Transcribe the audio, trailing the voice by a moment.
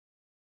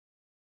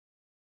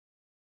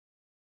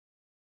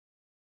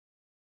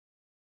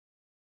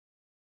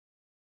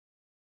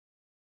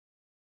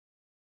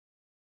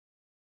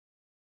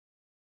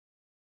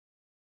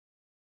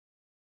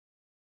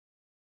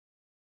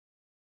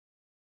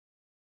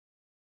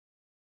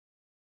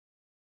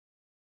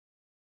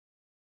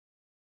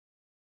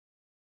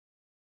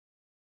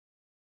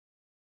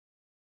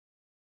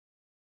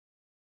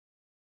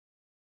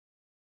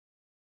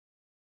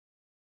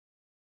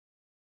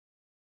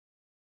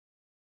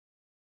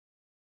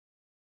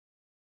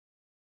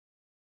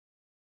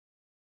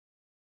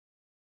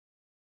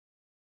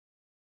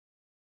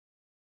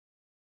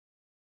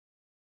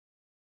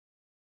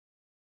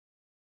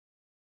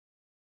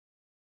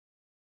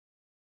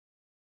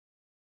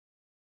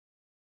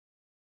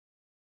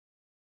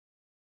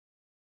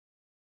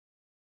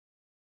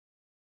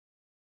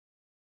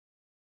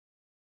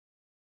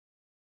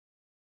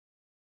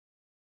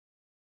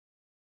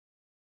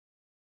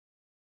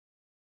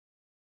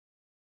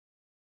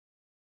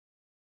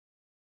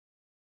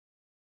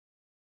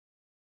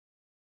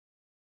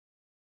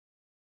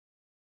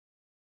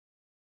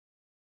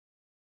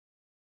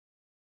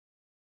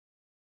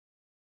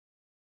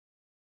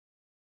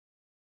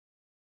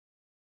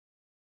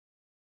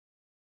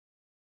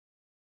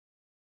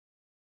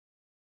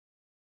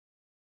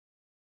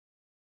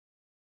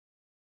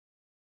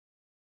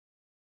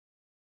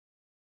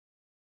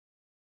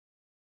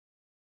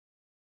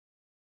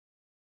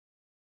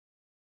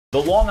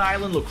The Long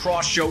Island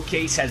Lacrosse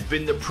Showcase has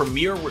been the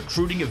premier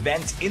recruiting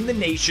event in the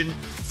nation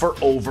for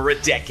over a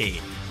decade.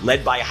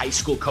 Led by high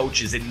school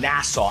coaches in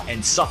Nassau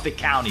and Suffolk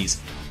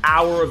counties,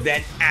 our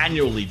event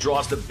annually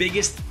draws the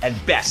biggest and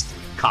best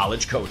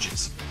college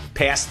coaches.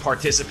 Past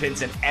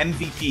participants and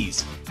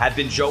MVPs have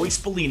been Joey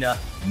Spallina,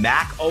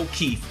 Mac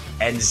O'Keefe,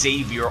 and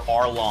Xavier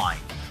Arline.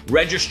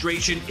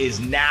 Registration is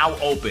now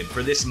open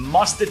for this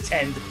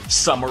must-attend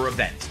summer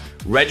event.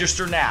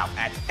 Register now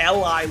at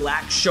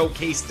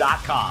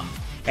lilacshowcase.com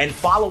and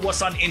follow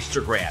us on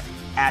Instagram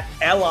at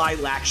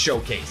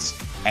lilacshowcase.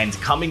 And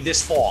coming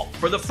this fall,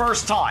 for the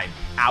first time,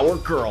 our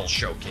Girls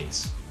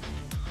Showcase.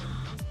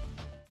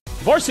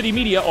 Varsity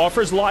Media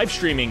offers live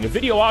streaming,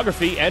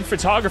 videography, and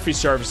photography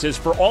services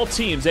for all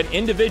teams and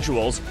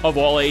individuals of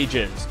all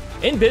ages.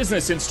 In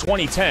business since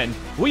 2010,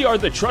 we are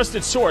the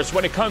trusted source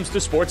when it comes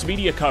to sports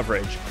media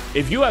coverage.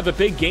 If you have a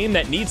big game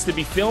that needs to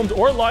be filmed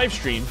or live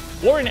streamed,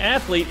 or an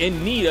athlete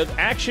in need of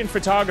action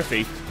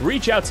photography,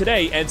 reach out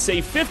today and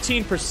save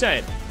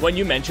 15% when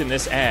you mention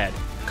this ad.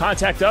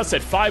 Contact us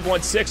at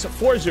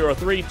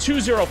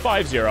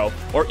 516-403-2050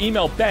 or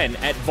email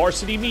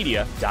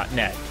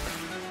ben@varsitymedia.net.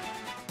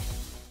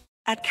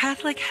 At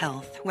Catholic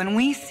Health, when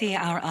we see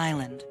our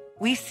island,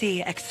 we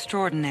see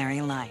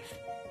extraordinary life.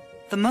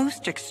 The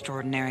most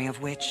extraordinary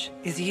of which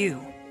is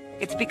you.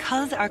 It's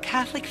because our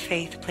Catholic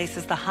faith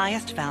places the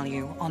highest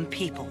value on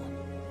people,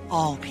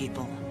 all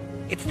people.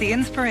 It's the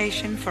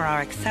inspiration for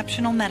our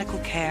exceptional medical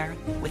care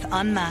with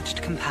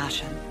unmatched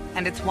compassion.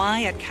 And it's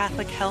why at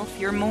Catholic Health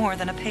you're more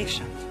than a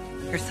patient.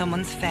 You're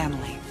someone's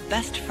family,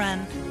 best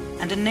friend,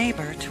 and a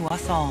neighbor to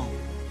us all.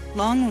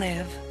 Long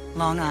live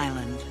Long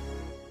Island.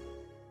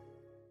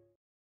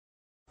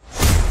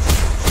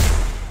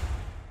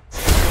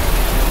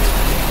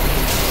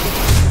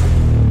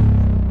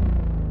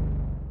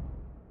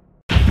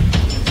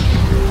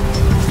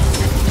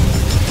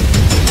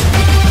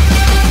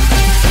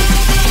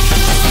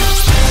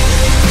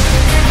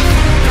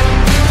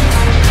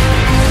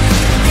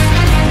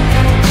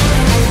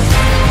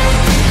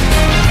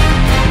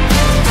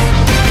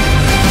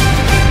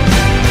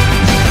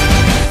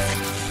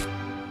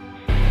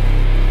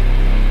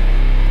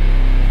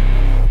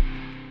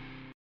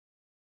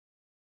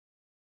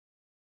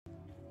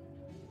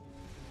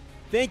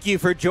 Thank you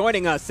for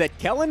joining us at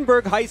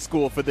Kellenberg High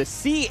School for the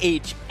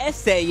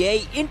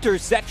CHSAA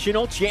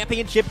Intersectional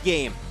Championship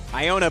game.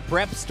 Iona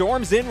Prep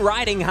storms in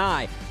riding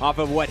high off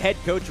of what head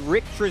coach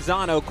Rick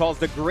Trezano calls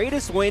the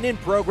greatest win in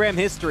program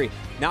history,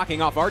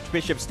 knocking off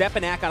Archbishop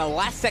Stepanak on a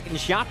last-second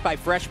shot by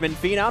freshman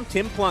phenom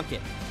Tim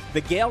Plunkett.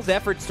 The Gales'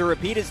 efforts to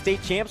repeat as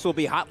state champs will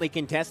be hotly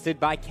contested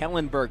by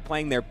Kellenberg,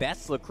 playing their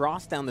best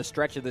lacrosse down the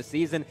stretch of the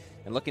season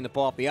and looking to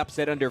pull off the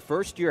upset under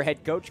first-year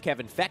head coach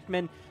Kevin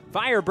Feckman.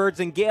 Firebirds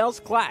and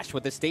Gales clash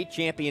with a state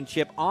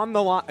championship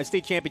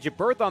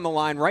berth on the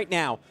line right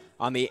now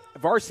on the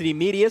Varsity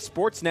Media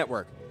Sports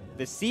Network.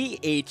 The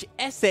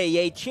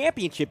CHSAA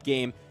Championship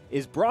game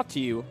is brought to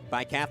you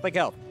by Catholic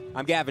Health.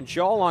 I'm Gavin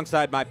Shaw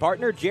alongside my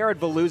partner, Jared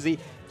Veluzzi.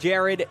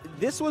 Jared,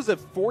 this was a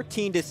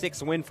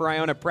 14-6 win for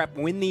Iona Prep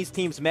when these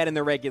teams met in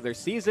the regular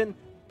season,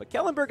 but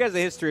Kellenberg has a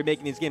history of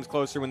making these games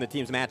closer when the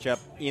teams match up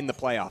in the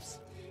playoffs.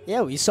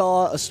 Yeah, we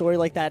saw a story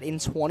like that in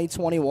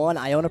 2021.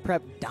 Iona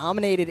Prep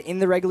dominated in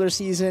the regular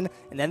season,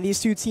 and then these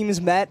two teams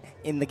met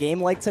in the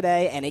game like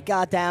today, and it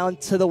got down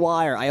to the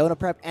wire. Iona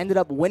Prep ended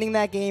up winning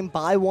that game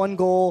by 1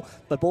 goal,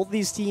 but both of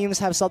these teams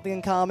have something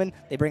in common.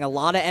 They bring a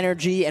lot of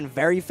energy and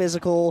very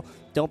physical.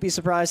 Don't be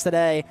surprised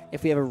today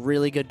if we have a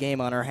really good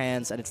game on our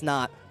hands, and it's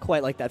not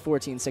quite like that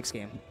 14-6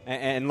 game.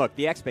 And look,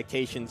 the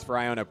expectations for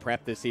Iona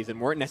Prep this season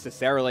weren't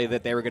necessarily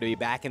that they were going to be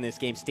back in this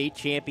game. State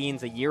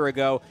champions a year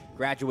ago,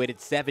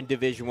 graduated 7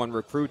 Division I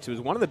recruits. It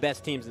was one of the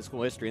best teams in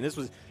school history, and this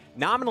was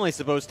nominally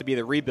supposed to be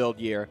the rebuild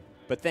year,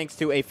 but thanks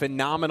to a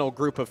phenomenal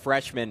group of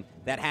freshmen,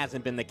 that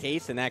hasn't been the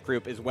case, and that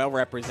group is well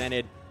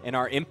represented in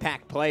our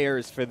impact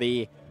players for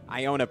the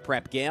Iona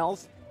Prep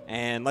Gales.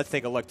 And let's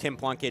take a look. Tim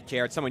Plunkett,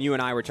 Jared, someone you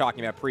and I were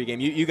talking about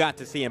pregame. You got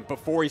to see him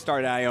before he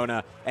started at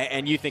Iona,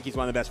 and you think he's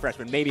one of the best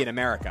freshmen, maybe in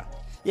America.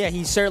 Yeah,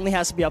 he certainly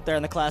has to be up there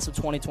in the class of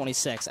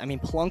 2026. I mean,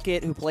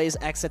 Plunkett, who plays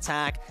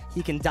X-Attack,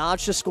 he can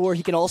dodge to score.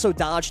 He can also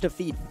dodge to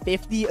feed.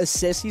 50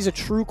 assists. He's a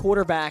true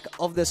quarterback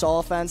of this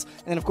offense.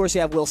 And then, of course,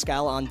 you have Will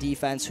Scala on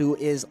defense, who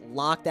is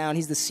locked down.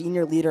 He's the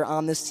senior leader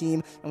on this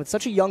team. And with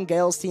such a young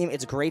Gales team,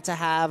 it's great to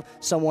have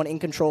someone in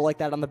control like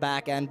that on the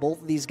back end.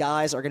 Both of these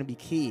guys are going to be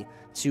key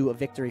to a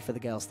victory for the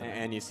Gales team.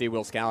 And you see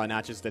Will Scala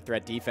not just a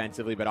threat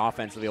defensively, but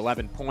offensively.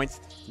 11 points,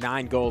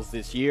 9 goals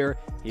this year.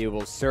 He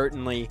will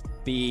certainly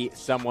be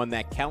someone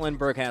that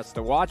Kellenberg has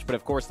to watch. But,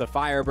 of course, the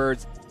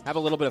Firebirds have a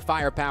little bit of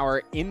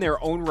firepower in their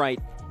own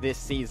right this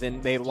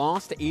season. They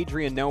lost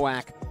Adrian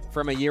Nowak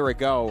from a year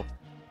ago,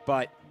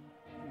 but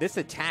this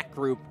attack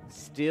group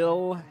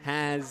still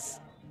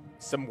has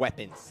some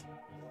weapons.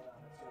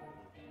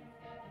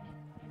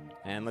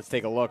 And let's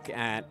take a look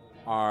at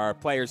our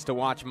players to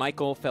watch.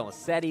 Michael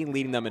Felicetti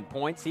leading them in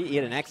points. He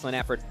had an excellent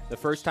effort the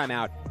first time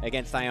out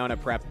against Iona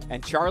Prep.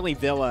 And Charlie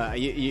Villa,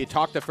 you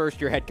talked to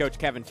first-year head coach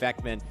Kevin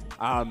Feckman.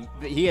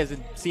 He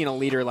hasn't seen a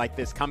leader like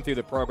this come through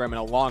the program in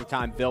a long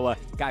time. Villa,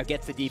 guy who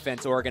gets the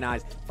defense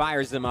organized,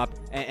 fires them up,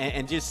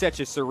 and just such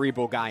a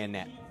cerebral guy in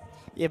net.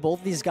 Yeah, both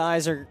of these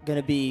guys are going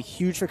to be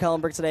huge for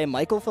Kellenberg today.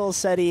 Michael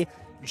Felicetti,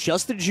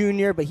 just a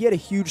junior, but he had a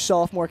huge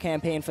sophomore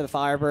campaign for the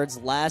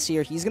Firebirds last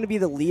year. He's going to be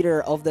the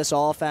leader of this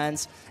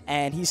offense,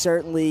 and he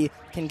certainly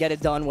can get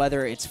it done,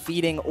 whether it's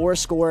feeding or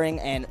scoring.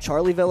 And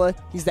Charlie Villa,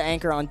 he's the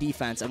anchor on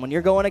defense. And when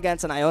you're going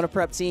against an Iona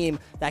Prep team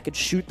that could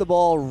shoot the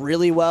ball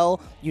really well,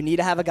 you need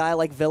to have a guy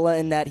like Villa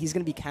in net. He's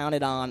going to be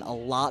counted on a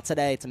lot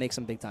today to make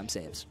some big-time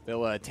saves.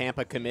 Villa,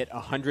 Tampa commit,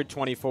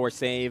 124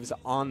 saves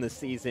on the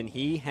season.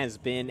 He has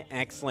been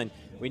excellent.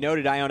 We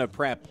noted Iona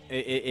Prep.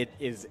 It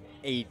is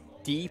a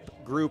deep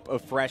group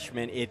of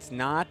freshmen. It's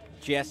not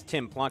just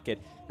Tim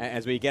Plunkett.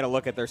 As we get a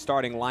look at their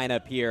starting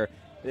lineup here,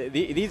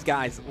 these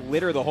guys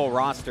litter the whole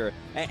roster,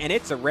 and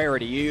it's a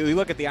rarity. You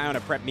look at the Iona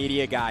Prep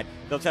media guide,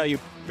 they'll tell you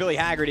Billy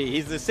Haggerty,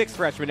 he's the 6th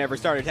freshman to ever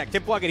start an attack.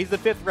 Tim Plunkett, he's the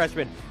 5th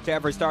freshman to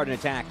ever start an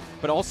attack.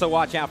 But also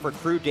watch out for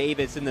Crew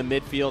Davis in the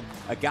midfield,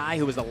 a guy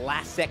who was a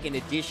last-second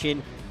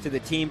addition to the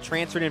team,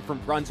 transferred in from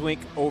Brunswick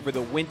over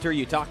the winter.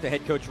 You talk to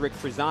head coach Rick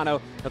Trezano.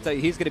 He'll tell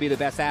you he's going to be the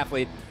best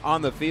athlete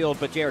on the field.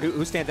 But, Jared,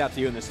 who stands out to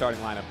you in the starting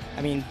lineup?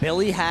 I mean,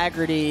 Billy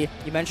Haggerty,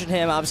 you mentioned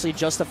him, obviously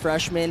just a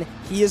freshman.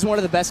 He is one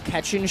of the best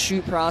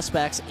catch-and-shoot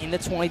prospects in the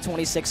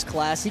 2026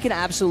 class. He can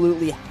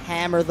absolutely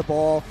hammer the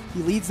ball.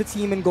 He leads the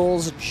team in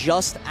goals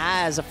just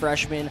as a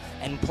freshman.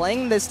 And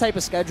playing this type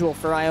of schedule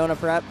for Iona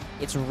Prep,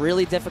 it's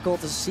really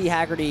difficult to see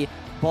Haggerty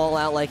ball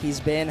out like he's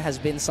been, has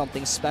been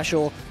something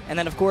special. And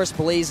then, of course,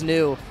 Blaze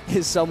New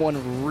is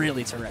someone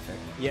really terrific.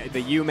 Yeah,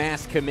 the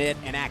UMass commit,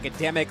 an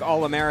academic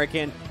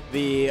All-American,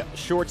 the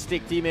short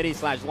stick D-Midi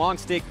 / long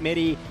stick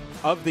midi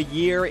of the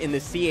year in the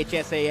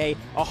CHSAA.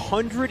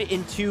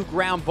 102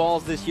 ground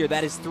balls this year.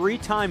 That is 3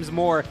 times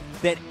more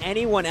than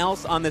anyone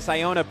else on this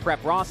Iona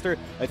Prep roster.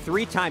 A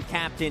 3-time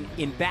captain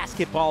in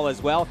basketball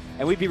as well.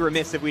 And we'd be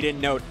remiss if we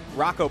didn't note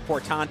Rocco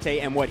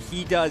Portante and what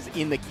he does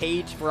in the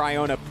cage for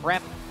Iona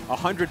Prep.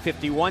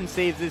 151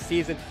 saves this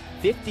season,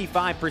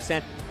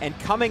 55%, and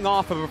coming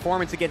off a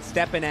performance against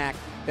Stepanak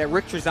that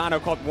Rick Trezano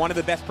called one of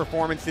the best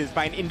performances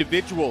by an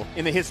individual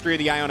in the history of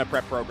the Iona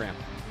Prep program.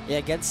 Yeah,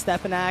 against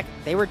Stepanak,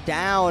 they were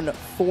down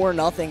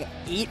 4-0,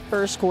 8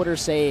 first-quarter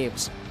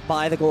saves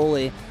by the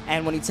goalie.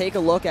 And when you take a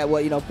look at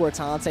what,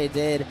 Portante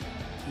did,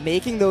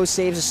 making those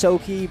saves is so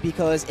key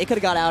because it could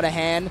have got out of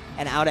hand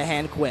and out of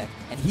hand quick.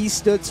 And he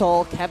stood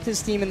tall, kept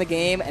his team in the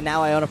game, and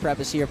now Iona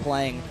Prep is here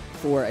playing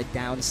for a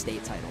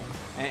downstate title.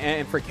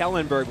 And for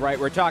Kellenberg, right,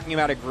 we're talking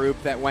about a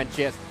group that went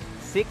just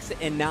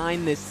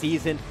 6-9 this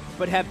season,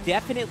 but have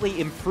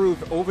definitely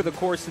improved over the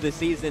course of the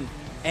season.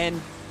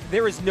 And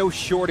there is no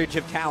shortage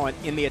of talent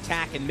in the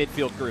attack and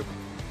midfield group.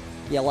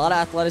 Yeah, a lot of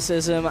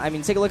athleticism. I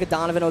mean, take a look at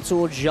Donovan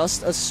O'Toole,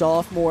 just a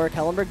sophomore.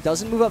 Kellenberg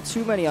doesn't move up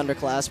too many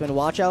underclassmen.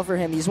 Watch out for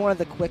him. He's one of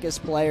the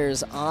quickest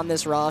players on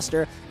this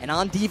roster. And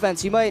on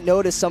defense, you might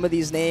notice some of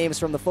these names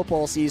from the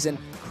football season.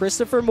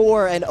 Christopher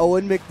Moore and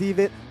Owen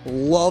McDevitt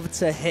love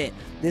to hit.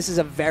 This is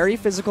a very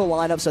physical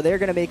lineup, so they're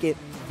going to make it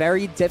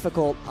very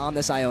difficult on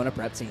this Iona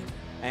Prep team.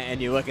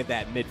 And you look at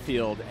that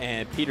midfield,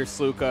 and Peter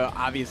Sluka,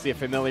 obviously a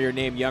familiar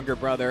name, younger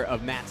brother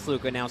of Matt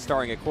Sluka, now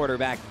starring at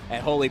quarterback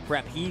at Holy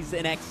Prep. He's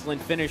an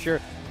excellent finisher.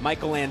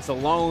 Michael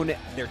Anzalone,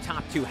 their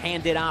top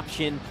two-handed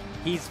option.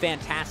 He's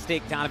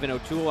fantastic. Donovan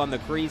O'Toole on the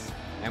crease.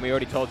 And we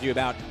already told you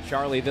about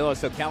Charlie Villa.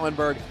 So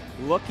Kellenberg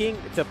looking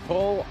to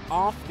pull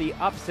off the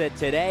upset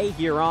today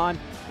here on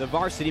the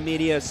Varsity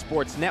Media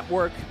Sports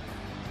Network.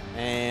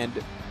 And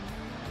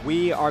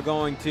we are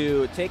going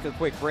to take a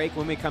quick break.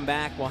 When we come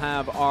back, we'll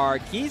have our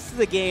keys to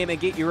the game and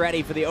get you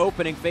ready for the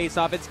opening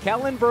face-off. It's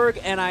Kellenberg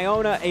and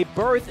Iona, a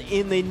berth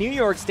in the New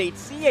York State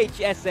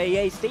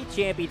CHSAA State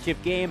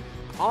Championship game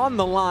on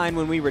the line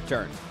when we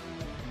return.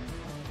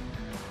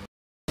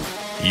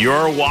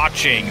 You're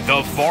watching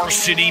the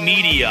Varsity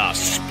Media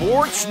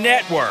Sports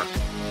Network,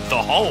 the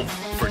home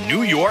for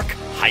New York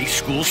high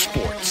school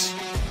sports.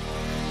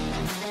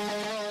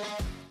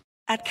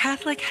 At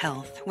Catholic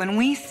Health, when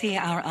we see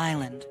our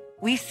island,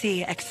 we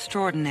see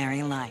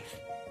extraordinary life.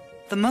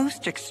 The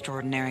most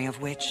extraordinary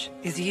of which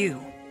is you.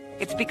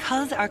 It's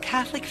because our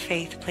Catholic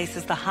faith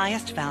places the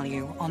highest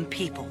value on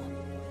people.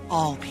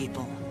 All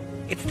people.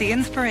 It's the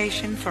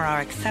inspiration for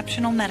our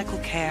exceptional medical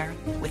care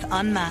with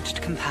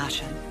unmatched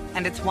compassion.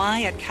 And it's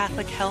why at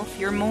Catholic Health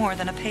you're more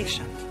than a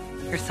patient.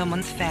 You're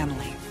someone's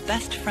family,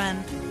 best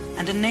friend,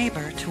 and a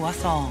neighbor to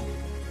us all.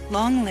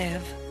 Long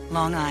live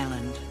Long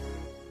Island.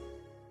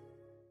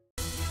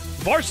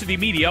 Varsity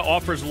Media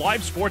offers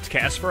live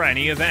sportscasts for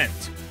any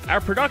event.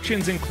 Our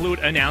productions include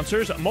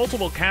announcers,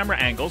 multiple camera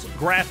angles,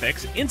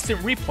 graphics,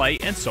 instant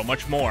replay, and so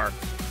much more.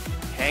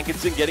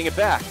 Hankinson getting it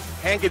back.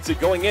 Hankinson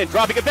going in,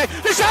 dropping it back.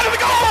 The shot of the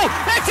goal!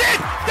 That's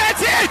it!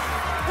 That's it!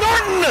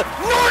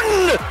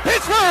 Norton!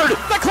 Pittsburgh,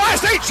 the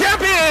Class A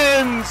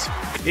champions!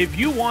 If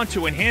you want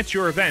to enhance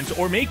your events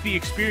or make the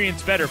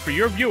experience better for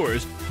your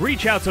viewers,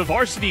 reach out to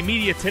Varsity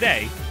Media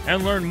today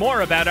and learn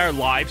more about our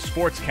live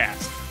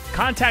sportscast.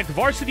 Contact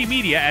Varsity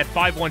Media at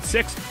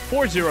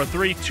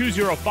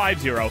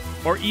 516-403-2050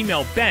 or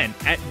email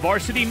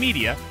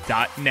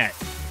ben@varsitymedia.net.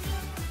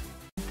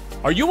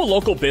 Are you a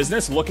local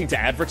business looking to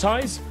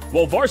advertise?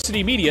 Well,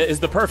 Varsity Media is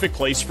the perfect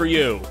place for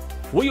you.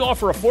 We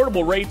offer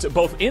affordable rates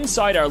both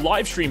inside our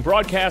live stream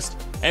broadcast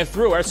and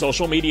through our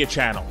social media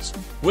channels.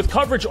 With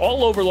coverage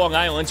all over Long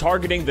Island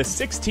targeting the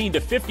 16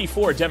 to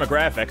 54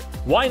 demographic,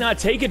 why not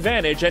take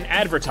advantage and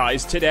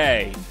advertise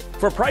today?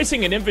 For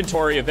pricing and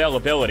inventory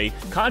availability,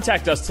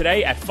 contact us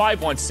today at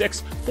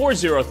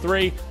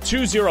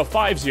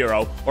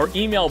 516-403-2050 or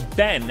email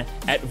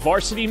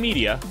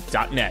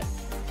ben@varsitymedia.net.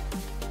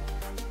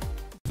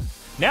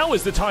 Now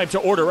is the time to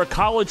order a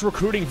college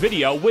recruiting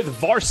video with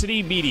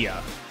Varsity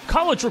Media.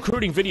 College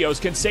recruiting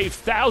videos can save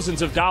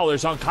thousands of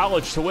dollars on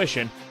college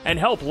tuition and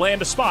help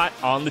land a spot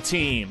on the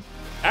team.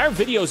 Our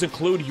videos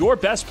include your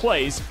best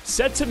plays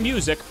set to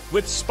music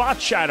with spot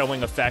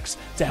shadowing effects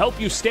to help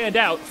you stand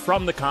out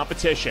from the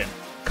competition.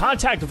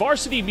 Contact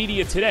Varsity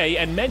Media today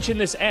and mention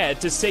this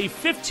ad to save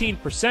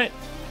 15%.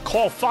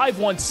 Call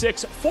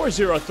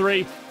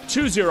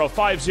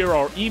 516-403-2050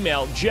 or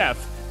email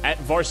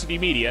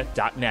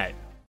jeff@varsitymedia.net.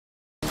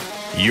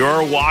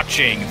 You're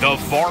watching the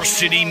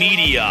Varsity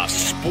Media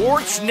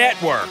Sports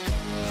Network,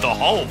 the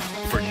home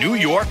for New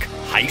York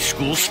high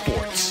school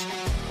sports.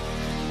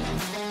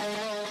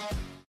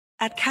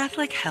 At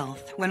Catholic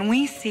Health, when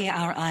we see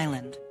our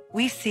island,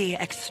 we see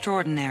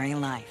extraordinary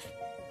life.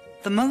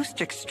 The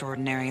most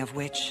extraordinary of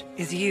which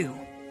is you.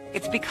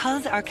 It's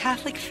because our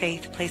Catholic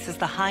faith places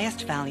the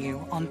highest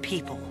value on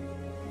people.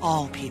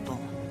 All people.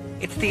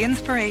 It's the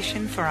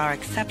inspiration for our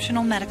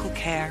exceptional medical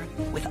care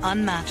with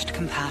unmatched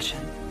compassion.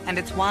 And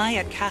it's why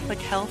at Catholic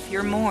Health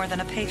you're more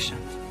than a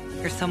patient.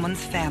 You're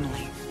someone's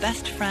family,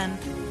 best friend,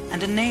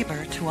 and a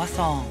neighbor to us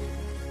all.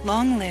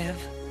 Long live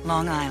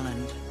Long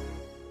Island.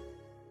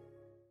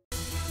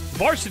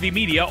 Varsity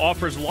Media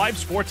offers live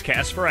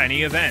sportscasts for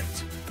any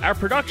event. Our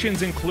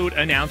productions include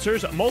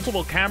announcers,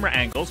 multiple camera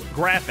angles,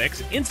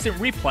 graphics, instant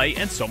replay,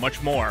 and so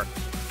much more.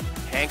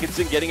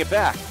 Hankinson getting it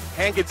back.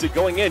 Hankinson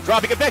going in,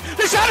 dropping it back.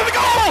 The shot of the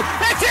goal!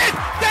 That's it!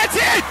 That's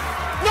it!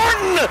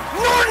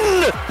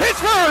 Norton!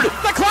 Pittsburgh,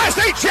 the Class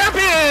A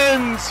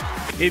champions!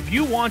 If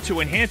you want to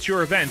enhance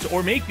your events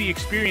or make the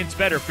experience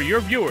better for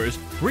your viewers,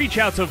 reach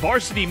out to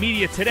Varsity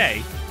Media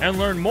today and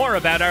learn more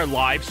about our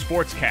live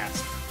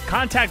sportscast.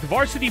 Contact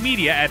Varsity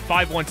Media at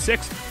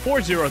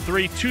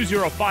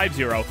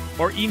 516-403-2050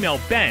 or email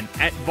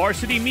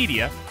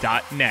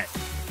ben@varsitymedia.net.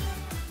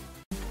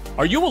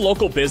 Are you a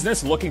local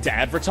business looking to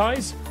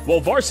advertise? Well,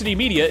 Varsity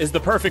Media is the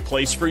perfect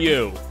place for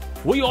you.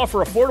 We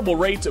offer affordable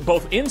rates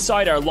both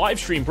inside our live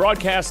stream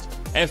broadcast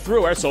and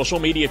through our social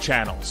media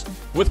channels.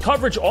 With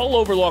coverage all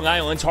over Long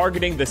Island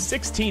targeting the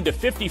 16 to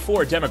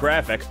 54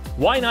 demographic,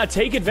 why not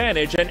take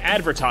advantage and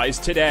advertise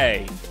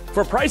today?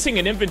 For pricing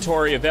and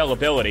inventory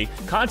availability,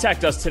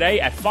 contact us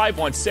today at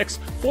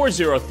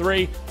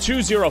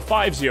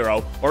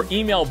 516-403-2050 or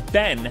email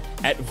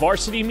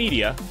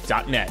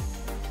ben@varsitymedia.net.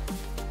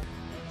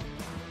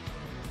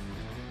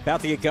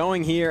 About to get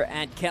going here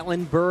at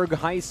Kellenberg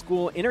High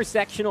School.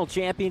 Intersectional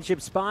championship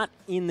spot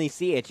in the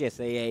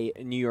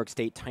CHSAA New York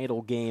State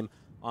title game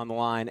on the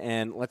line.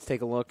 And let's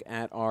take a look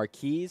at our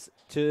keys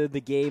to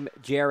the game.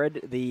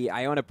 Jared, the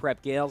Iona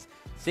Prep Gales,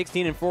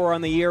 16-4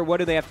 on the year. What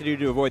do they have to do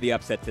to avoid the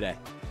upset today?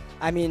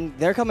 I mean,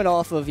 they're coming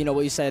off of,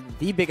 what you said,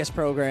 the biggest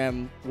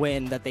program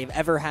win that they've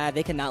ever had.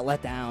 They cannot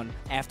let down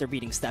after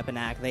beating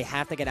Stepanak. They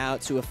have to get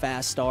out to a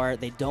fast start.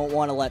 They don't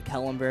want to let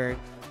Kellenberg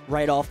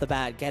right off the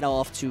bat get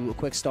off to a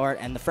quick start.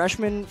 And the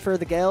freshmen for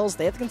the Gales,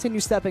 they have to continue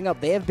stepping up.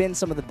 They have been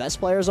some of the best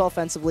players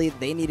offensively.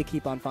 They need to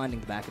keep on finding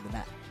the back of the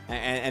net.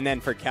 And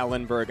then for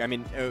Kellenberg, I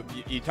mean,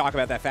 you talk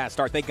about that fast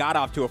start. They got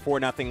off to a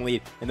 4-0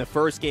 lead in the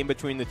first game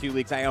between the two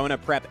leagues. Iona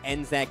Prep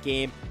ends that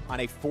game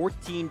on a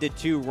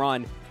 14-2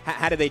 run.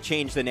 How do they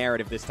change the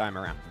narrative this time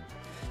around?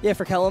 Yeah,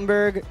 for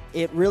Kellenberg,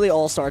 it really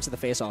all starts at the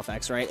face-off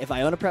X, right? If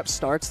Iona Prep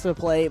starts to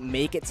play,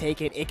 make it, take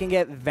it, it can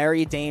get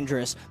very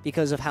dangerous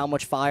because of how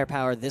much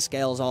firepower this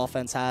Gales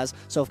offense has.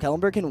 So if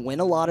Kellenberg can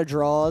win a lot of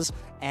draws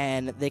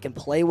and they can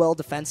play well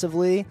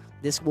defensively,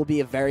 this will be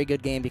a very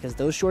good game because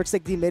those short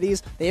stick D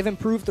middies, they have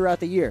improved throughout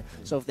the year.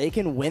 So if they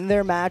can win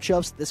their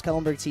matchups, this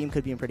Kellenberg team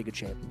could be in pretty good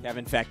shape.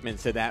 Kevin Feckman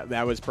said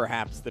that was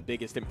perhaps the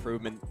biggest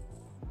improvement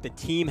the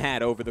team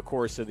had over the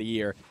course of the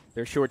year.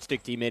 Their short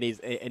stick D middies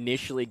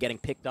initially getting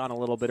picked on a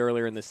little bit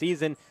earlier in the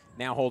season,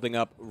 now holding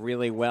up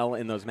really well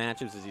in those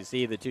matchups. As you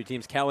see, the two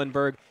teams,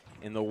 Kellenberg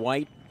in the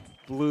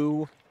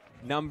white-blue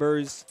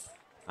numbers,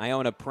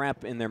 Iona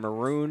Prep in their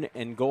maroon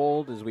and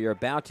gold. As we are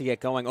about to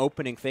get going,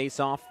 opening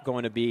face-off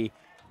going to be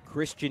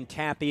Christian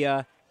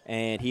Tapia,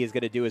 and he is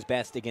going to do his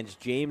best against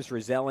James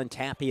Rosellen.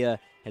 Tapia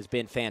has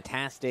been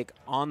fantastic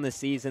on the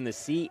season. The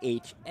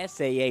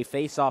CHSAA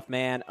face-off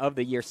man of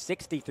the year,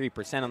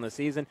 63% on the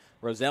season.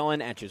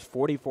 Rosellen at just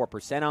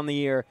 44% on the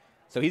year.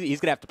 So he's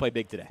going to have to play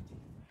big today.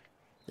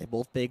 They're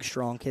both big,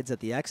 strong kids at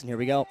the X, and here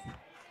we go.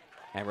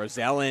 And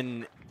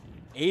Rosellen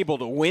able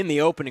to win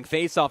the opening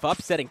faceoff,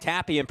 upsetting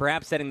Tapia and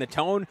perhaps setting the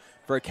tone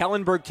for a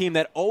Kellenberg team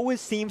that always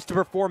seems to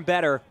perform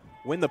better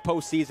when the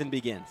postseason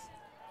begins.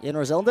 Yeah, and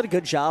Rosellen did a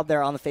good job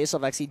there on the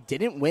faceoff. Actually,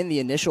 didn't win the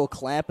initial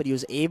clamp, but he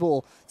was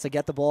able to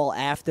get the ball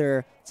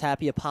after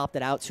Tapia popped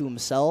it out to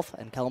himself,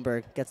 and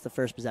Kellenberg gets the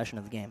first possession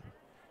of the game.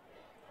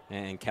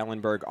 And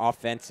Kellenberg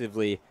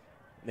offensively,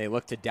 they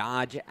look to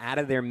dodge out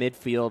of their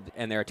midfield,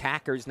 and their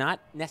attackers, not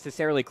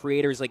necessarily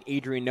creators like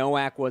Adrian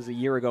Nowak was a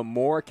year ago,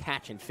 more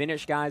catch and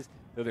finish guys,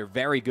 though they're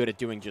very good at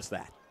doing just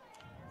that.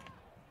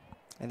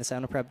 And the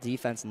Iona Prep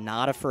defense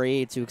not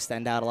afraid to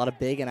extend out. A lot of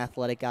big and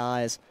athletic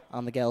guys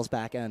on the Gales'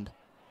 back end.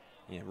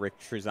 Yeah, Rick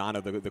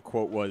Trezano, the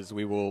quote was,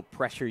 "We will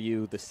pressure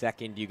you the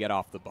second you get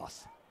off the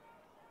bus."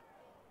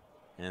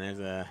 And there's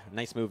a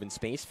nice move in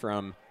space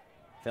from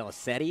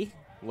Felicetti,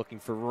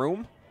 looking for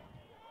room.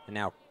 And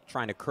now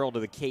trying to curl to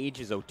the cage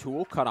is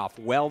O'Toole. Cut off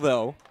well,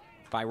 though,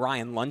 by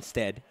Ryan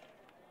Lundstead.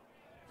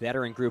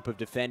 Veteran group of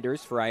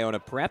defenders for Iona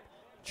Prep.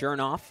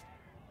 Chernoff,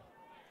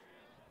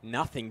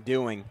 nothing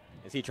doing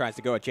as he tries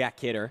to go at Jack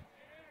Kidder.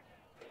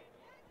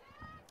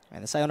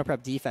 And the Iona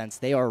Prep defense,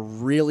 they are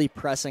really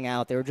pressing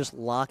out. They were just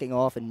locking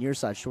off a near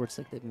side short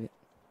stick.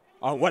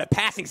 Oh, what a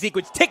passing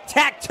sequence.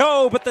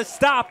 Tic-tac-toe, but the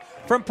stop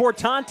from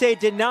Portante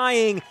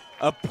denying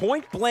a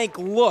point-blank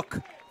look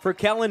for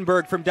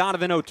Kellenberg from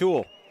Donovan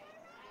O'Toole.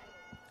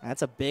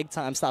 That's a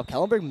big-time stop.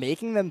 Kellenberg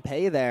making them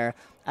pay there,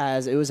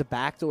 as it was a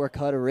backdoor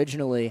cut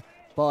originally,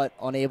 but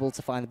unable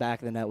to find the back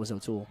of the net was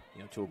O'Toole.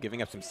 O'Toole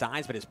giving up some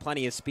size, but has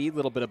plenty of speed. A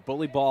little bit of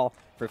bully ball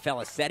for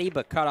Felicetti,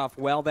 but cut off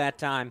well that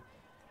time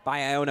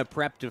by Iona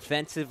Prep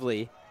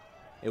defensively.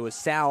 It was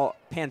Sal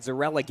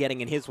Panzarella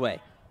getting in his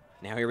way.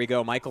 Now here we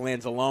go. Michael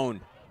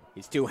Anzalone.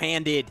 He's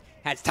two-handed,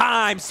 has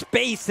time,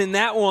 space in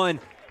that one.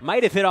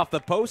 Might have hit off the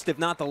post, if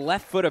not the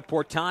left foot of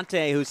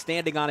Portante, who's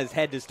standing on his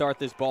head to start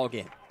this ball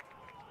game.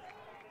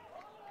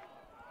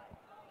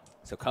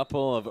 So a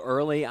couple of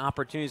early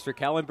opportunities for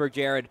Kellenberg,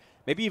 Jared.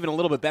 Maybe even a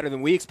little bit better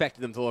than we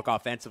expected them to look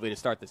offensively to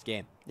start this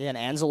game. Yeah, and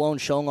Anzalone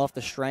showing off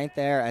the strength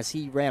there as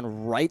he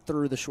ran right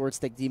through the short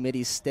stick D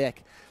Middy's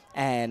stick.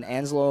 And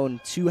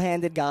Anzalone,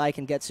 two-handed guy,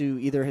 can get to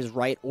either his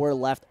right or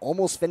left,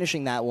 almost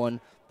finishing that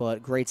one,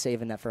 but great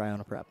save in net for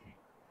Iona Prep.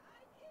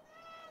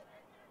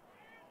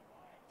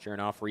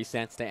 Chernoff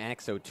resets to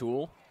X.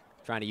 O'Toole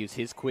trying to use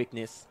his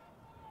quickness.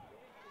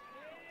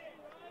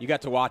 You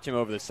got to watch him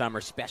over the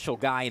summer. Special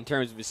guy in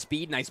terms of his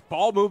speed. Nice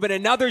ball movement.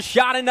 Another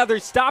shot, another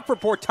stop for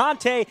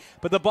Portante.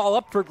 But the ball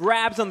up for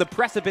grabs on the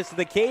precipice of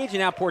the cage. And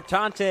now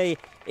Portante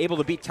able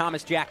to beat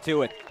Thomas Jack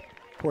to it.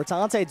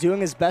 Portante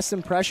doing his best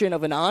impression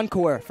of an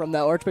encore from the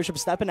Archbishop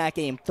Stepanak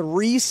game.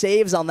 3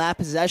 saves on that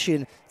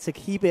possession to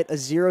keep it a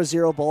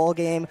 0-0 ball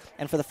game.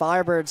 And for the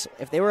Firebirds,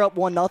 if they were up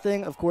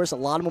 1-0, of course, a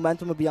lot of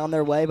momentum would be on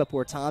their way, but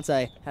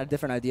Portante had a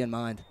different idea in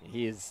mind.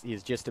 He is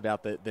just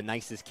about the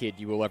nicest kid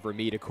you will ever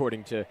meet,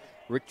 according to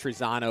Rick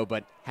Trezano,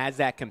 but has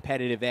that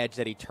competitive edge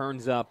that he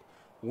turns up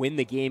when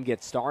the game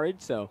gets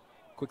started. So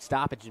quick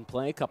stoppage in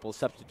play. A couple of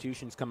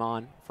substitutions come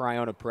on for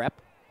Iona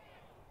Prep.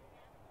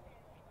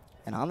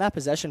 And on that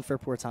possession for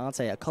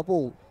Portante, a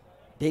couple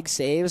big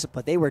saves,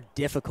 but they were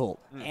difficult.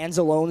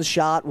 Anzalone's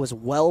shot was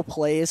well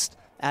placed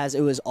as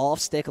it was off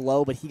stick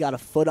low, but he got a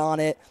foot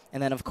on it.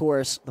 And then, of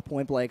course, the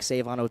point-blank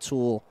save on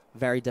O'Toole,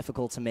 very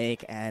difficult to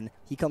make, and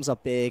he comes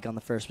up big on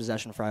the first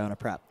possession for Iona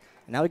Prep.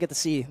 And now we get to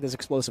see this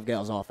explosive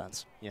Gales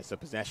offense. Yeah, so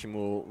possession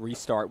will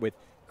restart with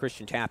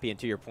Christian Tapia. And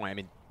to your point, I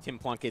mean, Tim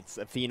Plunkett's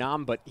a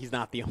phenom, but he's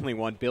not the only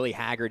one. Billy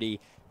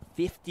Haggerty,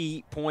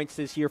 50 points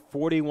this year,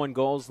 41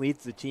 goals,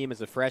 leads the team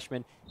as a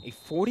freshman. A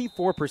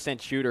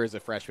 44% shooter as a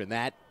freshman.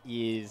 That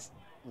is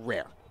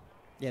rare.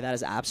 Yeah, that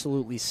is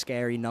absolutely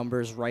scary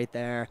numbers right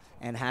there.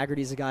 And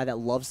Haggerty's a guy that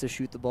loves to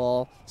shoot the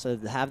ball, so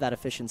to have that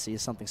efficiency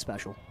is something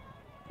special.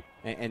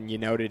 And you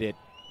noted it.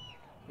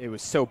 It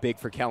was so big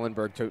for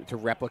Kellenberg to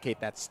replicate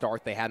that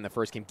start they had in the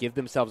first game, give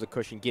themselves a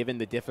cushion, given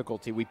the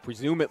difficulty. We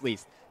presume at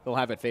least they'll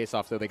have it face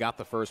off, so they got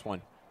the first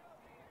one.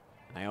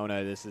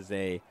 Iona, this is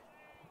a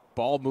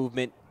ball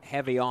movement,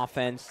 heavy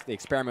offense. They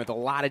experiment with a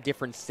lot of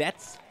different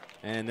sets,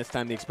 and this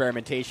time the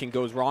experimentation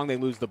goes wrong. They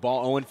lose the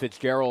ball. Owen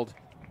Fitzgerald,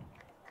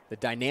 the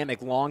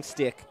dynamic long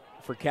stick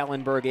for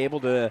Kellenberg, able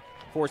to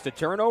force a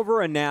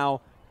turnover, and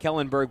now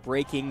Kellenberg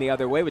breaking the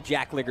other way with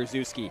Jack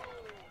Ligorzuski.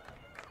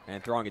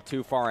 And throwing it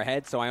too far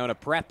ahead, so Iona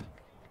Prep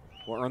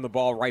will earn the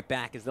ball right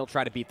back as they'll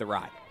try to beat the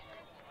ride.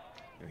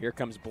 Here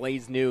comes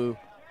Blaze New,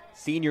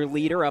 senior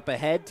leader, up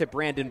ahead to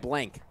Brandon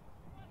Blank.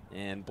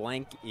 And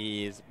Blank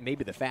is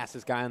maybe the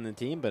fastest guy on the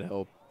team, but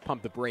he'll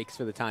pump the brakes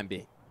for the time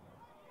being.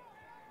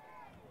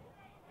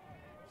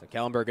 So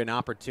Kellenberg, an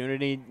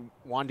opportunity,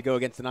 wanted to go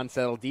against an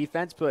unsettled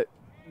defense, but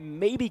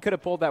maybe could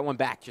have pulled that one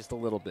back just a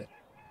little bit.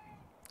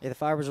 Yeah, the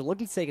Firebirds are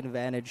looking to take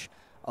advantage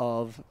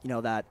of,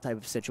 that type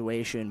of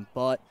situation,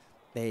 but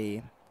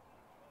they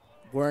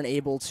weren't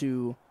able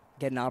to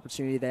get an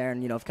opportunity there.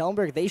 And, if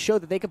Kellenberg, they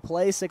showed that they could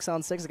play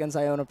 6-on-6 against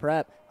Iona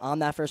Prep on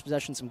that first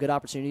possession, some good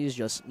opportunities,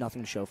 just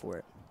nothing to show for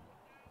it.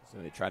 So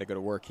they try to go to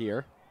work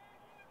here.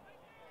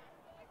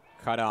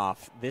 Cut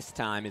off this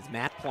time is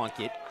Matt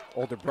Plunkett.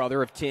 older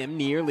brother of Tim,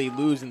 nearly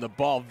losing the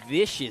ball.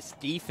 Vicious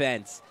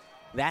defense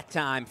that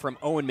time from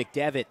Owen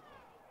McDevitt.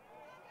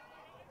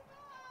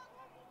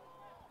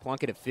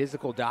 Plunkett, a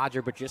physical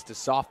dodger, but just a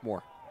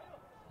sophomore.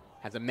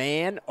 Has a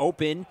man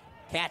open,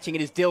 catching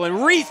it is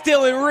Dylan Reese.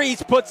 Dylan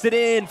Reese puts it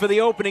in for the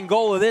opening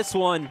goal of this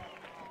one.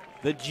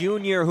 The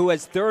junior, who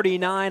has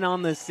 39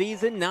 on the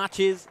season,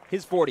 notches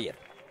his 40th.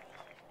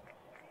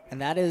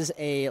 And that is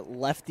a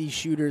lefty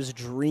shooter's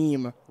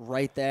dream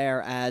right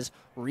there, as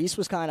Reese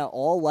was kind of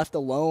all left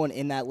alone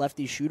in that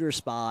lefty shooter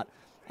spot.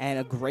 And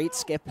a great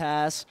skip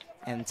pass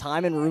and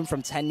time and room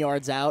from 10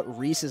 yards out.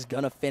 Reese is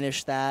going to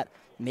finish that,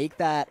 make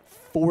that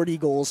 40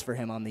 goals for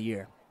him on the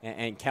year.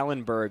 And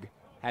Kellenberg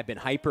had been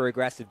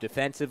hyper-aggressive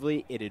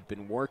defensively. It had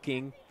been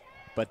working,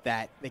 but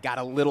that they got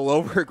a little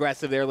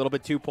over-aggressive there, a little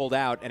bit too pulled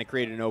out, and it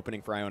created an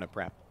opening for Iona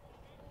Prep.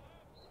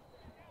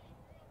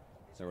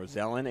 So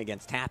Rosellen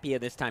against Tapia.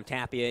 This time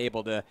Tapia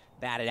able to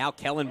bat it out.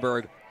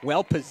 Kellenberg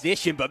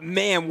well-positioned, but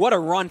man, what a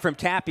run from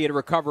Tapia to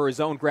recover his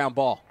own ground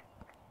ball.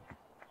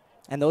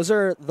 And those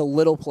are the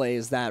little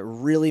plays that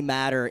really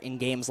matter in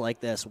games like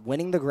this.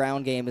 Winning the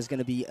ground game is going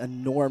to be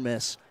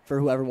enormous for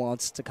whoever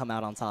wants to come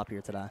out on top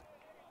here today.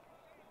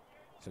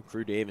 So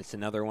Crew Davis,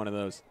 another one of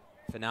those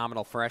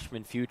phenomenal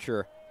freshman,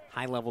 future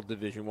high-level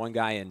Division I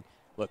guy. And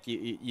look,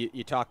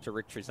 you talk to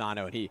Rick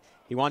Trezano, and he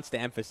wants to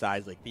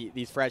emphasize, like,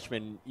 these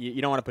freshmen,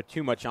 you don't want to put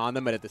too much on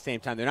them, but at the same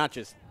time, they're not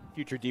just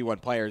future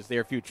D1 players.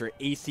 They're future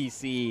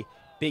ACC,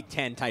 Big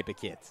Ten type of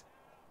kids.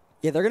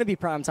 Yeah, they're going to be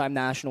primetime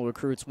national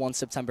recruits once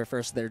September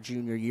 1st their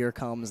junior year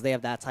comes. They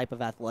have that type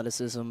of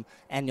athleticism,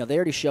 and they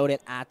already showed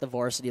it at the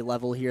varsity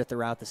level here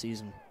throughout the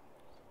season.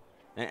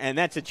 And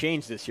that's a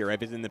change this year, right?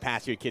 Because in the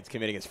past year, kids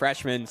committing as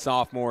freshmen,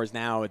 sophomores.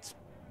 Now it's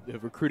the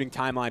recruiting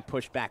timeline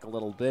pushed back a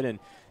little bit, and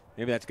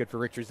maybe that's good for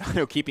Rick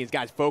Trezano, keeping his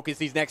guys focused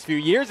these next few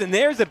years. And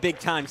there's a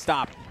big-time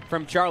stop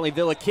from Charlie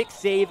Villa. Kick,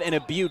 save, and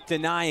a butte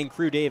denying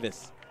Crew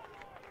Davis.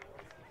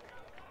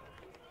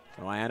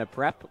 So Iona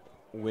Prep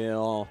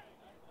will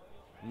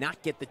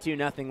not get the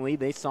 2-0 lead.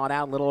 They saw it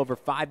out a little over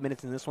 5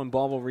 minutes in this one.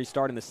 Ball will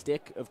restart in the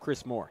stick of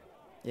Chris Moore.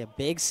 Yeah,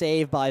 big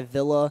save by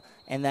Villa,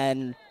 and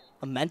then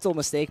a mental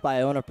mistake by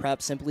Iona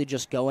Prep, simply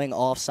just going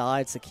off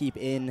sides to keep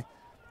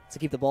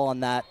the ball on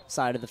that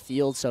side of the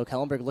field. So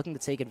Kellenberg looking to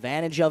take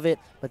advantage of it,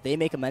 but they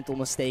make a mental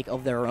mistake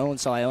of their own,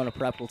 so Iona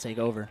Prep will take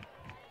over.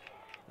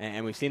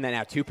 And we've seen that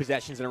now, 2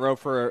 possessions in a row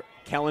for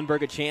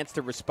Kellenberg, a chance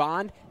to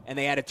respond. And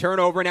they had a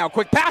turnover now.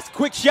 Quick pass,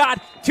 quick shot,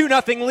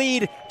 2-0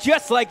 lead.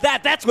 Just like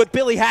that, that's what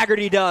Billy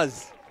Haggerty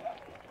does.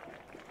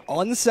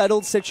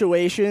 Unsettled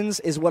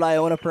situations is what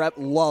Iona Prep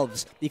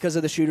loves because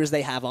of the shooters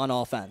they have on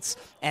offense.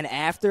 And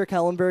after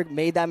Kellenberg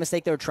made that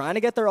mistake, they were trying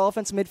to get their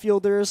offense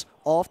midfielders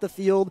off the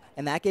field,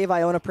 and that gave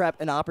Iona Prep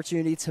an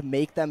opportunity to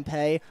make them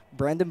pay.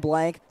 Brendan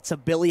Blank to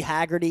Billy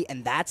Haggerty,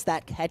 and that's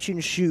that catch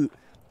and shoot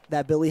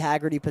that Billy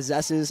Haggerty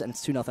possesses, and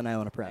it's 2-0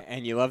 Iona Prep.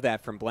 And you love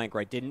that from Blank,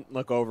 right? Didn't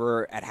look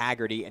over at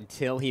Haggerty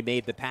until he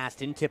made the pass,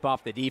 didn't tip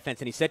off the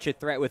defense, and he's such a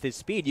threat with his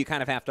speed. You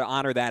kind of have to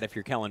honor that if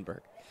you're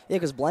Kellenberg. Yeah,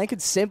 because Blank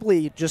could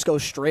simply just go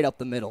straight up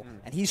the middle,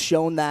 and he's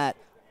shown that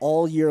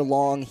all year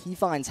long. He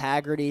finds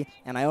Haggerty,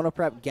 and Iona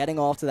Prep getting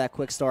off to that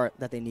quick start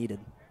that they needed.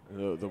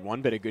 The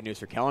one bit of good news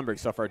for Kellenberg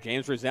so far,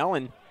 James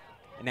Rosellen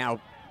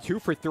now 2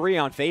 for 3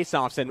 on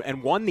faceoffs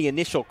and won the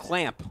initial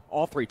clamp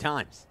all 3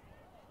 times.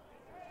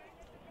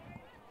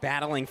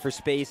 Battling for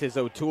space as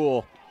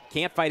O'Toole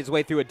can't fight his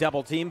way through a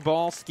double team.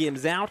 Ball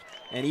skims out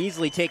and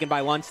easily taken by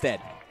Lundstedt.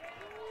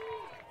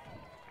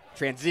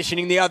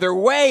 Transitioning the other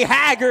way,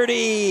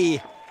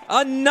 Haggerty!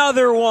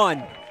 Another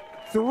one.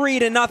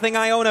 3-0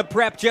 Iona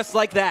Prep, just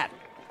like that.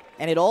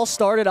 And it all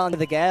started on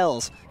the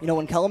Gales. You know,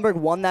 when Kellenberg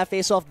won that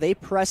faceoff, they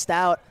pressed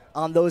out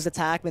on those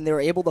attackmen. They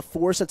were able to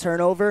force a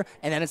turnover,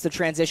 and then it's the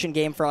transition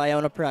game for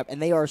Iona Prep.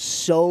 And they are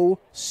so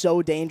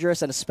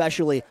dangerous, and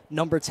especially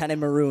number 10 in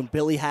maroon,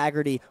 Billy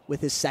Haggerty,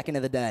 with his second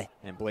of the day.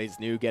 And Blaze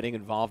New getting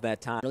involved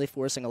that time. Really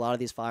forcing a lot of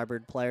these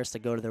Firebird players to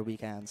go to their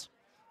weekends.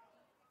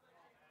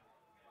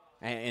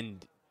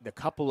 And the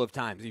couple of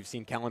times you've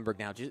seen Kellenberg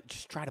now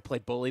just try to play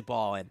bully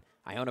ball, and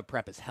Iona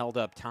Prep has held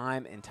up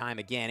time and time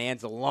again.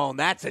 Ands alone.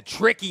 That's a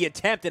tricky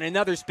attempt and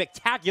another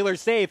spectacular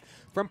save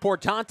from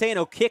Portante, and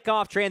he'll kick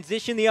off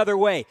transition the other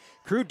way.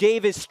 Crew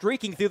Davis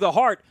streaking through the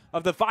heart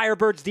of the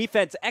Firebirds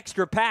defense.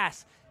 Extra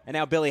pass, and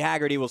now Billy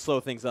Haggerty will slow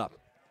things up.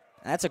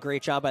 That's a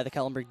great job by the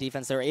Kellenberg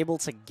defense. They were able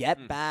to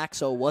get back,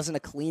 so it wasn't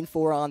a clean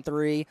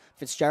 4-on-3.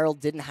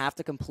 Fitzgerald didn't have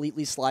to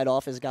completely slide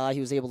off his guy.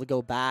 He was able to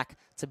go back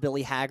to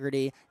Billy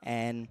Haggerty,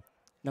 and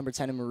number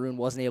 10 in maroon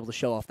wasn't able to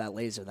show off that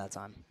laser that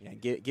time. Yeah,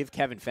 give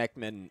Kevin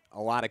Feckman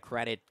a lot of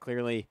credit.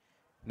 Clearly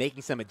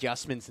making some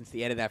adjustments since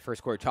the end of that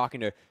first quarter.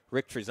 Talking to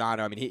Rick Trezano,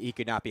 I mean, he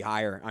could not be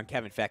higher on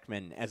Kevin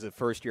Feckman as a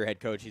first-year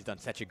head coach. He's done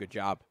such a good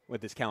job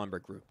with this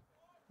Kellenberg group.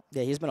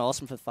 Yeah, he's been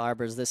awesome for the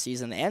Firebirds this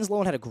season.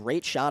 Ansloan had a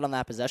great shot on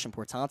that possession.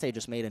 Portante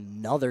just made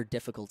another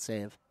difficult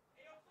save.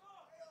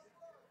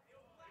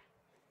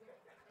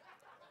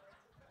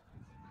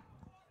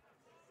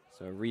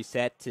 So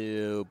reset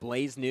to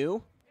Blaze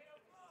New.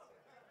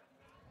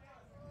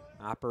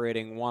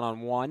 Operating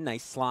one-on-one.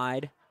 Nice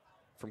slide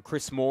from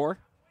Chris Moore.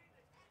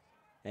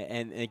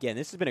 And again,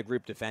 this has been a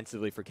group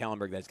defensively for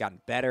Kellenberg that's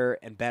gotten better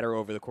and better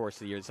over the course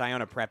of the year. The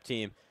Iona Prep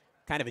team,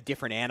 kind of a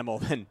different animal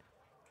than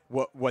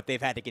what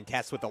they've had to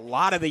contest with a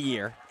lot of the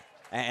year.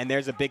 And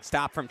there's a big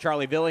stop from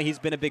Charlie Villa. He's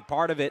been a big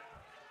part of it.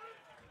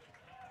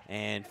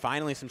 And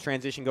finally, some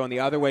transition going the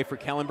other way for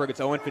Kellenberg. It's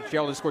Owen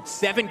Fitzgerald, who scored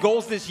 7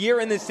 goals this year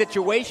in this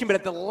situation, but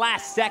at the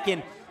last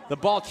second, the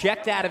ball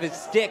checked out of his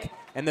stick,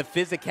 and the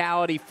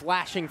physicality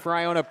flashing for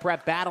Iona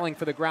Prep, battling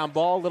for the ground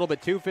ball, a little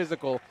bit too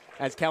physical,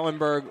 as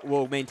Kellenberg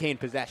will maintain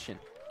possession.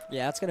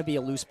 Yeah, it's going to be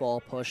a loose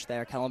ball push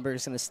there. Kellenberg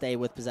is going to stay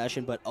with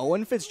possession, but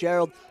Owen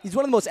Fitzgerald, he's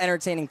one of the most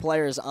entertaining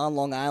players on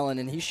Long Island,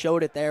 and he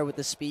showed it there with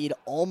the speed,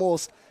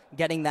 almost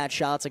getting that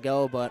shot to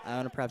go, but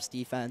Iona Prep's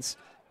defense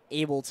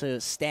able to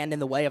stand in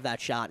the way of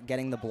that shot,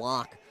 getting the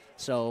block.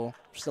 So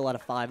still at a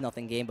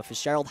 5-0 game, but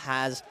Fitzgerald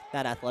has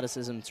that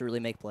athleticism to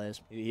really make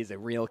plays. He's a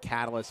real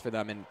catalyst for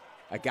them, and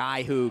a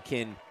guy who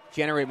can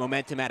generate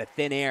momentum out of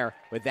thin air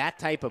with that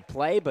type of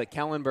play, but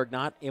Kellenberg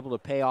not able to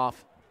pay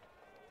off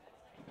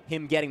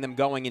him getting them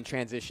going in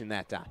transition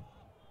that time.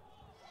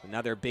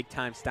 Another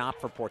big-time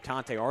stop for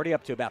Portante, already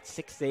up to about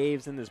 6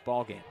 saves in this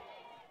ball game.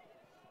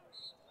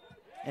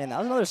 And that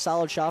was another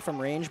solid shot from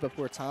range, but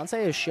Portante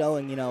is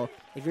showing,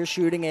 if you're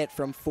shooting it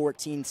from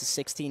 14 to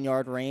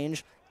 16-yard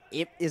range,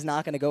 it is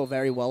not going to go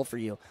very well for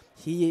you.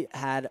 He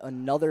had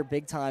another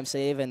big-time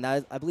save, and I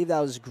believe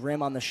that was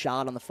Grimm on the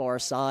shot on the far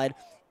side.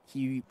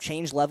 He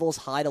changed levels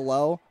high to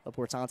low, but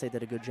Portante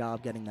did a good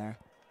job getting there.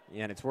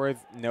 Yeah, and it's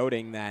worth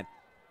noting that it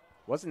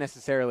wasn't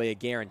necessarily a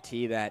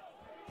guarantee that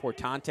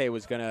Portante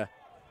was going to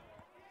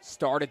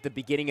start at the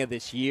beginning of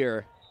this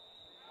year,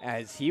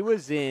 as he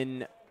was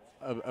in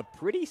a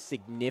pretty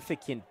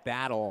significant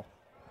battle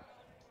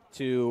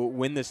to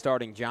win the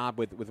starting job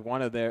with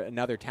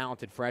another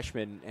talented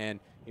freshman,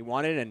 and he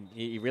won it, and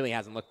he really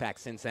hasn't looked back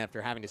since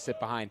after having to sit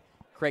behind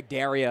Craig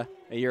Daria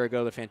a year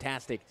ago, the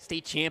fantastic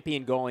state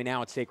champion goalie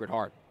now at Sacred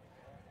Heart.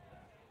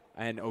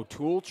 And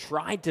O'Toole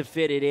tried to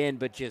fit it in,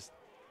 but just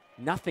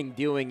nothing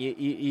doing.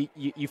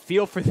 You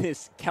feel for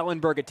this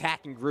Kellenberg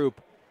attacking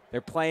group.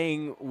 They're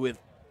playing with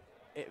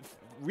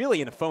really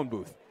in a phone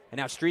booth, and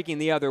now streaking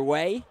the other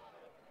way.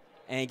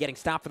 And getting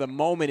stopped for the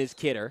moment is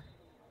Kidder.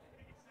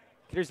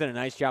 Kidder's done a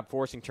nice job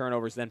forcing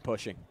turnovers, then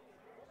pushing.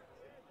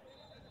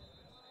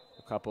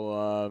 A couple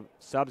of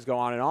subs go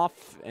on and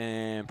off,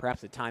 and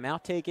perhaps a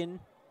timeout taken.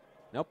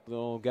 Nope,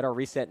 they'll get our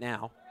reset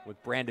now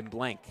with Brandon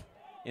Blank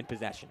in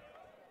possession.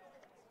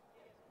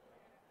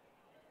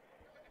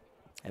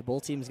 And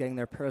both teams getting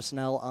their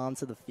personnel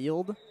onto the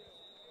field.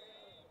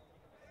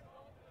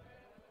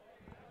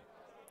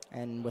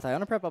 And with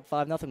Iona Prep up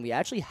 5-0, we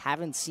actually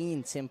haven't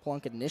seen Tim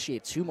Plunkett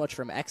initiate too much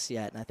from X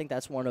yet, and I think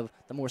that's one of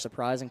the more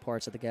surprising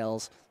parts of the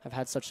Gales have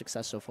had such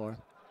success so far.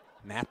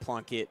 Matt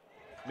Plunkett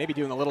maybe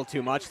doing a little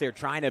too much there,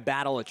 trying to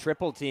battle a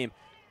triple team,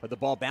 but the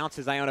ball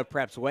bounces Iona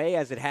Prep's way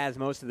as it has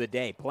most of the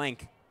day.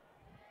 Blank,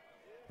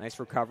 nice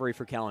recovery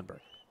for Kellenberg.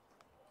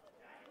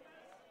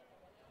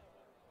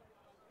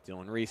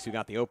 Dylan Reese, who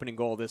got the opening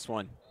goal this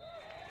one.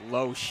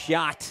 Low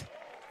shot,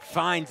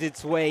 finds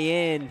its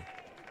way in.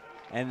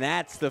 And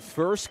that's the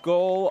first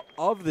goal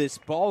of this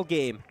ball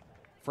game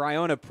for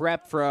Iona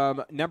Prep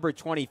from number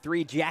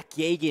 23, Jack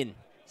Gagan.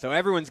 So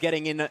everyone's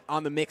getting in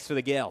on the mix for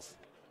the Gales.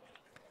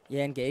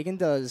 Yeah, and Gagan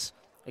does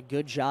a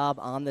good job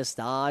on this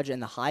dodge, and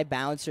the high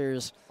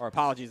bouncers. Or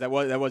apologies, that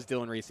was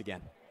Dylan Reese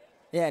again.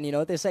 Yeah, and you know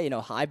what they say,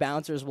 high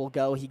bouncers will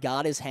go. He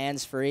got his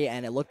hands free,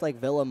 and it looked like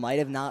Villa might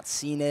have not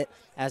seen it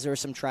as there was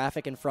some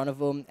traffic in front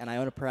of him, and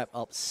Iona Prep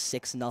up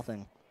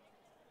 6-0.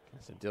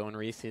 So Dylan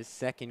Reese, his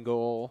second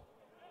goal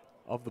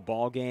of the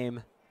ball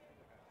game.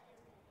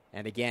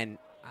 And again,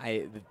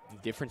 the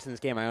difference in this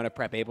game, Iona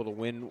Prep able to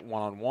win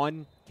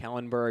one-on-one.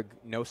 Kellenberg,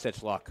 no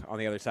such luck on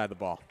the other side of the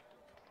ball.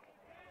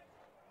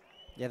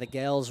 Yeah, the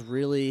Gales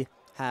really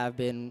have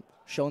been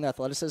showing their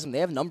athleticism. They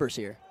have numbers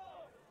here.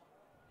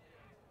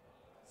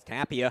 It's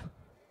Tapia.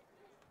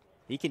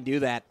 He can do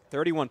that.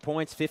 31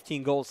 points,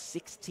 15 goals,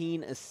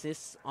 16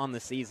 assists on the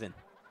season.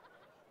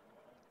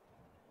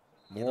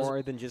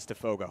 More than just a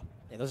Fogo.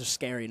 Yeah, those are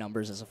scary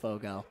numbers as a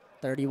Fogo.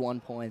 31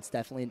 points,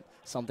 definitely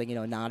something,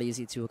 not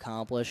easy to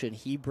accomplish, and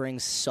he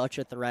brings such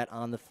a threat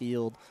on the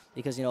field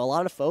because, a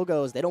lot of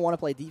Fogos, they don't want to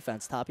play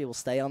defense. Tapia will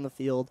stay on the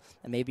field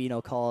and maybe,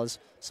 cause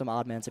some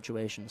odd man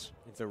situations.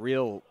 It's a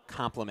real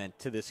compliment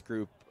to this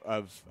group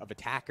of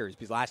attackers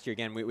because last year,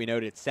 again, we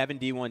noted 7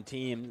 D1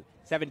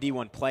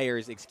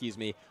 players,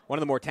 one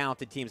of the more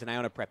talented teams in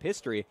Iona Prep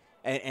history,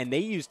 and they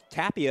used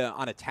Tapia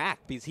on attack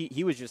because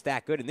he was just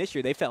that good, and this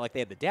year they felt like they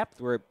had the depth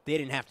where they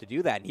didn't have to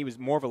do that, and he was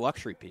more of a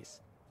luxury piece.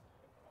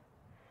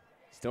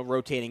 Still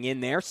rotating in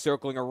there,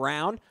 circling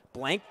around.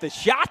 Blank the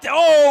shot.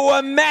 Oh,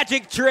 a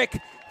magic trick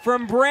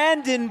from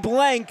Brandon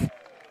Blank.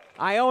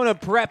 Iona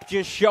Prep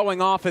just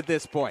showing off at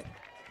this point.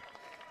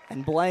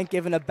 And Blank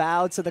giving a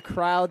bow to the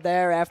crowd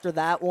there after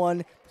that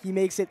one. He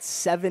makes it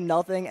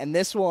 7-0, and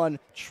this one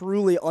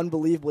truly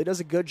unbelievable. He does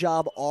a good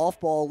job off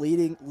ball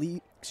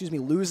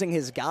losing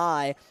his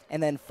guy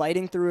and then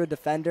fighting through a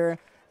defender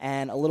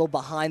and a little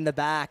behind the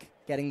back,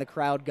 getting the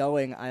crowd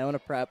going. Iona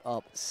Prep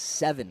up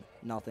 7-0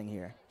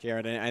 here.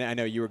 Jared, I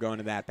know you were going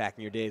to that back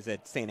in your days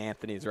at St.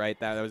 Anthony's, right?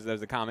 That was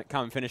a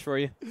common finish for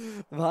you?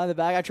 Behind the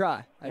back, I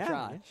try.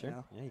 Yeah, sure. You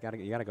know? Yeah,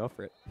 you gotta go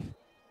for it.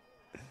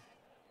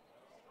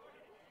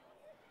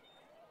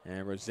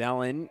 And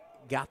Rosellen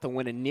got the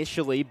win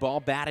initially. Ball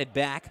batted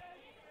back.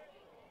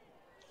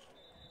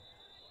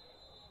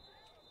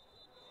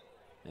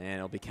 And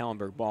it'll be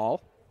Kellenberg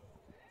ball.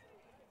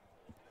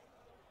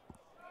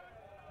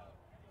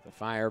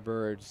 The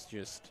Firebirds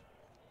just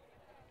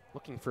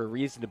looking for a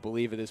reason to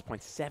believe at this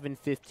point.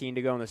 7:15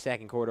 to go in the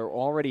second quarter.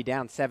 Already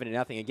down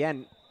 7-0.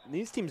 Again,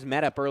 these teams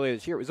met up earlier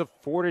this year. It was a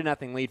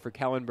 4-0 lead for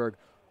Kellenberg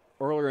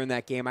earlier in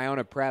that game.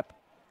 Iona Prep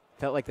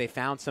felt like they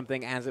found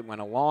something as it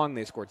went along.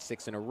 They scored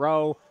 6 in a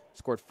row,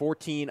 scored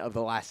 14 of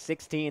the last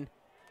 16.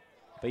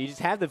 But you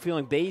just have the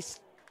feeling,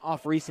 based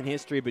off recent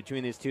history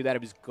between these two, that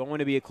it was going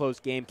to be a close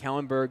game.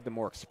 Kellenberg, the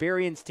more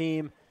experienced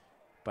team.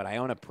 But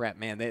Iona Prep,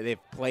 man,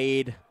 they've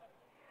played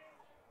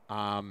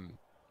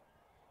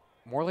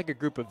more like a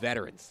group of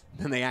veterans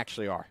than they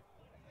actually are.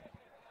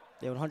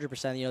 Yeah,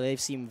 100%. You know, they've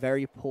seemed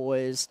very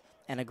poised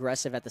and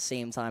aggressive at the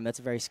same time. That's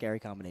a very scary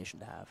combination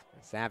to have.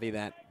 Savvy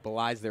that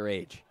belies their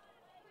age.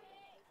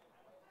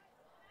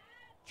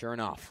 Sure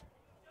enough.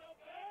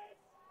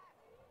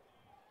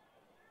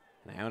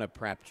 And Iona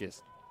Prep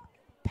just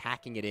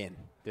packing it in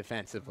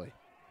defensively.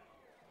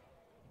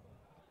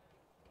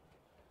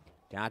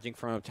 Dodging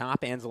from up top,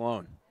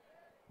 Anzalone.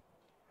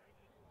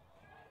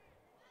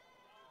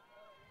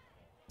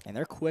 And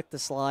they're quick to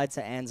slide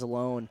to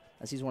Anzalone,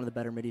 as he's one of the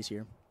better middies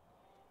here.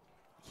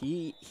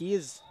 He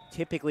is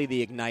typically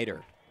the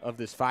igniter of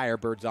this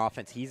Firebirds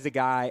offense. He's the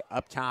guy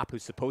up top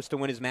who's supposed to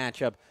win his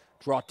matchup,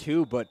 draw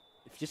two, but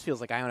it just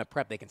feels like Iona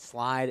Prep, they can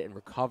slide and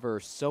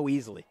recover so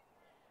easily.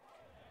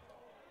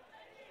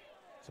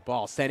 The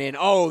ball sent in.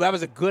 Oh, that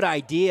was a good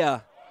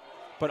idea,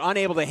 but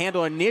unable to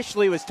handle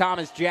initially was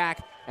Thomas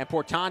Jack, and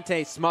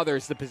Portante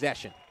smothers the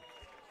possession.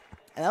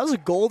 And that was a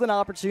golden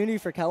opportunity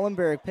for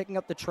Kellenberg, picking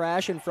up the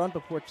trash in front,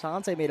 but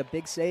Portante made a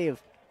big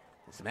save.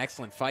 Some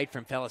excellent fight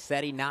from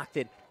Felicetti, knocked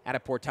it out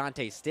of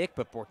Portante's stick,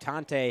 but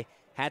Portante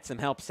had some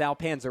help. Sal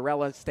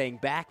Panzarella staying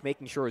back,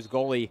 making sure his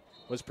goalie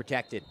was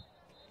protected.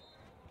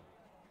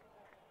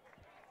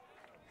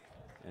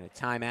 And a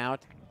timeout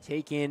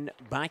taken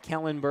by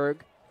Kellenberg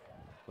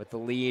with the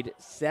lead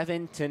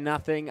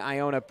 7-0.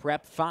 Iona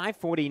Prep,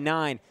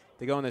 5:49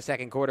 to go in the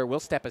second quarter. We'll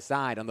step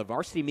aside on the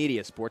Varsity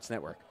Media Sports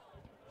Network.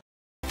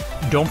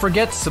 Don't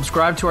forget to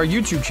subscribe to our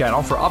YouTube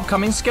channel for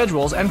upcoming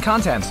schedules and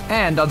content,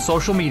 and on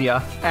social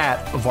media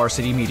at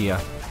Varsity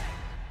Media.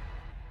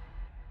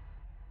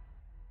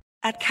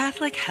 At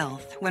Catholic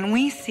Health, when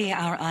we see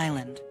our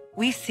island,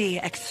 we see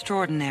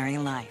extraordinary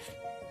life.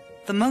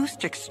 The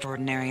most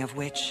extraordinary of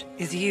which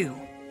is you.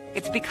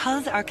 It's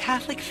because our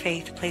Catholic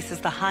faith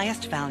places the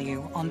highest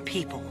value on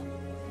people.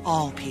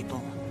 All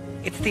people.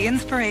 It's the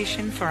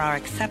inspiration for our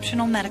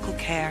exceptional medical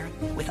care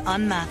with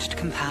unmatched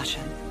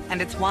compassion.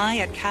 And it's why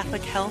at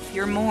Catholic Health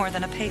you're more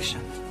than a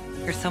patient.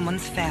 You're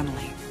someone's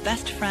family,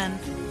 best friend,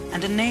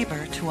 and a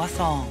neighbor to us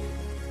all.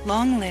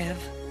 Long live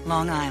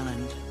Long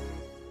Island.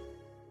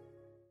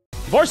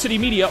 Varsity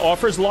Media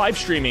offers live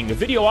streaming,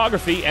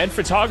 videography, and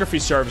photography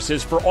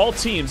services for all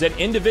teams and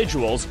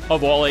individuals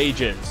of all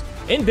ages.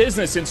 In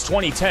business since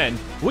 2010,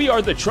 we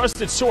are the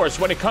trusted source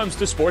when it comes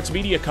to sports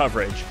media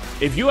coverage.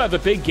 If you have a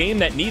big game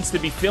that needs to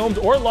be filmed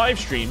or live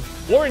streamed,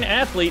 or an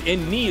athlete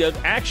in need of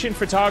action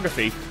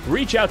photography,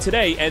 reach out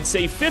today and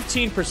save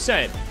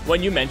 15%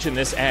 when you mention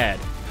this ad.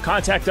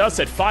 Contact us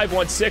at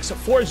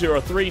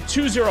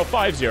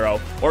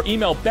 516-403-2050 or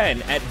email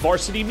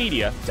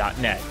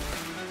ben@varsitymedia.net.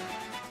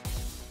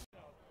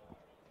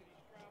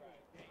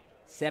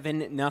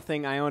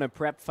 7-0 Iona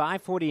Prep,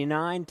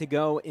 5:49 to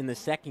go in the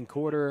second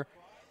quarter.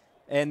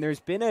 And there's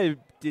been a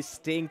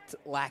distinct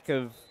lack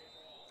of,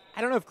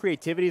 I don't know if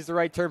creativity is the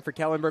right term for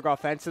Kellenberg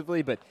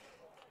offensively, but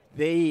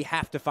they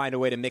have to find a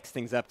way to mix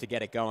things up to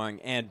get it going.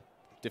 And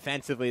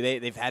defensively,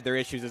 they've had their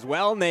issues as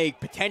well, and they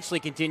potentially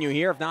continue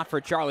here, if not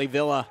for Charlie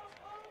Villa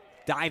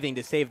diving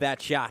to save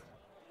that shot.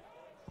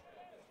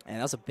 And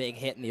that was a big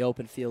hit in the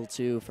open field,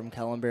 too, from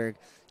Kellenberg.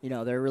 You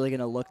know, they're really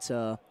going to look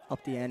to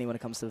up the ante when it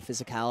comes to the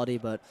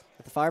physicality, but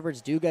if the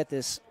Firebirds do get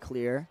this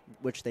clear,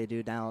 which they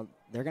do now,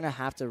 they're going to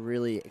have to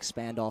really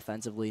expand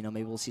offensively. You know,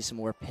 maybe we'll see some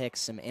more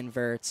picks, some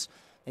inverts,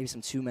 maybe some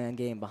two-man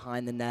game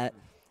behind the net,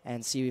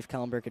 and see if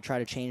Kellenberg could try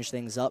to change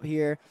things up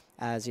here,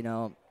 as, you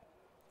know,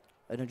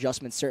 an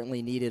adjustment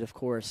certainly needed, of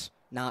course,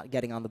 not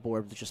getting on the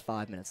board with just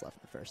 5 minutes left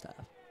in the first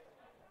half.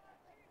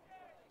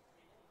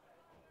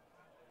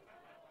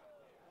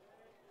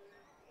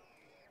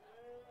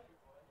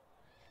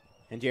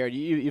 And Jared,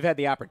 you've had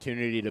the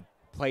opportunity to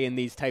play in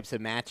these types of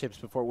matchups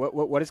before.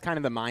 What is kind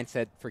of the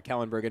mindset for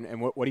Kellenberg,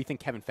 and what do you think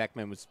Kevin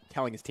Feckman was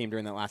telling his team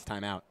during that last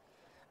time out?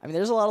 I mean,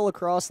 there's a lot of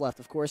lacrosse left.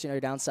 Of course, you know, you're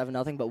down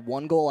 7-0, but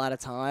one goal at a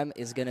time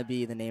is going to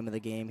be the name of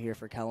the game here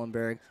for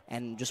Kellenberg,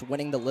 and just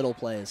winning the little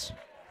plays.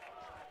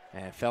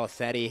 And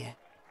Felicetti,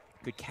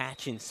 good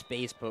catch in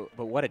space, but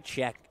what a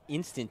check.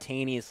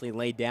 Instantaneously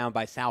laid down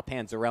by Sal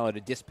Panzarella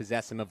to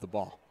dispossess him of the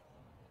ball.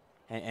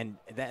 And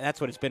that's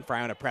what it's been for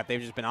Iona Prep.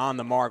 They've just been on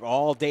the mark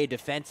all day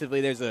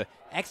defensively. There's an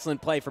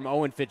excellent play from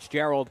Owen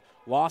Fitzgerald.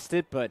 Lost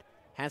it, but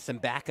has some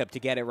backup to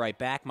get it right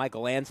back.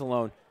 Michael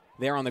Anzalone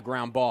there on the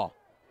ground ball.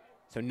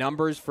 So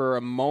numbers for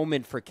a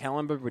moment for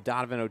Kellenberg with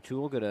Donovan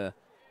O'Toole. Going to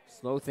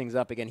slow things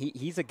up again.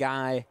 He's a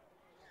guy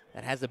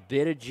that has a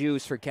bit of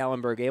juice for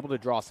Kellenberg, able to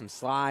draw some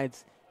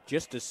slides.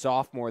 Just a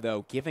sophomore,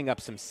 though, giving up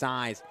some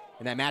size.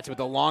 In that match with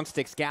the long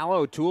stick, Scala,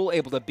 O'Toole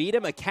able to beat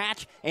him. A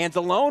catch,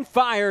 Anzalone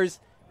fires.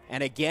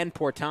 And again,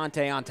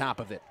 Portante on top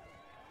of it.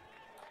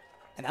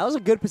 And that was a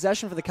good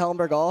possession for the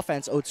Kellenberg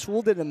offense.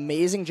 O'Toole did an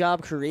amazing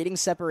job creating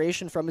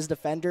separation from his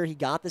defender. He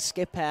got the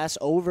skip pass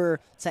over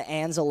to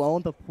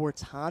Anzalone, but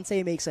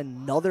Portante makes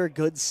another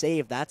good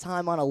save, that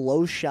time on a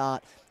low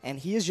shot, and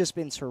he has just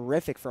been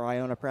terrific for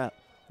Iona Prep.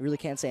 You really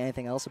can't say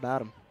anything else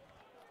about him.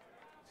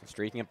 So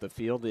streaking up the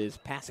field is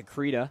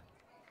Pasacreta.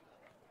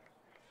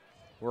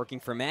 Working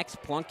from X,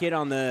 Plunkett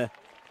on the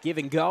give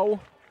and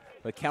go,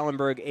 but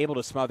Kellenberg able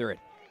to smother it.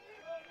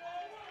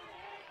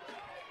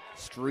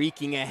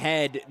 Streaking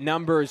ahead,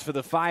 numbers for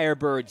the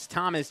Firebirds.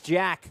 Thomas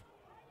Jack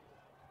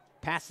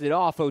passes it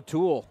off.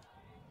 O'Toole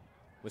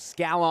with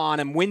Scala on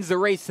him, wins the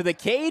race to the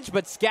cage,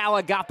 but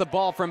Scala got the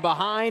ball from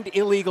behind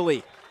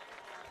illegally.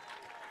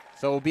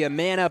 So it will be a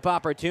man-up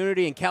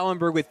opportunity, and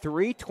Kellenberg with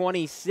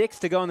 3:26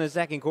 to go in the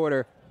second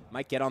quarter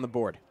might get on the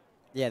board.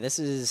 Yeah, this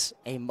is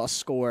a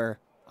must-score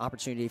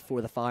opportunity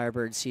for the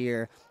Firebirds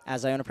here.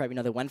 As Iona Prep,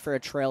 they went for a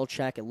trail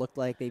check. It looked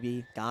like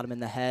maybe got him in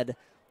the head.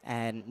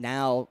 And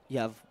now you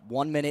have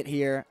 1 minute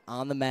here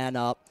on the man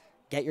up.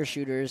 Get your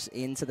shooters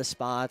into the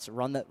spots.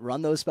 Run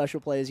those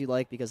special plays you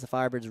like, because the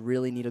Firebirds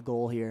really need a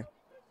goal here.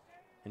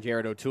 And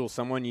Jared O'Toole,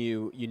 someone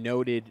you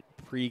noted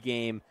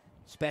pregame,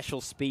 special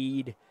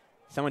speed.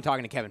 Someone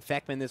talking to Kevin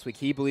Feckman this week.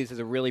 He believes has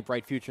a really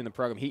bright future in the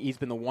program. He's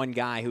been the one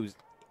guy who's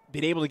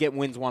been able to get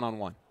wins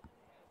one-on-one.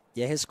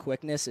 Yeah, his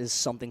quickness is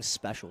something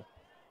special.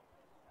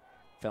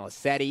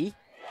 Felicetti,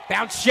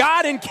 bounce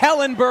shot, and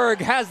Kellenberg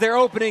has their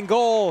opening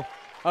goal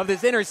of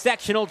this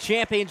intersectional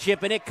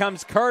championship, and it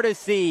comes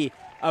courtesy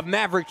of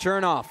Maverick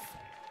Chernoff.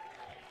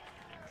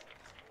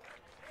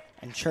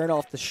 And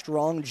Chernoff, the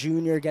strong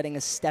junior, getting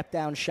a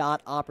step-down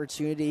shot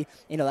opportunity.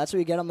 That's what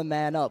you get on the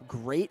man up.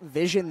 Great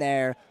vision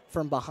there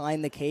from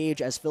behind the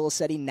cage as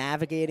Felicetti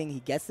navigating. He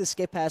gets the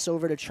skip pass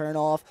over to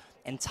Chernoff,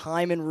 and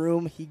time and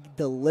room, he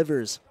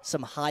delivers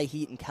some high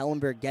heat, and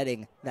Kellenberg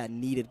getting that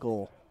needed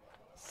goal.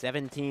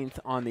 17th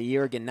on the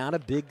year. Again, not a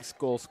big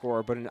goal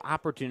scorer, but an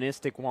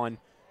opportunistic one.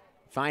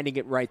 Finding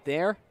it right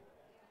there.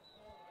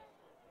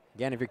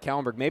 Again, if you're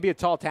Kellenberg, maybe a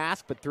tall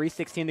task, but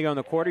 3:16 to go in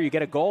the quarter. You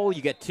get a goal,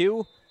 you get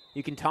two.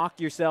 You can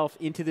talk yourself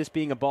into this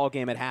being a ball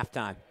game at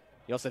halftime.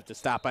 You also have to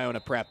stop Iona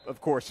Prep,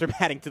 of course, from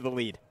adding to the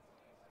lead.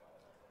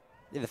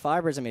 Yeah, the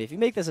Firebirds, if you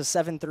make this a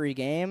 7-3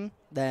 game,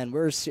 then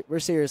we're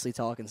seriously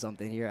talking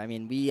something here.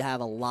 We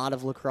have a lot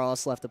of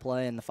lacrosse left to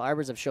play, and the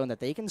Firebirds have shown that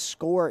they can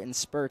score in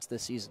spurts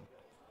this season.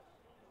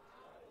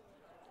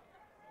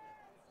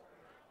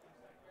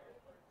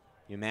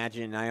 You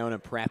imagine Iona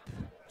Prep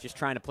just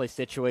trying to play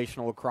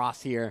situational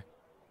lacrosse here.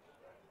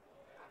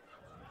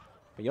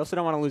 But you also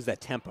don't want to lose that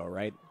tempo,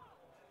 right?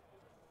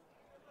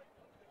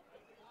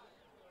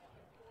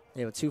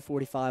 Yeah, with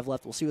 2:45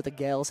 left. We'll see what the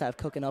Gales have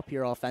cooking up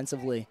here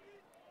offensively.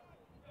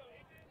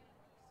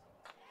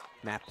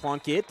 Matt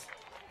Plunkett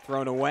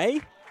thrown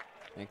away.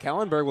 And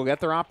Kellenberg will get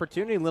their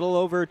opportunity. A little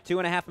over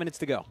 2.5 minutes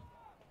to go.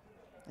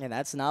 And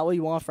that's not what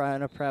you want for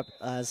Iona Prep,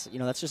 as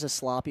that's just a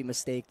sloppy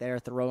mistake there,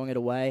 throwing it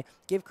away.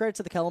 Give credit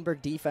to the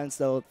Kellenberg defense,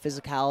 though.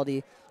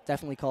 Physicality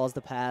definitely caused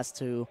the pass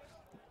to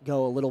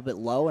go a little bit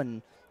low,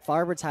 and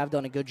Firebirds have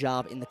done a good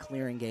job in the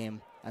clearing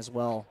game as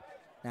well.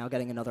 Now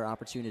getting another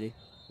opportunity.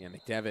 Yeah,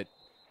 McDevitt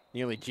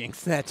nearly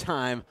jinxed that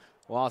time,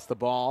 lost the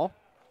ball,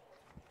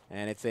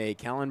 and it's a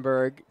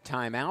Kellenberg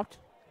timeout.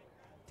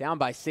 Down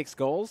by 6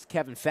 goals.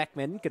 Kevin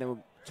Feckman going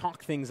to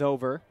talk things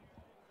over,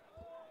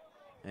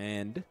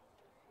 and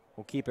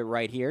we'll keep it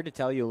right here to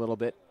tell you a little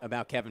bit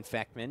about Kevin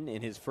Feckman.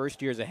 In his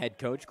first year as a head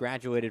coach,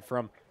 graduated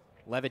from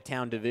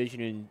Levittown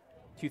Division in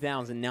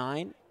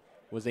 2009,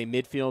 was a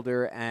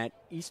midfielder at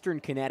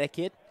Eastern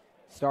Connecticut,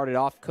 started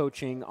off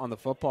coaching on the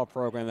football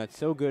program that's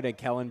so good at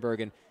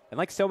Kellenberg. And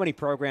like so many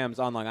programs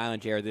on Long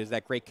Island, Jared, there's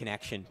that great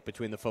connection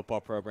between the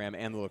football program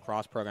and the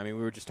lacrosse program. We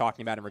were just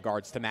talking about in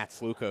regards to Matt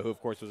Sluka, who,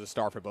 of course, was a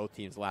star for both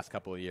teams the last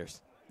couple of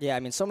years. Yeah,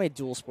 so many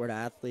dual sport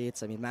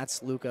athletes. Matt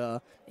Sluka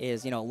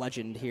is, a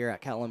legend here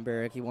at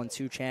Kellenberg. He won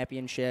 2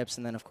 championships,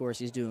 and then, of course,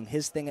 he's doing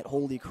his thing at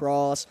Holy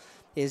Cross.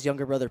 His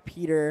younger brother,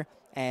 Peter,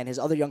 and his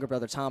other younger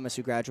brother, Thomas,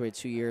 who graduated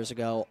 2 years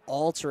ago,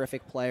 all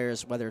terrific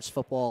players, whether it's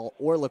football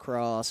or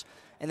lacrosse.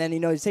 And then,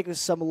 you take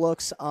some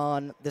looks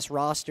on this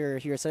roster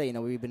here today.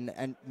 We've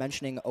been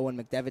mentioning Owen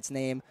McDevitt's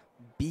name,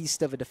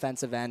 beast of a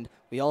defensive end.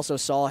 We also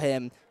saw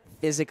him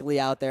physically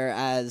out there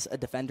as a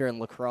defender in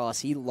lacrosse.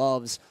 He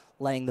loves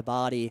laying the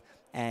body,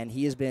 and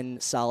he has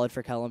been solid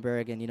for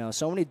Kellenberg. And,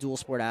 so many dual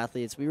sport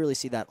athletes. We really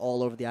see that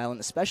all over the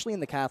island, especially in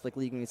the Catholic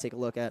League when you take a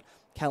look at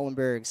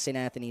Kellenberg, St.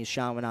 Anthony's,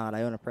 Chaminade,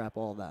 Iona Prep,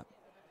 all of that.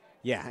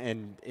 Yeah,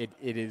 and it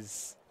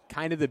is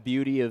kind of the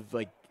beauty of,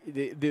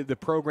 the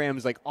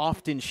programs like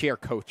often share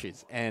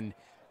coaches and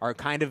are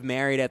kind of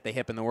married at the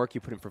hip, and the work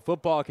you put in for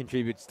football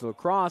contributes to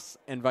lacrosse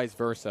and vice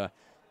versa.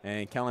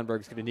 And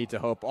Kellenberg's going to need to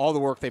hope all the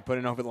work they put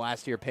in over the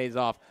last year pays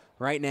off.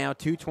 Right now,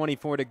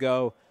 2:24 to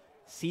go.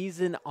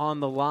 Season on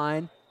the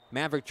line.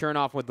 Maverick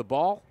Chernoff with the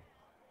ball.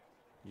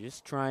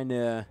 Just trying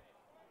to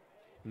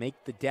make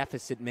the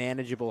deficit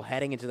manageable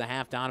heading into the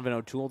half. Donovan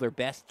O'Toole, their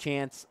best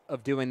chance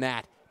of doing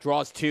that.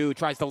 Draws two,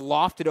 tries to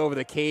loft it over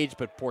the cage,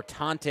 but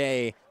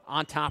Portante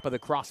on top of the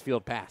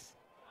crossfield pass.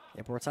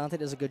 Yeah, Portante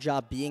does a good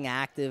job being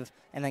active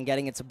and then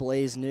getting it to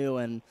Blaze New.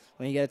 And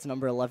when you get it to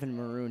number 11,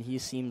 Maroon, he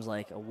seems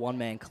like a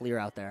one-man clear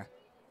out there.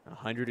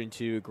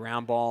 102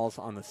 ground balls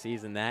on the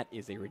season. That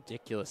is a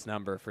ridiculous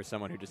number for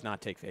someone who does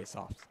not take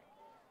face-offs.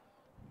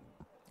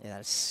 Yeah,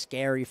 that is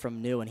scary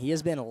from New. And he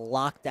has been a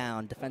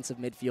lockdown defensive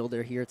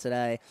midfielder here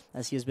today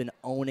as he has been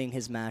owning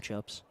his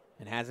matchups.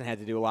 And hasn't had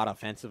to do a lot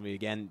offensively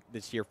again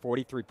this year.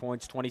 43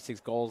 points,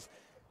 26 goals,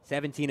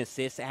 17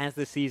 assists. As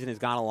the season has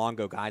gone along,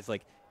 guys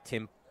like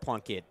Tim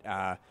Plunkett,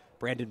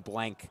 Brandon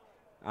Blank,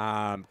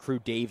 Crew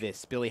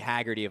Davis, Billy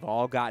Haggerty have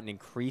all gotten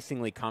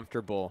increasingly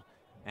comfortable,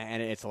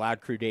 and it's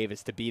allowed Crew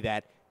Davis to be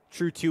that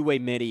true two-way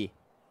midi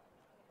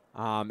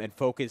and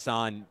focus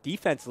on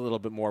defense a little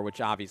bit more, which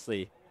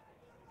obviously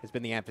has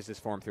been the emphasis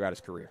for him throughout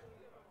his career.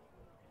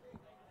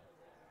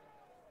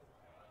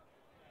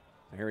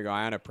 So here we go.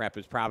 Iona Prep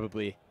is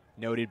probably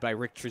noted by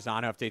Rick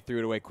Trezano if they threw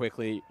it away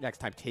quickly. Next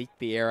time, take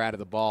the air out of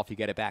the ball. If you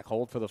get it back,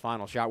 hold for the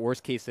final shot.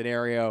 Worst case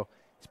scenario,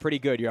 it's pretty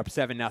good. You're up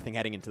 7-0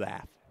 heading into the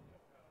half.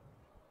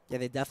 Yeah,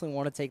 they definitely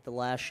want to take the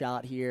last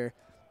shot here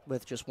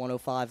with just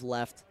 1:05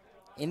 left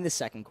in the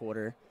second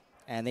quarter.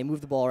 And they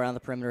move the ball around the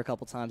perimeter a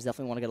couple times.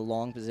 Definitely want to get a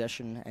long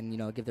possession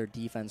and, give their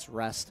defense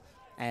rest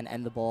and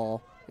end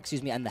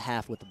the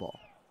half with the ball.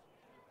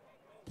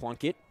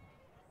 Plunkett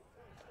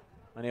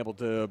unable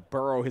to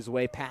burrow his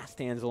way past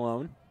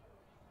Anzalone.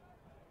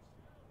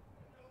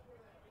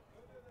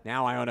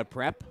 Now Iona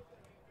Prep,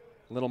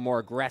 a little more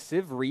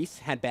aggressive. Reese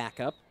had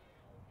backup.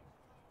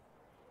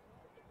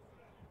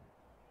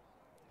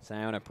 It's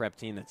Iona Prep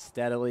team that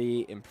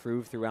steadily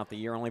improved throughout the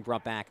year. Only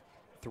brought back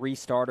 3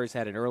 starters,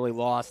 had an early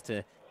loss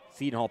to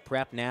Seton Hall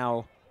Prep.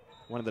 Now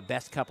one of the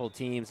best couple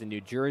teams in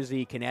New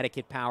Jersey,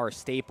 Connecticut Power,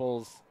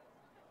 Staples.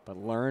 But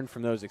learn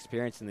from those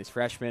experiences, and these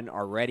freshmen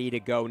are ready to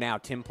go now.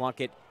 Tim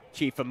Plunkett,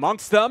 chief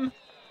amongst them.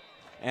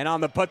 And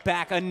on the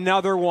putback,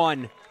 another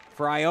one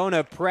for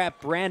Iona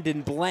Prep.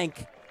 Brandon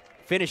Blank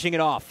finishing it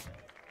off.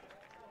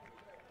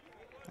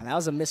 And that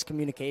was a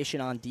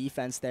miscommunication on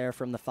defense there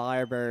from the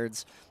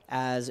Firebirds,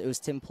 as it was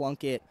Tim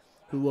Plunkett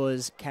who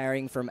was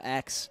carrying from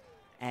X,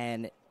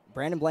 and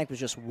Brandon Blank was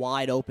just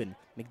wide open.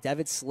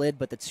 McDevitt slid,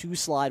 but the 2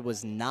 slide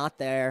was not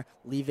there,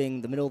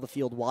 leaving the middle of the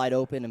field wide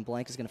open, and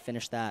Blank is going to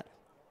finish that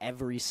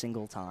every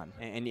single time.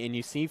 And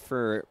you see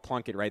for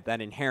Plunkett, right,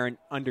 that inherent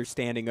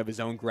understanding of his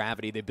own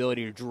gravity, the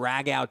ability to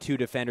drag out 2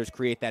 defenders,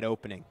 create that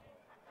opening.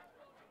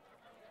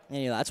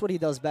 And, that's what he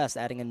does best,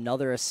 adding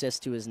another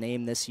assist to his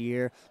name this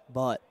year.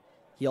 But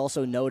he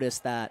also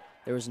noticed that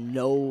there was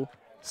no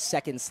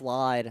second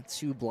slide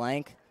to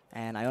Blank,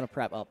 and Iona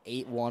Prep up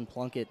 8-1.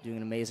 Plunkett doing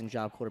an amazing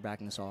job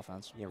quarterbacking this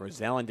offense. Yeah,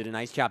 Rosellen did a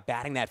nice job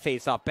batting that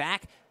face-off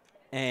back,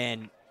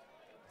 and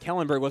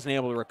Kellenberg wasn't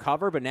able to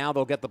recover, but now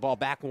they'll get the ball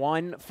back.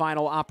 One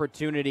final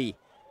opportunity,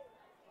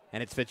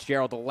 and it's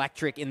Fitzgerald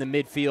Electric in the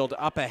midfield,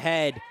 up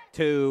ahead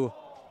to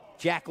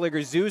Jack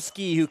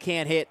Ligerzuski, who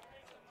can't hit.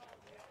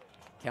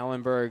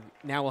 Kellenberg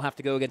now will have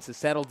to go against the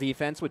settled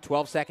defense with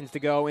 12 seconds to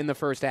go in the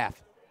first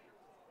half.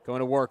 Going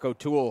to work,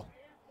 O'Toole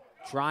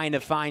trying to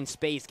find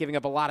space, giving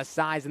up a lot of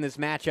size in this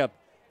matchup.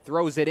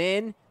 Throws it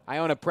in.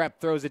 Iona Prep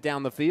throws it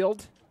down the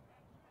field.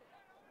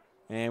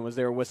 And was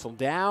there a whistle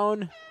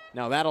down?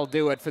 No, that'll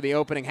do it for the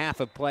opening half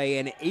of play.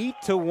 An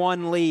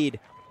 8-1 lead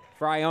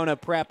for Iona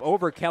Prep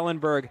over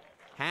Kellenberg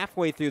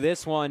halfway through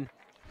this one.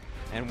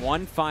 And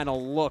one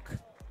final look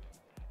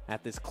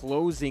at this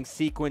closing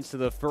sequence to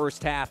the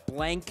first half.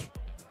 Blank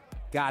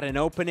got an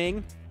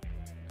opening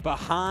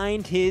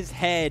behind his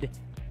head.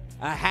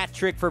 A hat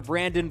trick for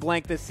Brandon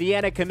Blank. The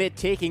Siena commit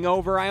taking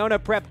over. Iona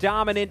Prep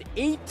dominant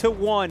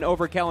 8-1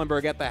 over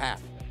Kellenberg at the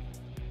half.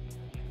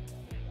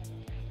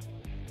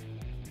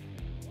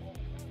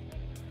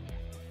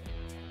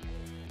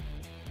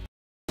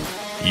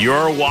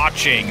 You're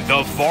watching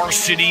the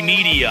Varsity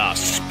Media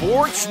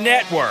Sports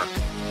Network,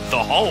 the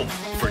home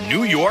for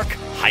New York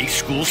high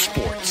school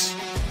sports.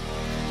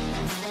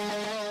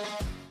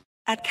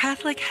 At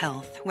Catholic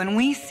Health, when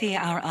we see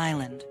our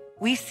island,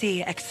 we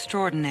see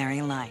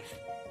extraordinary life.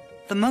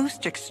 The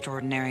most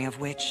extraordinary of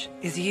which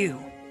is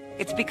you.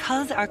 It's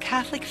because our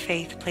Catholic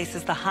faith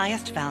places the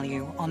highest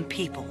value on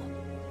people,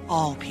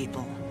 all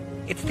people.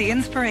 It's the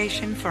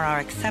inspiration for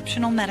our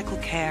exceptional medical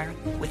care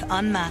with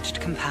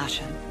unmatched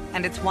compassion.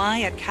 And it's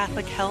why at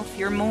Catholic Health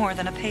you're more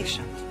than a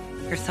patient.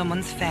 You're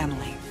someone's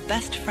family,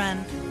 best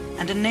friend,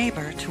 and a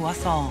neighbor to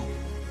us all.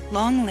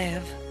 Long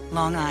live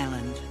Long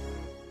Island.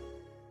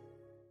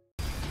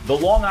 The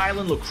Long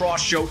Island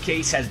Lacrosse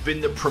Showcase has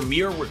been the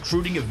premier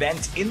recruiting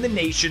event in the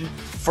nation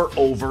for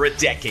over a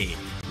decade.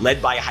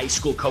 Led by high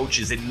school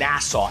coaches in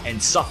Nassau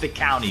and Suffolk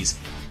counties,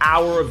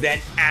 our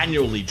event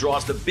annually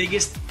draws the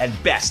biggest and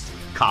best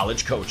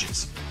college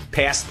coaches.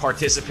 Past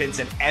participants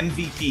and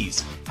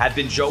MVPs have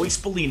been Joey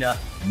Spallina,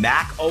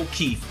 Mac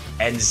O'Keefe,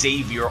 and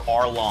Xavier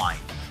Arline.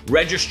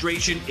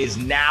 Registration is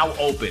now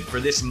open for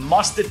this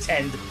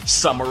must-attend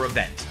summer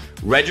event.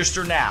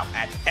 Register now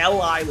at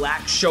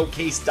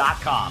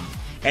lilacshowcase.com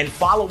and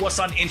follow us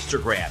on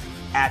Instagram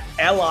at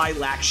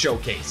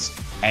lilacshowcase.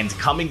 And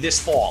coming this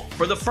fall,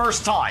 for the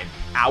first time,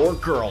 our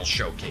Girls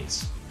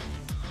Showcase.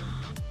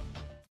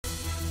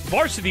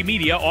 Varsity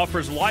Media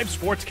offers live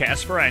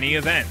sportscasts for any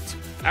event.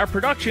 Our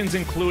productions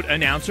include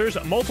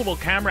announcers, multiple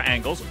camera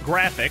angles,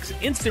 graphics,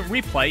 instant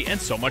replay,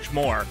 and so much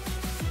more.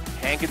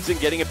 Hankinson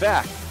getting it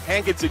back.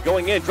 Hankinson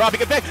going in,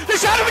 dropping it back. The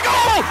shot of the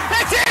goal!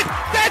 That's it!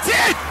 That's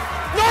it!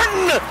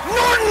 Norton!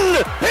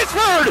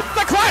 Pittsburgh,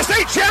 the Class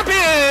A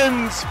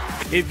champions!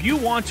 If you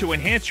want to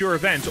enhance your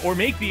event or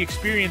make the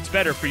experience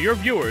better for your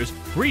viewers,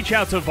 reach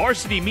out to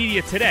Varsity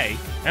Media today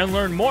and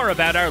learn more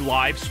about our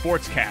live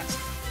sportscast.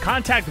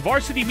 Contact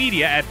Varsity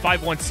Media at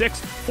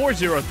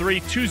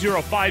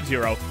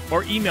 516-403-2050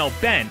 or email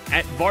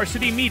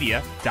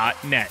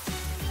ben@varsitymedia.net.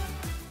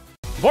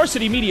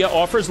 Varsity Media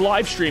offers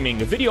live streaming,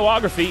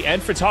 videography,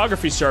 and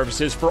photography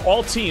services for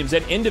all teams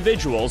and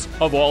individuals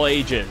of all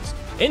ages.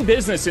 In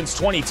business since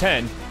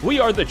 2010, we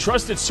are the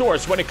trusted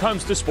source when it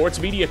comes to sports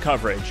media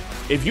coverage.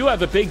 If you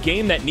have a big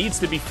game that needs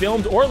to be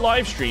filmed or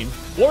live streamed,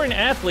 or an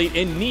athlete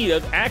in need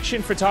of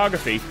action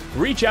photography,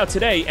 reach out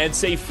today and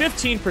save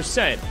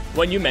 15%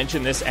 when you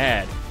mention this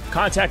ad.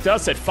 Contact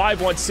us at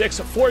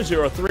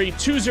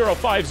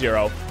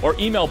 516-403-2050 or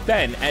email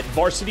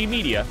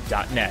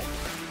ben@varsitymedia.net.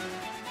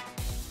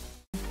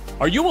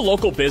 Are you a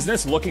local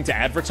business looking to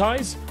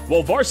advertise?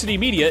 Well, Varsity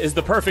Media is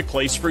the perfect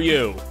place for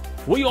you.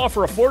 We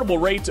offer affordable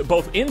rates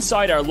both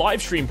inside our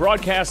live stream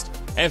broadcast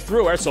and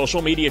through our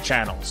social media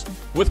channels.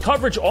 With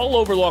coverage all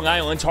over Long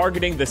Island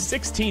targeting the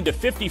 16 to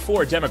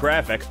 54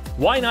 demographic,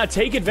 why not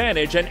take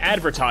advantage and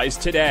advertise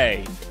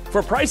today?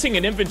 For pricing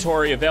and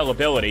inventory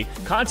availability,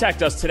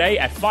 contact us today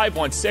at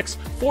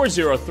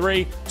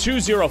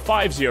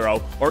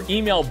 516-403-2050 or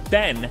email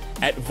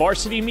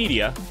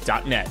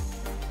ben@varsitymedia.net.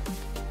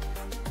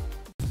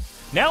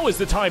 Now is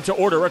the time to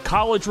order a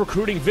college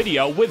recruiting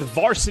video with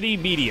Varsity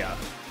Media.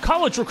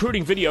 College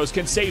recruiting videos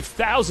can save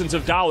thousands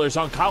of dollars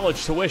on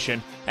college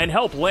tuition and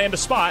help land a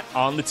spot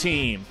on the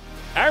team.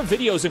 Our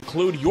videos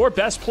include your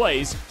best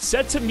plays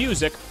set to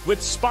music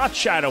with spot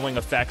shadowing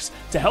effects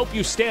to help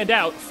you stand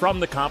out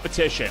from the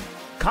competition.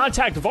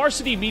 Contact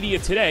Varsity Media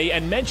today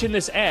and mention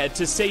this ad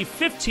to save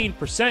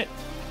 15%.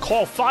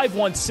 Call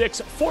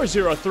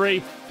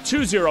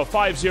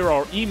 516-403-2050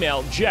 or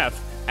email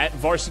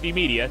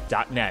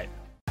jeff@varsitymedia.net.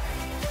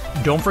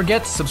 Don't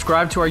forget to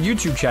subscribe to our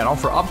YouTube channel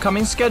for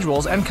upcoming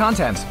schedules and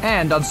content,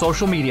 and on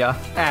social media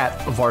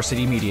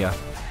 @Varsity Media.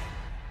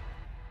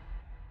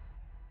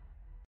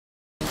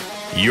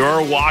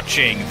 You're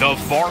watching the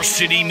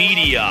Varsity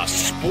Media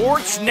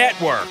Sports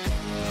Network,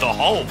 the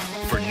home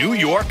for New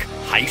York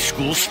high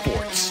school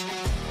sports.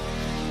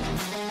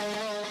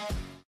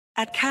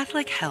 At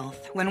Catholic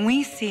Health, when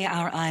we see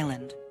our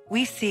island,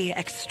 we see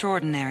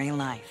extraordinary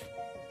life.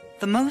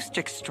 The most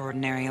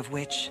extraordinary of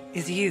which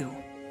is you.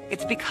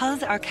 It's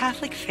because our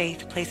Catholic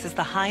faith places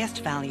the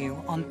highest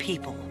value on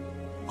people,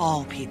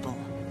 all people.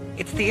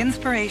 It's the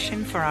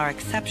inspiration for our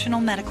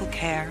exceptional medical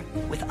care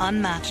with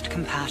unmatched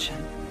compassion.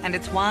 And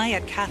it's why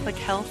at Catholic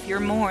Health you're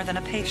more than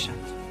a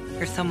patient.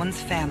 You're someone's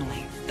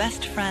family,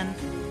 best friend,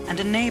 and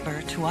a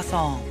neighbor to us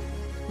all.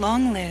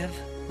 Long live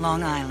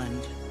Long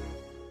Island.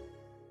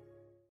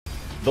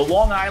 The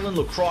Long Island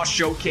Lacrosse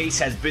Showcase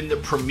has been the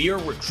premier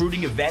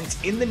recruiting event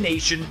in the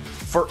nation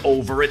for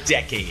over a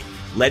decade.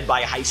 Led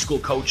by high school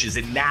coaches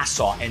in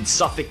Nassau and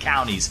Suffolk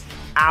counties,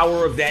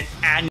 our event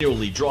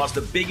annually draws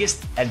the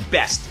biggest and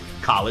best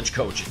college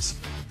coaches.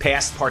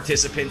 Past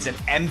participants and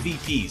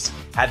MVPs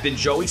have been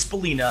Joey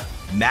Spallina,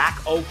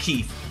 Mac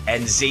O'Keefe,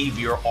 and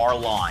Xavier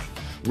Arline.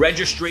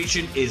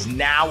 Registration is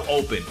now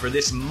open for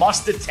this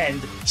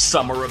must-attend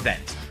summer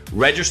event.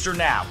 Register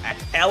now at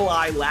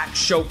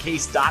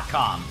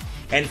lilacshowcase.com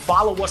and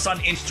follow us on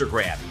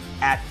Instagram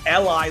at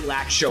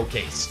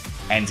lilacshowcase.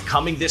 And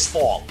coming this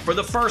fall, for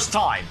the first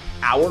time,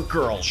 our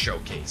Girls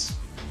Showcase.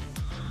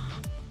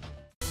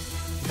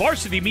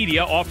 Varsity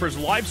Media offers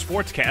live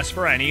sportscasts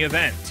for any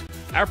event.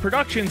 Our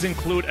productions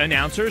include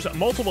announcers,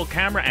 multiple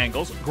camera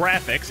angles,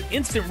 graphics,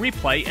 instant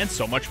replay, and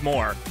so much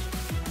more.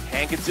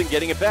 Hankinson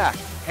getting it back.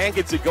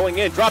 Hankinson going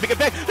in, dropping it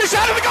back. The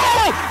shot of the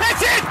goal!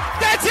 That's it!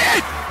 That's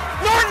it!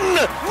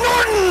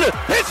 Norton!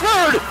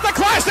 Pittsburgh, the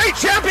Class A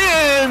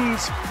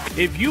champions!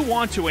 If you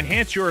want to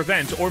enhance your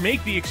event or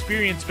make the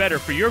experience better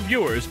for your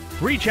viewers,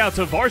 reach out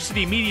to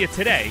Varsity Media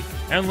today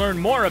and learn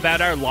more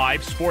about our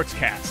live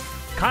sportscast.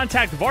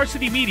 Contact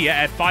Varsity Media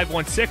at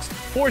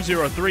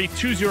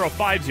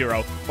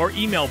 516-403-2050 or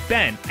email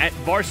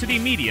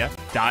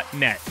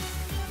ben@varsitymedia.net.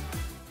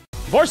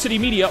 Varsity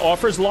Media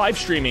offers live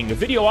streaming,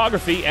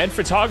 videography, and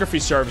photography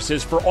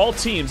services for all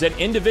teams and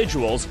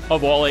individuals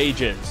of all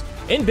ages.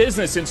 In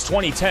business since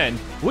 2010,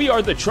 we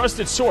are the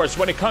trusted source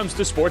when it comes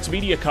to sports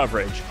media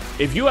coverage.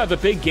 If you have a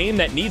big game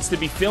that needs to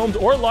be filmed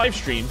or live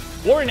streamed,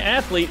 or an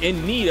athlete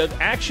in need of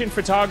action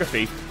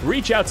photography,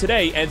 reach out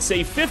today and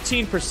save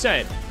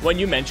 15% when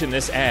you mention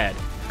this ad.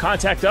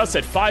 Contact us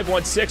at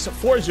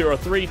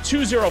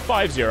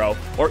 516-403-2050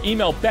 or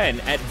email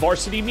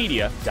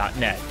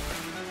ben@varsitymedia.net.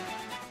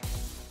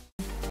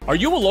 Are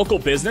you a local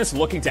business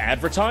looking to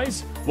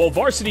advertise? Well,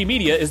 Varsity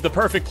Media is the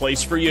perfect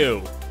place for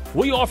you.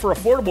 We offer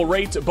affordable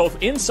rates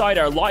both inside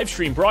our live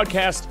stream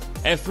broadcast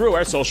and through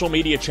our social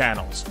media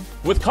channels.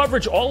 With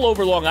coverage all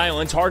over Long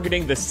Island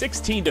targeting the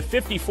 16 to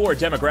 54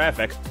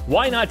 demographic,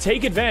 why not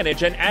take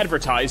advantage and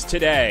advertise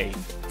today?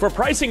 For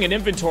pricing and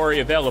inventory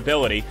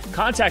availability,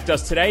 contact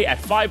us today at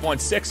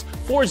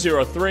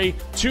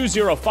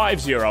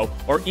 516-403-2050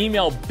 or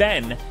email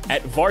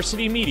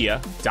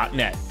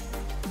ben@varsitymedia.net.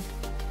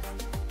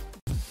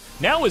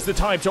 Now is the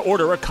time to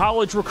order a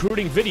college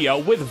recruiting video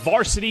with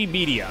Varsity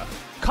Media.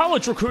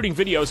 College recruiting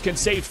videos can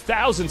save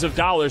thousands of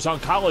dollars on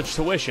college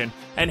tuition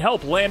and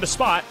help land a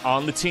spot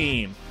on the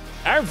team.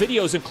 Our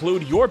videos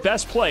include your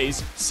best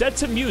plays set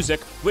to music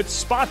with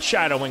spot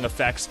shadowing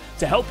effects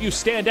to help you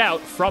stand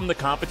out from the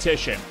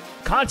competition.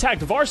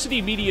 Contact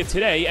Varsity Media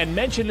today and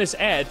mention this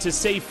ad to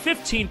save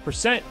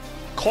 15%.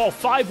 Call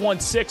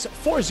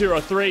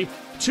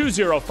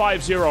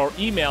 516-403-2050 or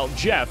email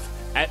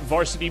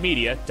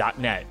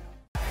jeff@varsitymedia.net.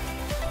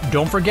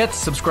 Don't forget to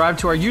subscribe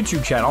to our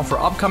YouTube channel for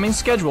upcoming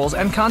schedules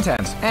and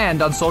content,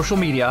 and on social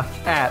media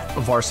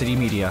 @Varsity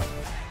Media.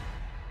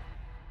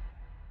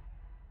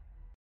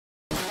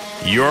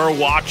 You're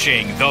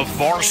watching the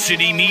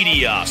Varsity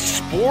Media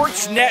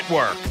Sports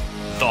Network,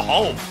 the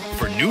home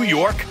for New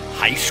York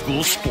high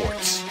school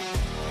sports.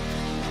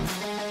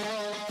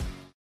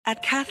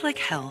 At Catholic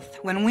Health,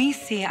 when we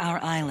see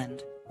our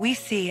island, we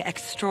see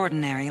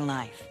extraordinary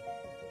life.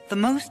 The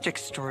most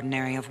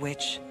extraordinary of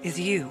which is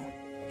you.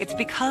 It's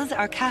because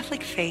our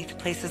Catholic faith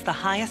places the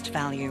highest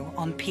value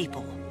on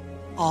people,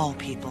 all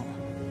people.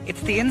 It's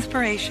the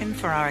inspiration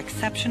for our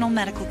exceptional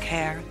medical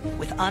care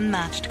with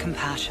unmatched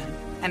compassion.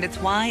 And it's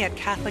why at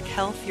Catholic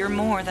Health you're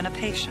more than a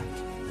patient.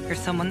 You're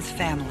someone's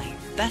family,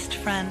 best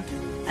friend,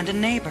 and a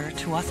neighbor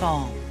to us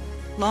all.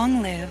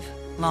 Long live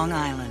Long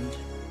Island.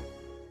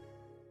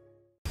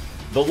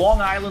 The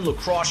Long Island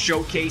Lacrosse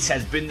Showcase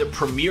has been the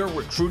premier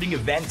recruiting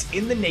event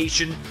in the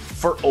nation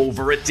for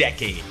over a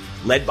decade.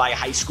 Led by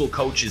high school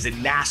coaches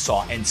in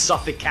Nassau and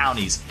Suffolk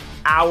counties,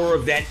 our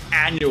event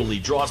annually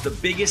draws the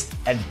biggest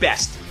and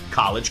best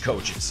college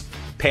coaches.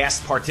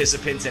 Past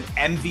participants and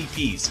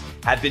MVPs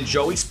have been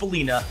Joey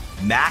Spallina,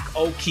 Mac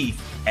O'Keefe,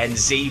 and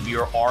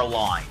Xavier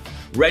Arline.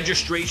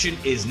 Registration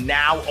is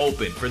now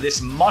open for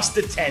this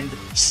must-attend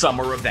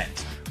summer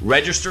event.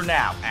 Register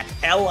now at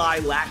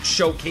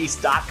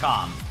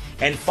lilacshowcase.com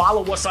and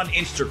follow us on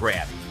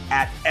Instagram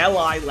at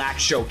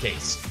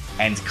lilacshowcase.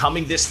 And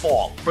coming this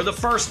fall, for the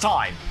first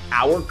time,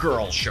 our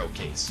Girls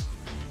Showcase.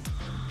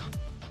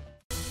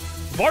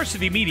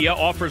 Varsity Media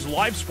offers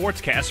live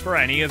sportscasts for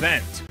any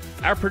event.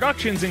 Our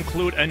productions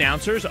include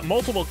announcers,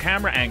 multiple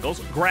camera angles,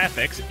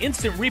 graphics,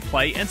 instant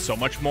replay, and so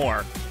much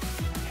more.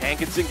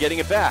 Hankinson getting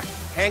it back.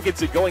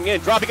 Hankinson going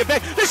in, dropping it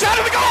back. The shot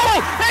of the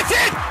goal! That's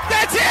it!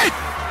 That's it!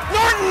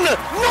 Norton!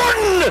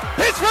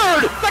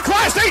 Pittsburgh, the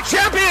Class A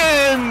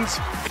champions!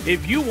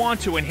 If you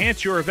want to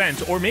enhance your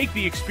event or make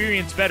the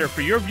experience better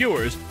for your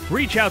viewers,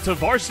 reach out to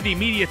Varsity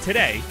Media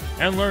today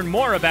and learn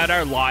more about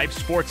our live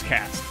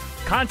sportscast.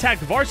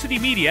 Contact Varsity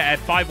Media at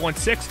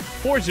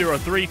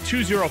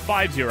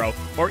 516-403-2050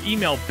 or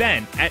email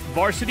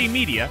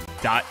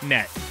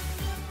ben@varsitymedia.net.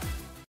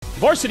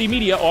 Varsity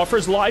Media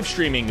offers live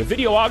streaming,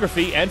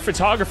 videography, and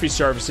photography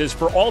services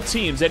for all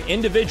teams and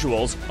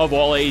individuals of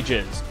all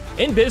ages.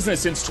 In business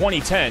since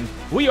 2010,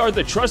 we are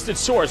the trusted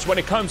source when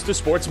it comes to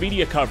sports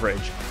media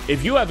coverage.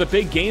 If you have a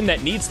big game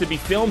that needs to be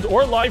filmed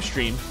or live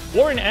streamed,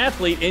 or an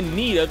athlete in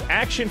need of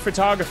action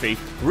photography,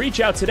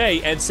 reach out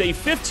today and save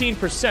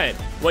 15%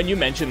 when you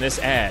mention this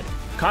ad.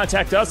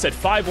 Contact us at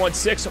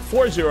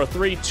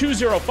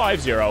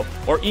 516-403-2050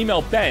 or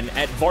email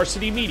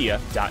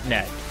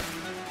ben@varsitymedia.net.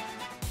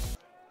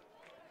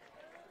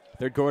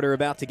 Third quarter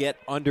about to get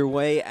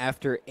underway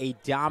after a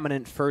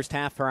dominant first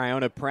half for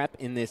Iona Prep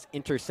in this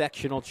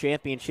intersectional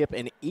championship,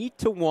 an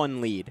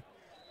 8-1 lead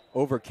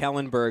over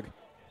Kellenberg.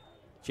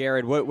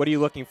 Jared, what are you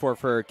looking for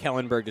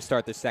Kellenberg to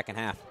start the second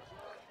half?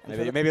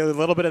 Maybe a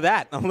little bit of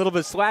that, a little bit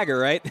of swagger,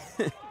 right?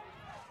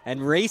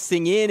 And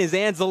racing in is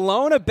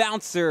Anzalone,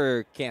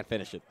 bouncer, can't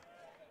finish it.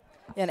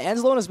 And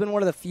Anzalone has been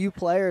one of the few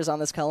players on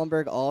this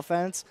Kellenberg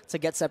offense to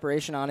get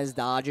separation on his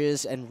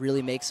dodges and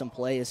really make some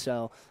plays.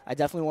 So I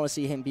definitely want to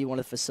see him be one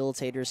of the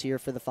facilitators here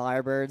for the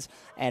Firebirds.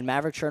 And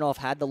Maverick Chernoff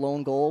had the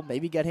lone goal.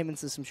 Maybe get him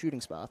into some shooting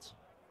spots.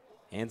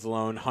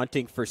 Anzalone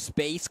hunting for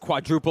space,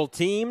 quadruple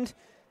teamed,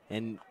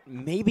 and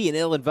maybe an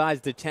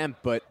ill-advised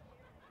attempt. But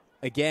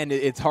again,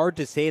 it's hard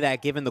to say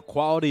that given the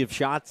quality of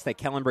shots that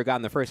Kellenberg got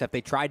in the first half.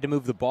 They tried to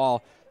move the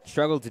ball,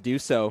 struggled to do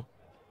so.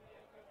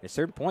 At a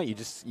certain point,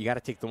 you got to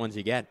take the ones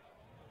you get.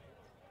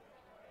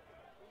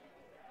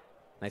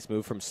 Nice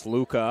move from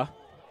Sluka.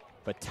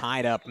 but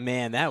tied up.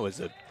 Man, that was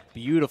a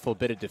beautiful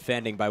bit of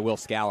defending by Will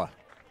Scala.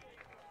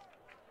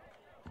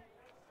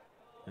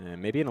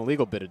 And maybe an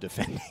illegal bit of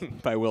defending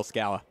by Will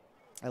Scala.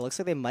 It looks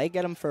like they might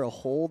get him for a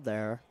hold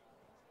there.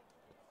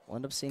 We'll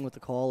end up seeing what the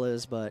call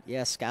is. But,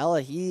 yeah,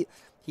 Scala, he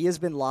has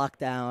been locked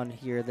down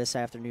here this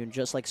afternoon,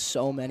 just like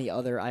so many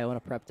other Iona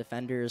Prep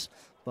defenders.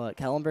 But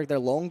Kellenberg, their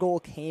lone goal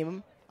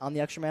came on the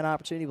extra man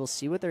opportunity. We'll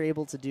see what they're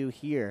able to do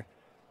here.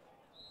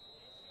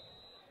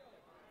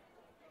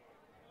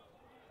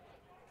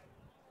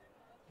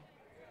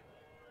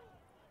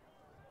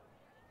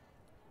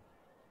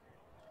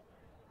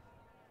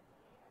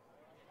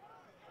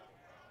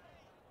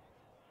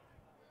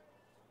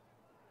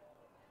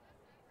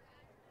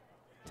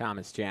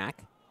 Thomas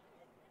Jack.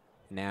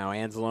 Now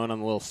Anzalone on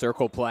the little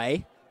circle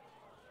play.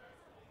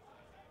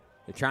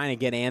 They're trying to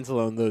get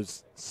Anzalone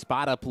those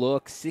spot-up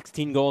looks.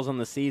 16 goals on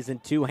the season,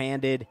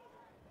 two-handed.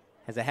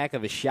 Has a heck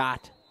of a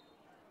shot,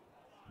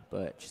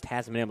 but just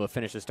hasn't been able to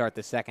finish to start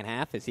the second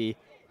half. This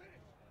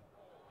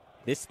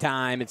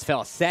time it's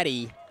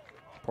Felicetti.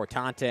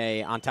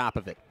 Portante on top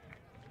of it.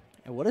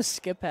 And what a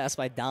skip pass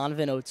by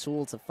Donovan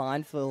O'Toole to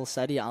find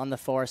Felicetti on the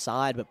far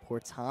side, but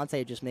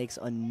Portante just makes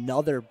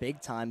another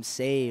big-time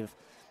save.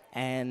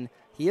 And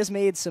he has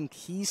made some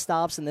key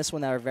stops in this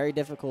one that are very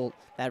difficult.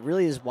 That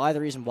really is the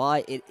reason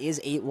why it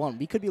is 8-1.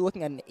 We could be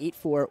looking at an 8-4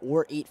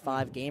 or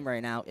 8-5 game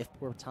right now if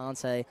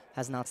Portante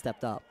has not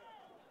stepped up.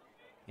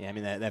 Yeah, I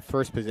mean, that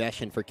first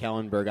possession for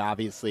Kellenberg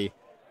obviously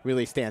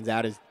really stands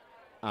out. As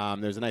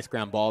there's a nice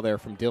ground ball there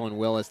from Dylan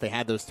Willis. They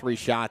had those 3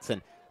 shots,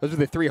 and those are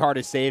the 3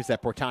 hardest saves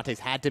that Portante's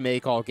had to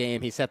make all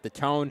game. He set the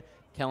tone.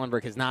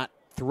 Kellenberg has not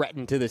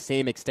threatened to the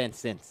same extent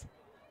since.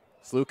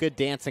 Sluka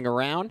dancing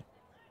around.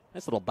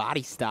 Nice little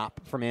body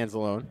stop from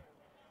Anzalone.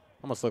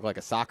 Almost looked like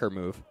a soccer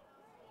move.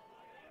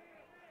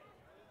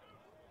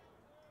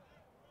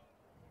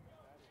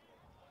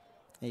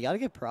 You got to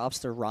give props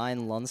to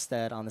Ryan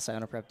Lundstedt on the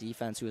Iona Prep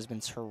defense, who has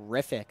been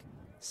terrific.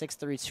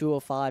 6'3",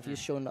 205. He's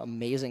shown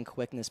amazing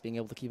quickness, being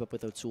able to keep up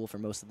with O'Toole for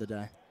most of the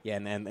day. Yeah,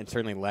 and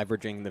certainly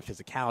leveraging the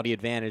physicality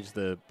advantage,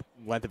 the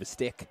length of his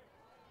stick.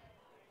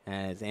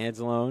 As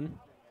Anzalone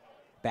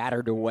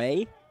battered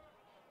away.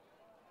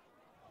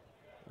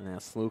 And now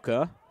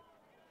Sluka.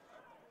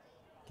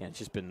 Again, it's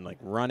just been like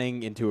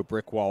running into a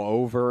brick wall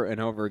over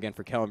and over again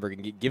for Kellenberg.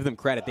 And give them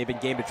credit. They've been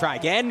game to try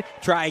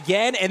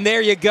again, and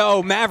there you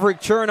go. Maverick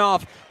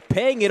Chernoff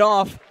paying it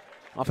off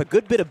a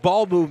good bit of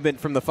ball movement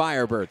from the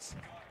Firebirds.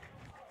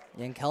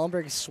 And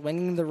Kellenberg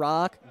swinging the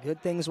rock,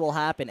 good things will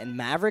happen. And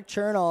Maverick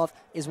Chernoff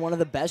is one of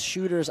the best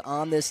shooters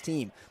on this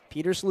team.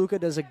 Peter Sluka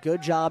does a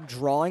good job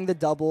drawing the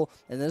double,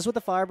 and this is what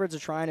the Firebirds are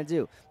trying to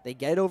do. They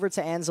get it over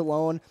to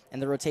Anzalone,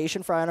 and the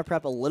rotation for Iona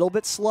Prep a little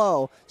bit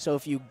slow, so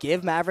if you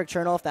give Maverick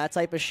Chernoff that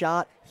type of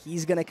shot,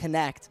 he's going to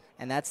connect,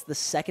 and that's the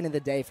second of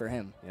the day for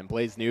him. And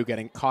Blaze New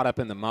getting caught up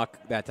in the muck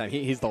that time.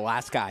 He's the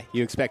last guy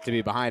you expect to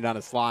be behind on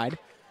a slide.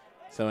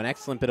 So an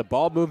excellent bit of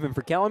ball movement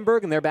for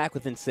Kellenberg, and they're back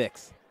within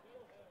 6.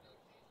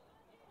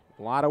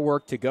 A lot of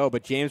work to go,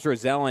 but James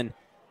Rosellen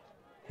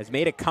has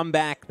made a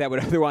comeback that would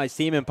otherwise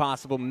seem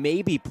impossible,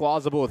 maybe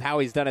plausible with how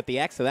he's done at the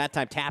X. So that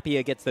time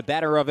Tapia gets the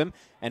better of him,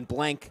 and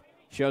Blank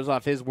shows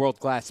off his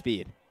world-class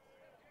speed.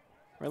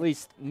 Or at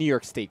least New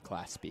York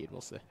State-class speed, we'll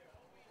see.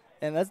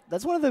 And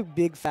that's one of the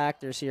big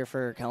factors here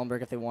for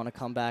Kellenberg if they want to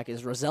come back,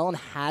 is Rosellen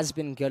has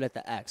been good at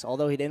the X.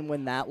 Although he didn't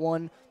win that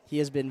one, he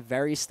has been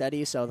very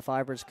steady, so the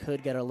Firebirds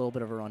could get a little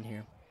bit of a run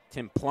here.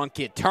 Tim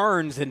Plunkett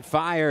turns and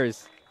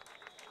fires.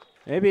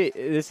 Maybe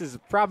this is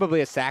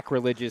probably a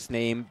sacrilegious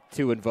name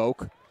to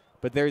invoke,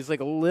 but there's like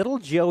a little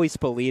Joey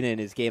Spallina in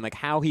his game, like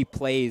how he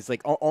plays,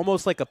 like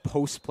almost like a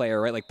post player,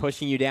 right? Like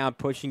pushing you down,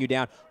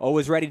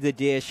 always ready to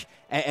dish,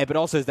 but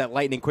also has that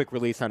lightning quick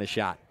release on his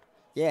shot.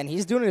 Yeah, and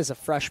he's doing it as a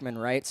freshman,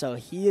 right? So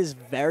he is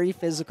very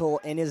physical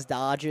in his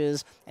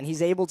dodges, and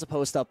he's able to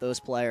post up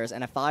those players.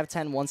 And at 5'10",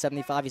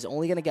 175, he's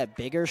only going to get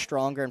bigger,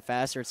 stronger, and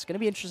faster. It's going to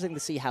be interesting to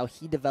see how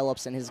he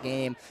develops in his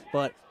game.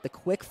 But the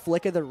quick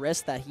flick of the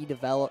wrist that he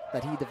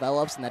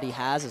develops and that he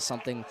has is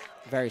something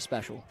very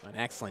special. An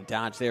excellent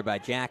dodge there by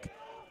Jack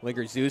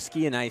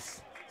Ligorzuski. A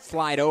nice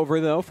slide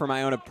over, though, from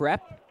Iona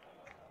Prep.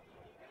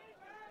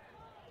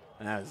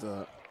 That was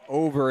an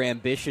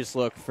over-ambitious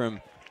look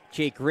from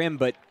Jake Grimm,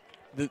 but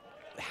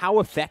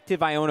how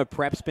effective Iona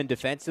Prep's been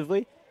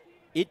defensively,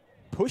 it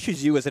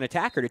pushes you as an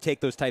attacker to take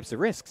those types of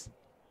risks.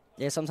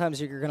 Yeah,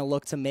 sometimes you're going to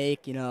look to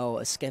make,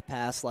 a skip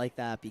pass like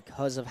that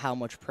because of how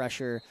much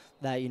pressure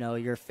that,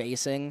 you're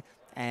facing,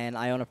 and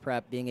Iona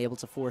Prep being able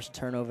to force a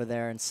turnover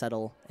there and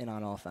settle in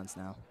on offense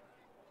now.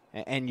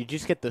 And you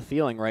just get the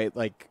feeling, right,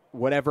 like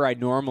whatever I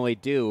normally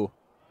do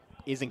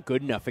isn't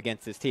good enough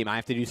against this team. I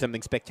have to do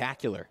something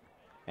spectacular,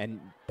 and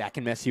that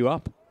can mess you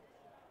up.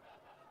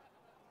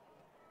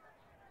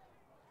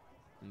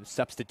 And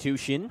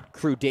substitution,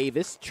 Crew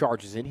Davis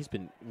charges in. He's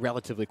been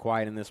relatively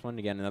quiet in this one.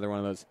 Again, another one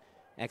of those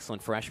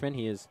excellent freshmen.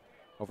 He is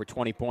over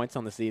 20 points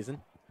on the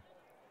season.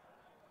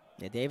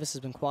 Yeah, Davis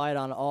has been quiet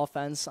on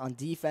offense. On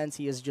defense,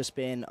 he has just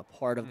been a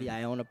part of the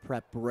Iona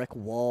Prep brick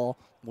wall,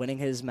 winning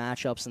his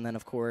matchups, and then,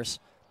 of course,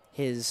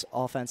 his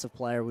offensive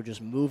player would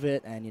just move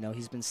it, and, you know,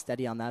 he's been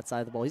steady on that side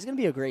of the ball. He's going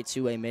to be a great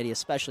two-way midi,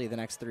 especially the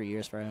next 3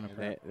 years for Iona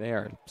Prep. They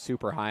are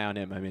super high on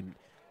him. I mean,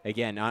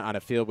 again, on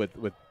a field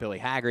with Billy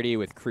Haggerty,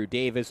 with Crew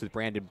Davis, with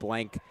Brandon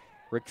Blank,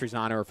 Rick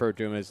Trezano referred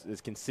to him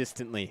as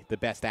consistently the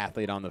best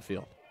athlete on the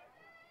field.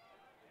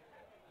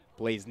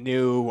 Blaze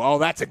New. Oh,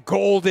 that's a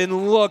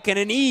golden look and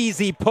an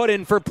easy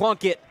put-in for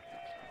Plunkett.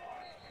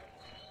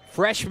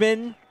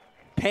 Freshman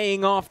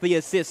paying off the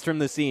assist from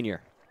the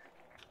senior.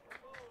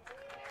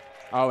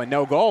 Oh, and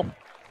no goal.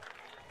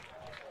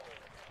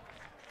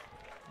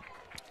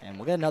 And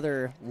we'll get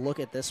another look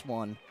at this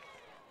one.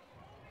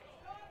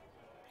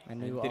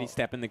 Did he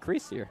step in the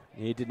crease here?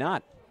 He did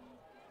not.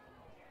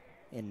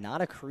 And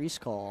not a crease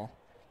call.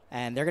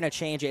 And they're going to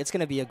change it. It's going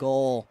to be a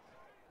goal.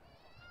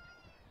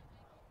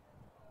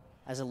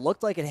 As it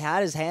looked like it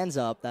had his hands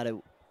up, that it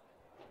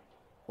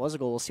was a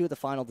goal. We'll see what the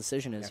final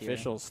decision is the here.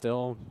 Officials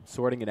still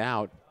sorting it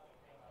out.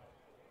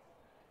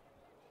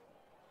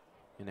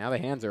 And now the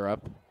hands are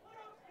up.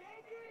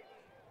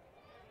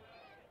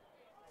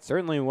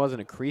 Certainly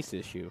wasn't a crease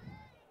issue.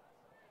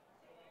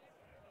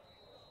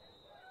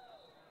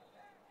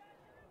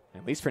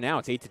 At least for now,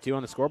 it's 8-2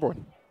 on the scoreboard.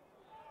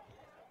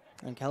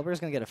 And Kellenberg's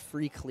going to get a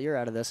free clear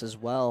out of this as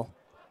well.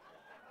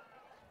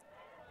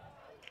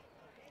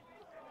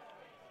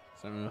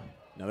 So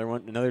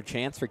another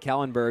chance for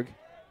Kellenberg.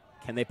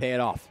 Can they pay it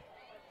off?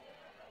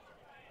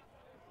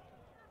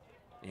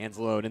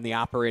 Anzalone in the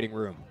operating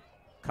room.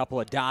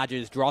 Couple of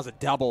dodges, draws a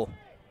double.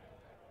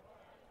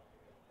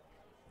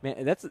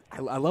 Man,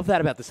 I love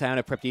that about the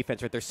Iona Prep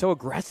defense, right? They're so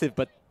aggressive,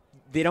 but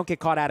they don't get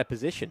caught out of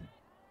position.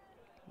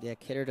 Yeah,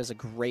 Kidder does a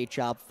great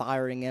job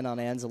firing in on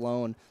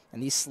Anzalone.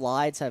 And these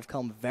slides have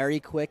come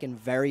very quick and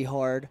very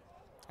hard.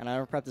 And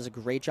Iona Prep does a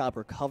great job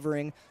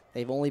recovering.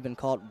 They've only been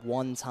caught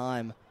one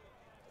time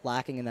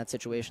lacking in that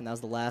situation. That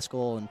was the last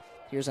goal. And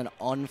here's an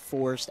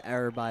unforced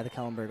error by the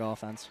Kellenberg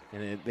offense.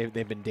 And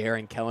they've been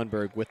daring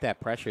Kellenberg with that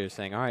pressure,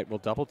 saying, all right, we'll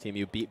double team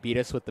you. Beat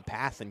us with the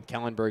pass. And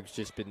Kellenberg's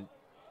just been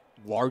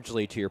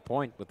largely, to your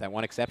point, with that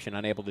one exception,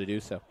 unable to do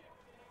so.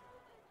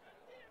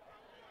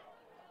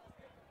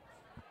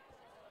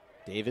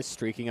 Davis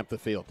streaking up the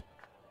field.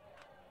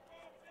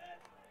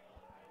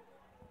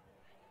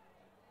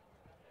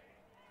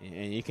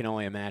 And you can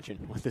only imagine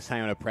what this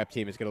Iona Prep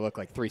team is going to look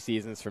like 3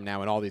 seasons from now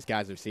when all these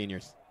guys are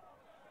seniors.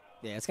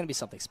 Yeah, it's going to be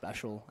something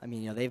special. I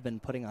mean, you know, they've been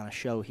putting on a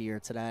show here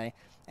today.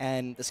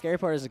 And the scary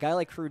part is a guy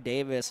like Crew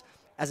Davis,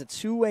 as a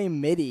two-way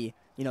midi,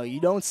 you know, you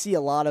don't see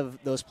a lot of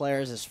those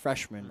players as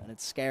freshmen, and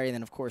it's scary. And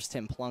then, of course,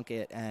 Tim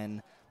Plunkett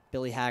and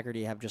Billy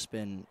Haggerty have just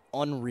been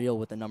unreal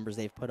with the numbers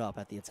they've put up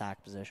at the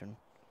attack position.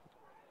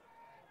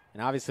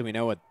 And obviously we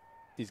know what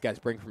these guys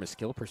bring from a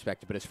skill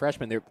perspective, but as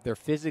freshmen, they're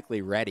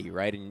physically ready,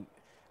 right? And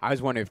I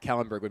was wondering if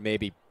Kellenberg would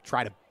maybe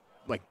try to,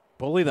 like,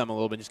 bully them a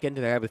little bit, just get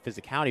into their head with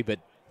physicality, but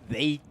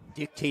they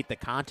dictate the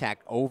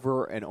contact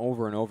over and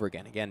over and over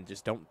again. Again,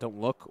 just don't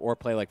look or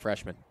play like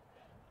freshmen.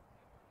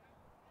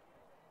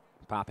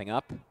 Popping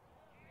up.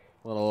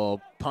 A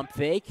little pump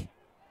fake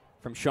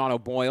from Sean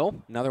O'Boyle,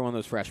 another one of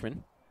those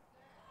freshmen.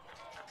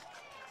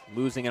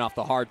 Losing it off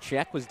the hard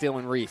check was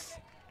Dylan Reese.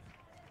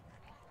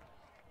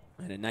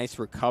 And a nice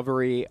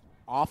recovery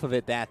off of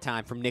it that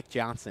time from Nick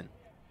Johnson.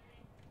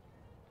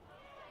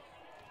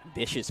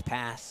 Vicious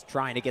pass,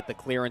 trying to get the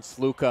clearance.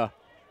 Luca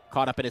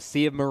caught up in a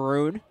sea of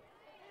maroon.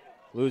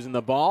 Losing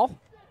the ball.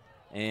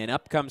 And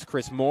up comes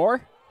Chris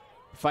Moore,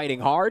 fighting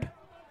hard.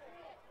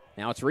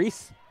 Now it's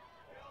Reese.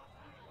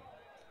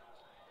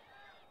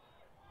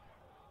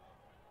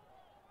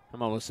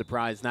 I'm almost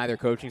surprised neither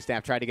coaching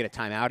staff tried to get a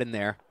timeout in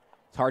there.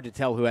 It's hard to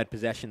tell who had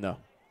possession, though.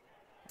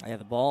 Yeah,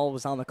 the ball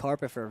was on the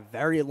carpet for a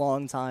very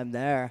long time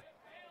there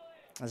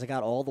as it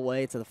got all the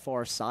way to the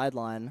far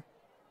sideline.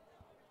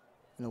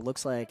 And it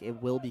looks like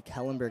it will be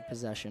Kellenberg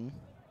possession.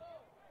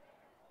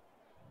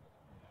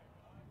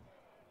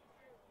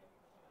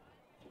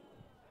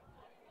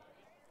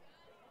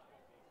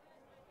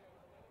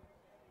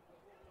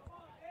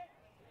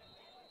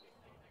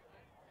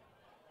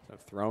 So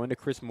throw into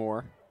Chris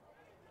Moore.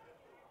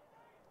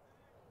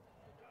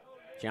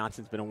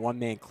 Johnson's been a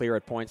one-man clear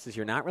at points this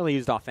year. Not really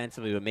used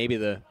offensively, but maybe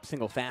the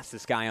single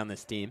fastest guy on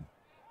this team.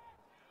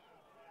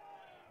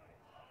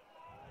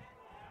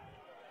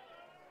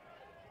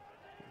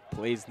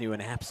 Blaze New, an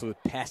absolute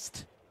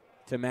pest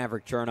to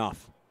Maverick Chernoff.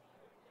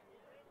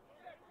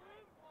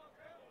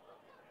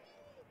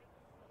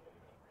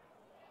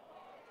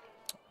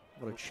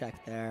 What a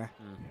check there.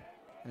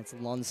 And it's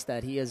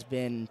Lundstedt. He has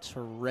been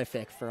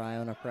terrific for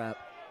Iona Prep.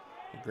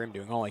 And Grimm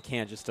doing all he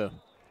can just to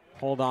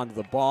hold on to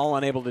the ball,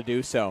 unable to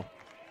do so.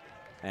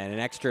 And an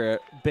extra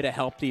bit of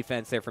help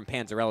defense there from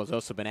Panzarella has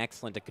also been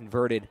excellent. A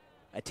converted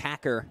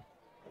attacker.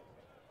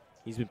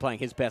 He's been playing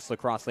his best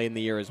lacrosse late in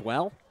the year as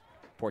well.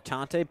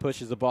 Portante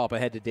pushes the ball up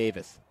ahead to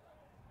Davis.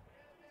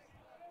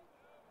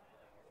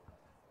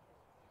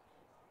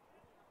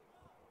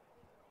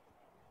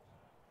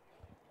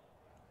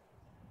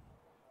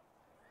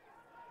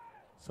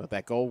 So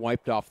that goal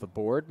wiped off the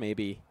board,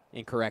 maybe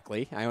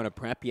incorrectly. Iona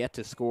Prep yet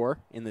to score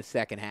in the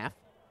second half.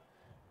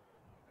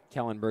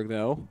 Kellenberg,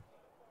 though,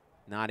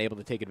 not able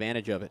to take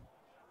advantage of it.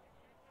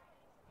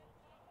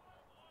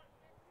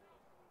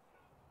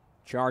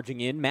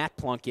 Charging in, Matt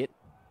Plunkett.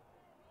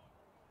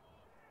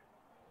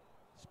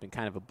 It's been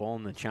kind of a bull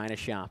in the china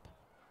shop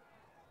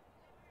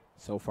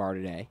so far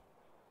today.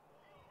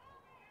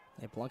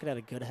 Yeah, Plunkett had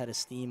a good head of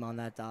steam on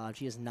that dodge.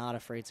 He is not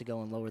afraid to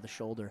go and lower the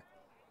shoulder.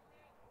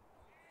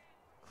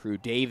 Crew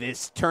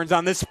Davis turns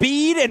on the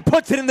speed and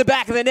puts it in the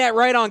back of the net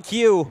right on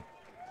cue.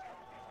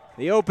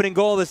 The opening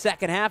goal of the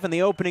second half and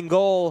the opening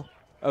goal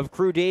of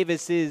Crew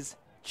Davis's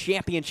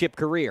championship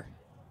career.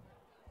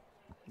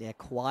 Yeah,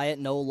 quiet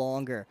no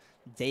longer.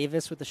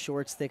 Davis with the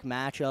short stick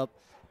matchup,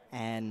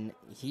 and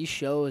he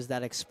shows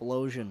that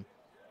explosion.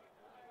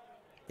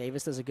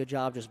 Davis does a good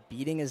job just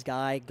beating his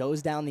guy,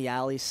 goes down the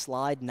alley,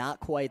 slide not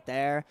quite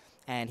there,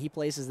 and he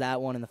places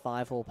that one in the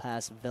 5-hole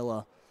past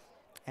Villa.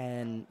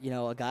 And, you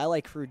know, a guy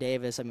like Crew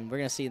Davis, I mean, we're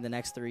going to see in the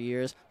next 3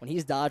 years, when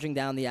he's dodging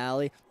down the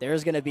alley,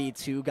 there's going to be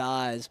two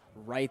guys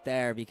right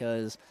there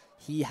because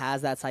he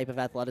has that type of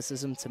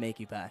athleticism to make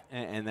you pay.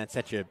 And that's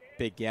such a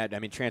big get. I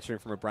mean, transferring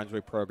from a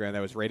Brunswick program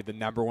that was rated the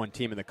 #1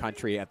 team in the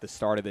country at the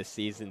start of this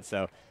season.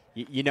 So,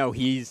 you know,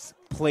 he's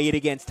played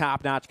against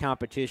top-notch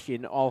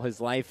competition all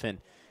his life, and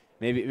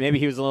maybe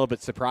he was a little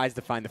bit surprised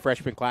to find the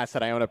freshman class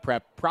at Iona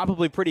Prep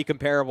probably pretty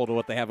comparable to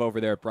what they have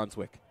over there at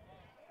Brunswick.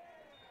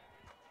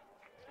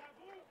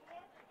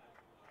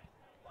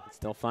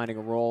 Still finding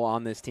a role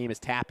on this team is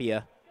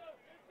Tapia.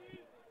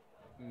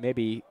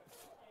 Maybe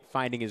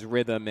finding his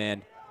rhythm,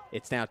 and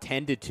it's now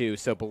 10-2,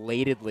 so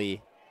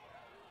belatedly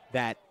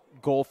that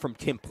goal from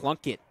Tim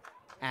Plunkett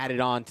added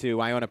on to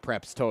Iona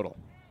Prep's total.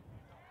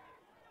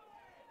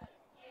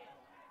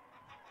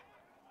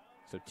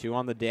 So 2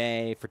 on the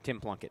day for Tim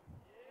Plunkett.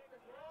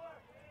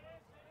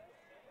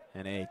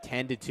 And a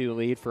 10-2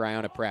 lead for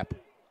Iona Prep.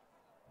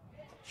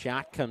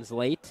 Shot comes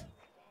late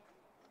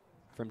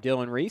from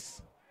Dylan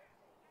Reese.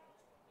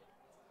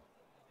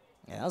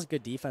 Yeah, that was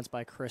good defense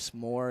by Chris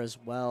Moore as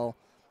well.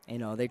 You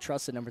know, they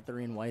trusted number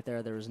 3 in white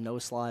there. There was no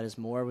slide as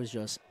Moore was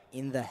just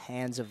in the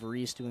hands of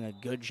Reese doing a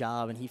good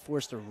job, and he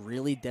forced a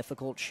really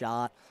difficult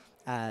shot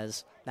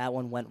as that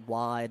one went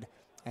wide.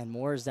 And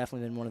Moore has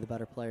definitely been one of the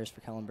better players for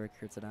Kellenberg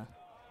here today. A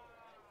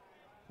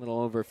little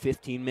over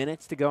 15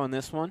 minutes to go in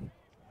this one,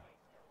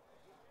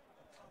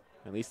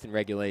 at least in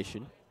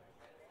regulation.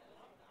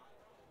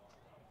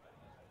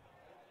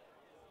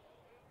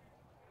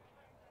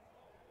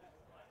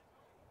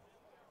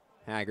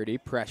 Haggerty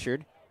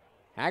pressured.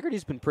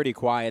 Haggerty's been pretty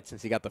quiet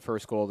since he got the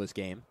first goal of this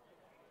game.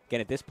 Again,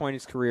 at this point in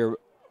his career,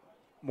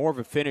 more of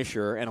a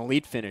finisher, an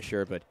elite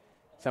finisher, but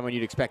someone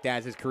you'd expect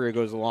as his career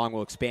goes along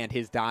will expand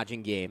his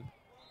dodging game.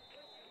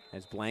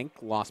 As Blank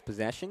lost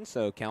possession,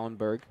 so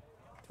Kellenberg,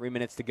 3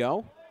 minutes to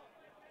go.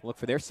 Look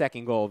for their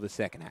second goal of the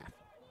second half.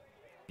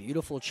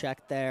 Beautiful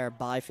check there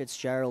by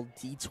Fitzgerald,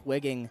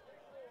 de-twigging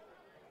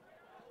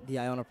the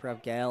Iona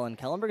Prep Gale. And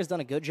Kellenberg has done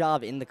a good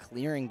job in the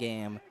clearing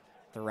game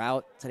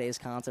throughout today's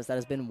contest. That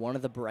has been one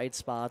of the bright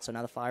spots. So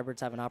now the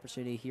Firebirds have an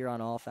opportunity here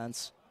on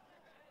offense.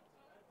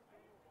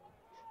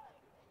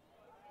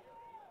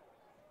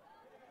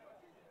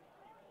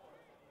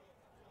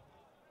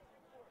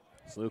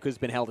 Sluka's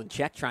been held in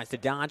check, tries to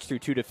dodge through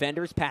 2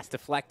 defenders. Pass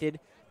deflected.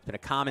 It's been a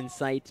common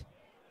sight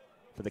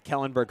for the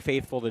Kellenberg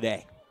faithful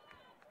today.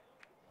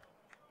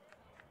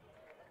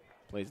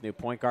 Plays new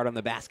point guard on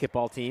the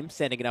basketball team,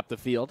 sending it up the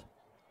field.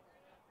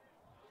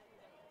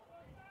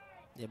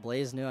 Yeah,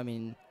 Blaze New, I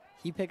mean,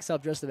 he picks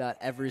up just about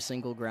every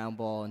single ground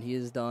ball, and he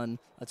has done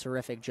a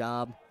terrific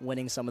job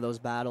winning some of those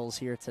battles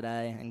here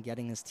today and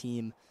getting his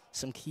team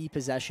some key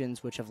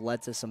possessions, which have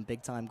led to some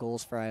big-time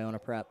goals for Iona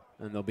Prep.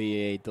 And there'll be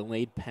a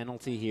delayed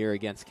penalty here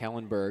against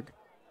Kellenberg.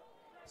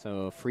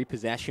 So free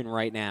possession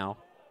right now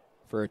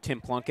for Tim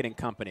Plunkett and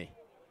company.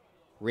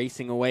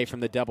 Racing away from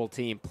the double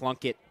team.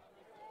 Plunkett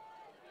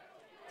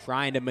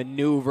trying to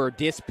maneuver,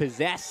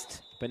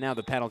 dispossessed, but now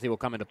the penalty will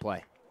come into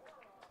play.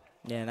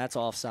 Yeah, and that's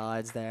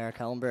offsides there.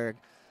 Kellenberg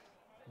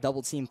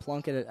double team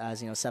Plunkett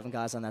as, 7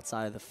 guys on that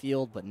side of the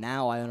field, but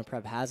now Iona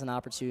Prep has an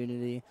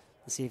opportunity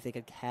to see if they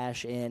could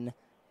cash in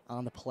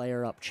on the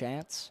player up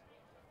chance.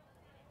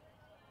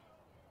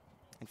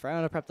 And for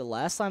Iona Prep, the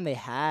last time they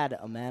had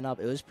a man up,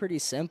 it was pretty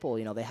simple.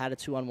 They had a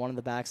 2-on-1 on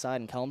the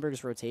backside, and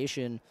Kellenberg's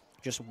rotation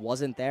just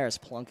wasn't there as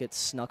Plunkett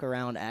snuck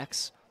around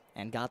X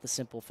and got the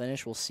simple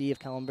finish. We'll see if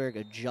Kellenberg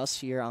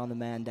adjusts here on the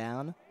man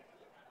down,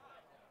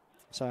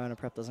 so Iona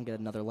Prep doesn't get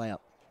another layup.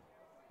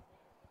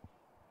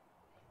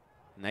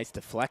 Nice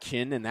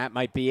deflection, and that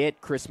might be it.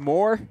 Chris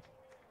Moore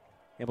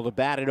able to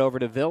bat it over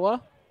to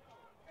Villa.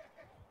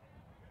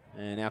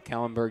 And now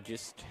Kellenberg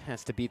just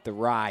has to beat the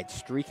ride.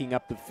 Streaking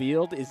up the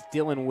field is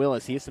Dylan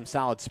Willis. He has some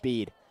solid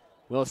speed.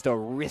 Willis, though,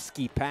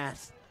 risky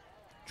pass.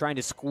 Trying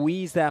to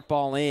squeeze that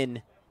ball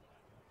in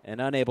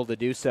and unable to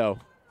do so.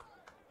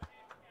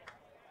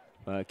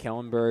 But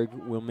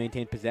Kellenberg will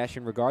maintain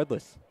possession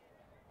regardless.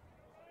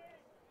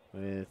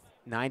 With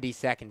 90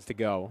 seconds to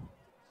go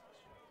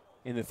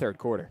in the third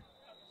quarter.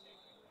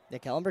 Yeah,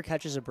 Kellenberg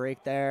catches a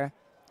break there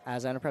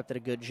as Iona Prep did a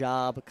good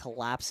job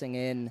collapsing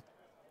in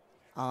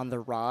on the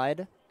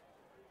ride.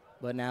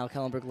 But now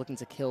Kellenberg looking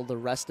to kill the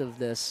rest of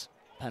this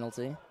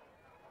penalty.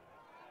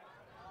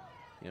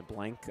 Yeah,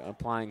 Blank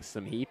applying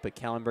some heat, but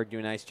Kellenberg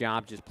doing a nice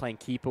job just playing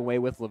keep away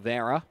with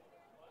Livera.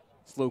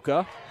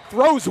 Sluka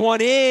throws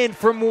one in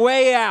from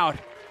way out.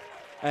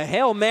 A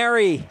Hail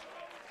Mary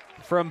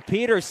from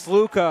Peter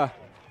Sluka.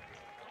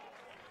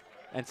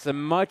 And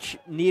some much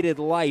needed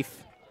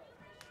life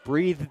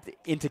breathed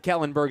into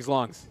Kellenberg's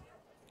lungs.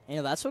 You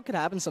know, that's what could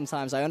happen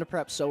sometimes. Iona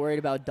Prep so worried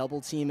about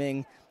double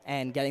teaming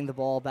and getting the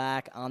ball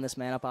back on this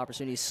man-up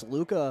opportunity.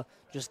 Sluka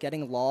just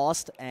getting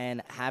lost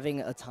and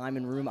having a time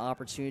and room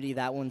opportunity.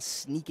 That one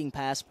sneaking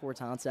past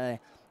Portante,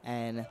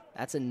 and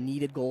that's a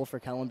needed goal for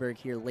Kellenberg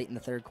here late in the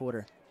third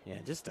quarter. Yeah,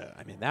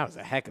 I mean, that was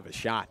a heck of a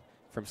shot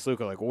from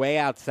Sluka, like way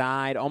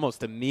outside,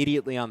 almost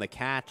immediately on the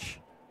catch.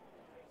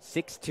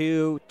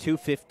 6'2",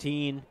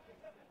 215,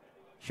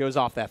 shows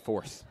off that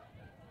force.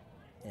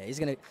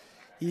 Yeah,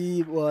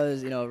 he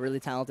was, a really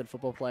talented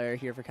football player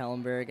here for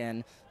Kellenberg.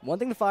 And one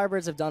thing the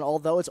Firebirds have done,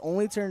 although it's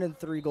only turned into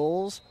 3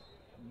 goals,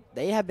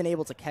 they have been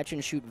able to catch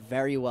and shoot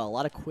very well. A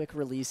lot of quick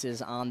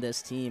releases on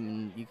this team,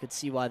 and you could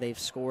see why they've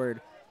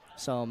scored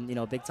some,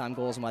 big-time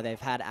goals and why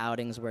they've had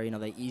outings where,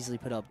 they easily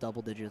put up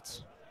double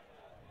digits.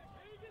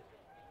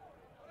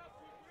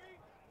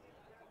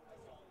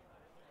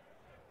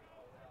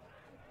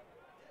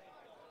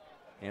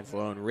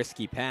 Anzalone,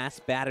 risky pass,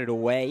 batted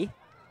away.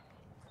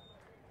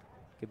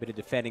 Good bit of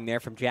defending there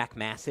from Jack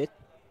Massett.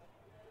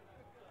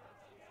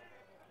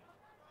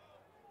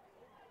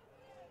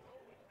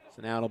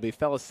 So now it'll be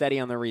Felicetti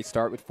on the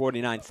restart with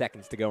 49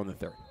 seconds to go in the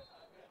third.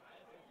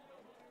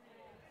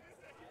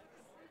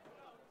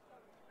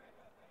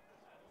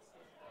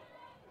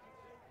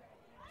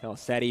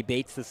 Felicetti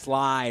baits the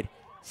slide.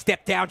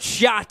 Step down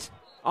shot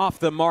off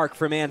the mark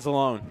from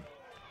Anzalone.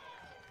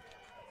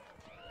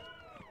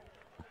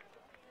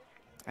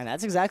 And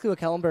that's exactly what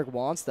Kellenberg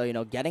wants, though,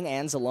 getting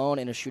Anzalone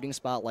in a shooting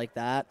spot like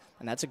that.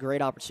 And that's a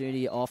great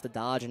opportunity off the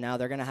dodge. And now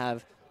they're going to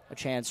have a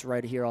chance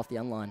right here off the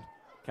end line.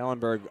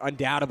 Kellenberg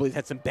undoubtedly has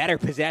had some better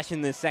possession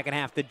in the second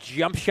half. The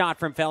jump shot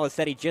from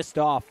Felicetti just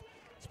off.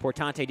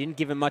 Portante didn't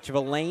give him much of a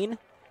lane.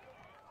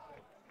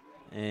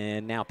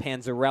 And now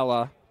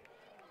Panzarella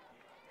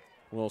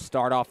will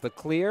start off the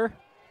clear.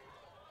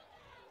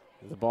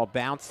 The ball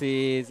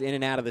bounces in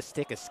and out of the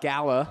stick of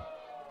Scala,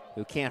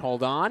 who can't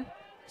hold on.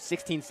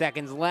 16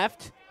 seconds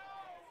left.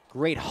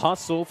 Great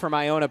hustle from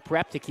Iona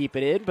Prep to keep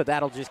it in, but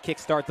that'll just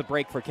kickstart the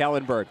break for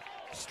Kellenberg.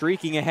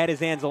 Streaking ahead is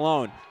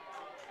Anzalone.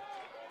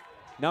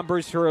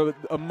 Numbers for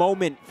a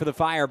moment for the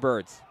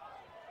Firebirds.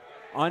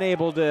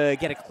 Unable to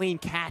get a clean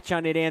catch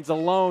on it.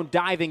 Anzalone,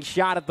 diving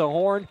shot at the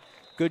horn.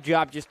 Good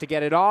job just to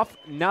get it off.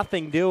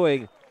 Nothing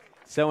doing.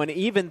 So an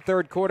even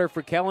third quarter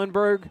for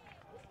Kellenberg,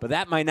 but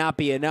that might not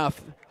be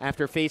enough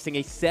after facing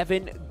a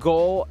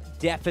 7-goal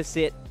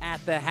deficit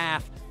at the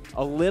half.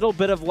 A little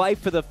bit of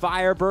life for the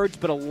Firebirds,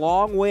 but a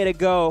long way to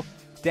go.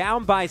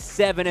 Down by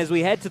 7 as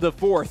we head to the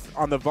fourth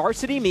on the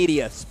Varsity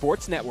Media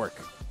Sports Network.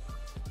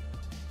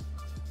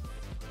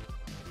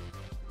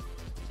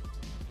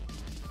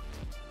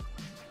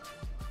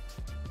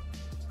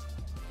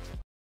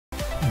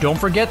 Don't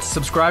forget to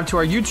subscribe to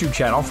our YouTube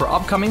channel for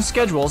upcoming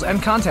schedules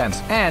and content,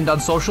 and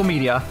on social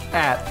media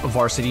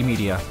 @Varsity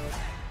Media.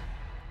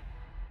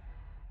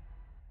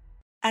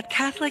 At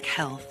Catholic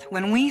Health,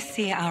 when we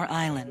see our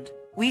island,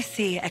 we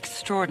see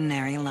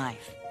extraordinary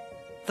life.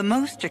 The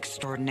most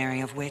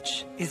extraordinary of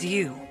which is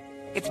you.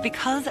 It's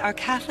because our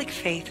Catholic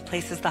faith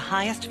places the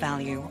highest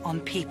value on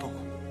people.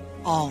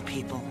 All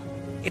people.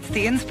 It's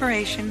the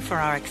inspiration for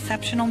our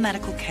exceptional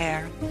medical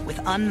care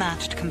with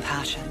unmatched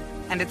compassion.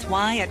 And it's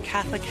why at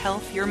Catholic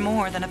Health you're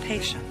more than a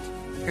patient.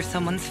 You're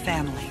someone's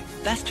family,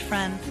 best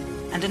friend,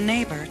 and a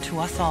neighbor to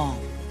us all.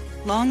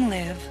 Long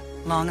live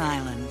Long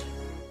Island.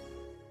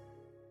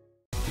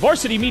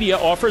 Varsity Media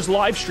offers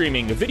live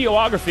streaming,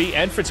 videography,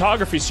 and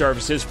photography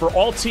services for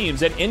all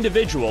teams and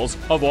individuals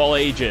of all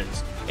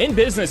ages. In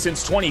business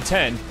since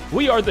 2010,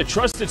 we are the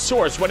trusted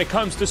source when it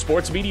comes to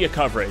sports media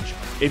coverage.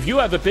 If you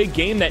have a big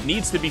game that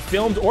needs to be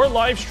filmed or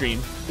live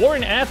streamed, or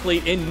an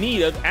athlete in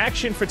need of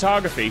action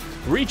photography,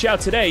 reach out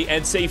today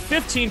and save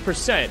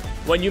 15%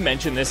 when you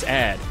mention this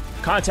ad.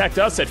 Contact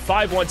us at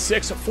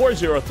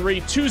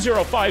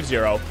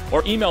 516-403-2050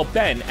 or email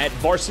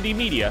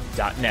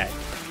ben@varsitymedia.net.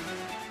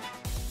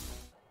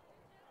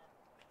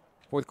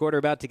 Fourth quarter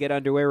about to get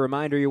underway.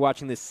 Reminder, you're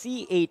watching the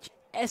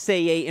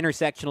CHSAA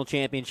Intersectional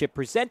Championship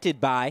presented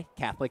by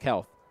Catholic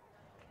Health.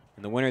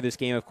 And the winner of this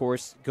game, of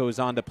course, goes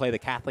on to play the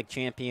Catholic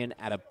champion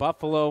out of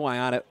Buffalo.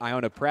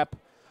 Iona Prep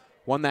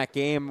won that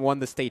game, won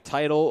the state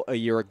title a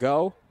year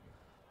ago.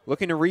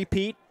 Looking to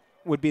repeat,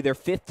 would be their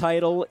 5th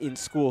title in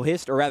school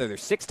history, or rather their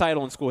 6th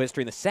title in school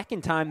history, and the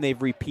 2nd time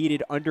they've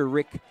repeated under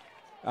Rick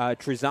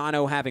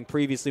Trezano, having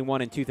previously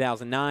won in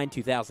 2009,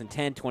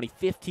 2010,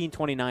 2015,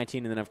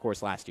 2019, and then, of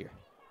course, last year.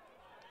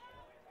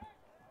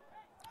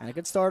 And a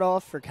good start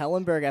off for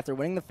Kellenberg after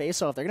winning the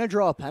faceoff. They're going to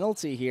draw a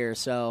penalty here,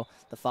 so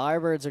the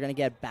Firebirds are going to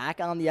get back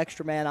on the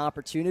extra man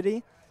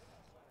opportunity.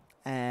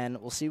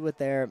 And we'll see what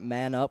their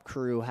man-up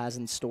crew has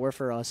in store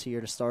for us here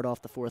to start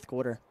off the fourth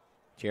quarter.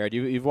 Jared,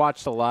 you've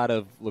watched a lot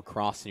of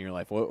lacrosse in your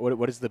life.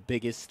 What is the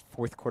biggest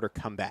fourth quarter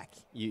comeback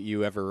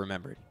you ever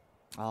remembered?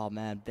 Oh,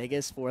 man,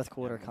 biggest fourth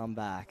quarter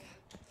comeback.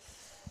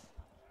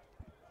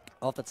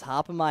 Off the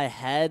top of my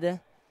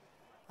head,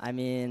 I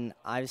mean,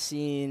 I've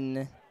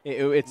seen...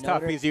 It's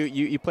tough because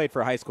you played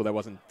for a high school that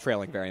wasn't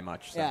trailing very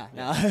much. So. Yeah,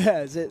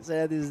 no,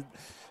 so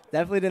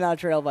definitely did not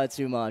trail by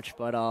too much.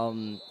 But,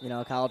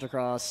 college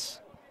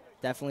lacrosse,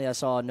 definitely I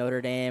saw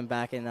Notre Dame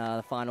back in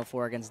the Final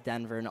Four against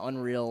Denver, an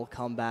unreal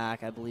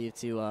comeback, I believe,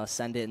 to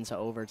send it into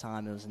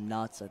overtime. It was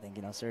nuts. I think,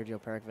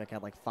 Sergio Perkovic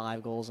had like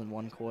 5 goals in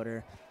one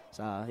quarter.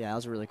 So, yeah, that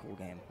was a really cool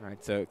game. All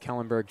right, so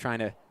Kellenberg trying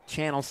to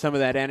channel some of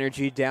that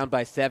energy, down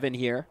by 7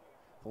 here.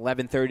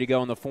 11:30 to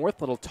go in the fourth.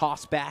 Little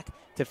toss back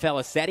to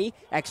Felicetti.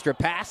 Extra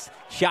pass.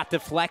 Shot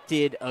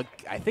deflected,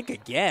 I think,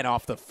 again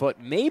off the foot.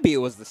 Maybe it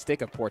was the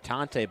stick of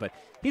Portante, but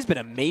he's been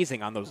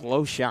amazing on those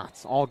low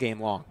shots all game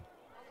long.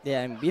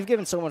 Yeah, and we've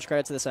given so much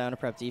credit to this Iona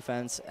Prep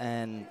defense,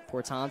 and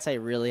Portante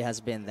really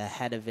has been the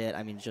head of it.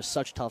 I mean, just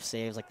such tough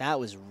saves. Like, that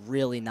was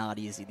really not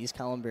easy. These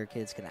Kellenberg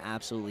kids can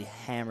absolutely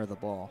hammer the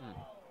ball.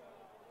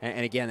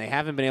 And again, they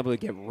haven't been able to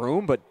get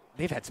room, but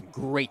they've had some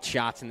great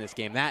shots in this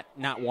game.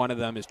 Not one of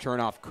them is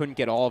Chernoff. Couldn't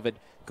get all of it.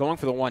 Going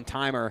for the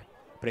one-timer,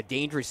 but a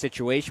dangerous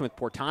situation with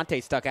Portante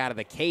stuck out of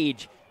the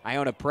cage.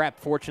 Iona Prep,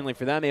 fortunately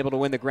for them, able to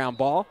win the ground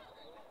ball.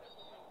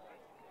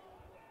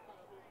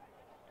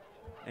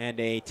 And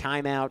a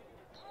timeout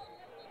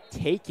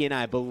taken,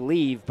 I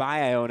believe,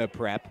 by Iona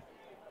Prep.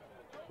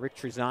 Rick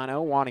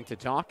Trezano wanting to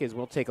talk as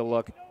we'll take a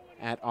look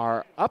at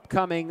our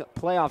upcoming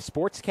playoff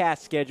sportscast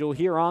schedule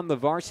here on the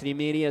Varsity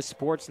Media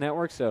Sports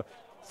Network. So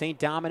St.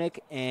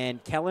 Dominic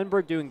and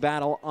Kellenberg doing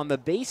battle on the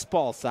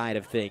baseball side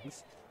of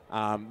things.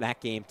 That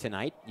game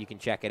tonight, you can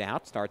check it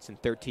out. Starts in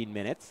 13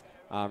 minutes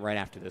right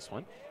after this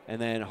one.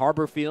 And then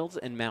Harbor Fields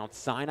and Mount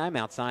Sinai.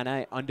 Mount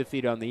Sinai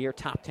undefeated on the year,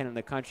 top 10 in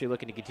the country,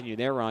 looking to continue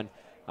their run.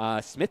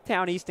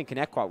 Smithtown East and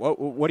Connecticut.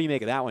 What do you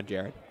make of that one,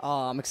 Jared?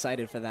 Oh, I'm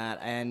excited for that.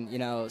 And,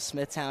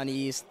 Smithtown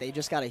East, they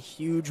just got a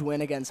huge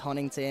win against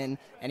Huntington.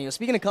 And,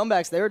 speaking of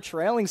comebacks, they were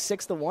trailing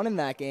 6-1 in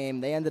that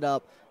game. They ended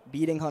up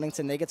beating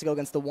Huntington. They get to go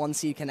against the 1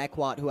 seed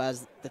Connecticut, who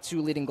has the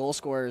 2 leading goal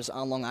scorers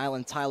on Long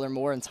Island, Tyler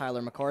Moore and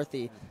Tyler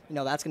McCarthy.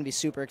 That's going to be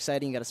super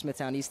exciting. You got a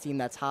Smithtown East team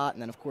that's hot.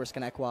 And then, of course,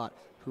 Connecticut,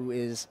 who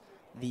is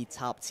the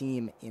top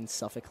team in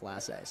Suffolk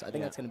Class A. So I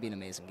think that's going to be an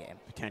amazing game.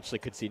 Potentially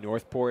could see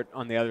Northport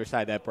on the other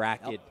side of that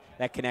bracket. Yep.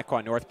 That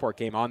Connecticut-Northport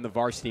game on the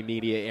Varsity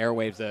Media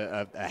airwaves,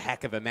 a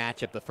heck of a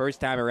matchup. The first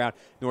time around,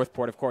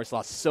 Northport, of course,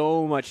 lost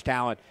so much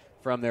talent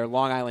from their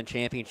Long Island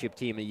championship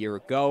team a year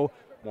ago.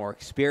 More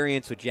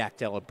experience with Jack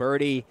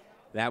Delaberti.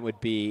 That would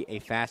be a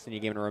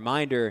fascinating game. And a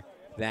reminder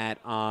that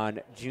on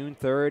June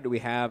 3rd, we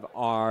have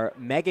our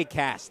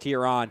megacast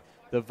here on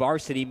the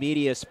Varsity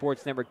Media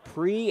Sports Network,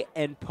 pre-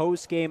 and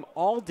post-game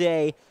all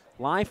day,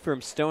 live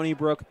from Stony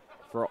Brook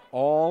for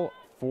all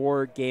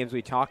 4 games.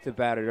 We talked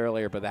about it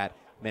earlier, but that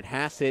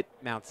Manhasset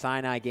Mount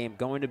Sinai game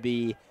going to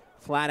be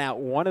flat out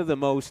one of the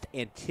most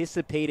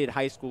anticipated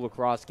high school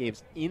lacrosse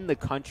games in the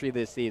country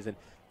this season.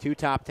 2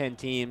 top 10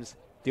 teams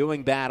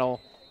doing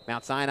battle.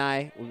 Mount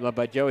Sinai, led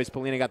by Joey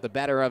Spolina, got the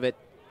better of it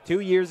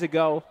 2 years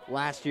ago.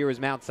 Last year was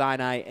Mount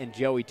Sinai and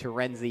Joey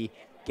Terenzi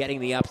getting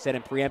the upset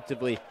and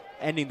preemptively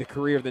ending the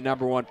career of the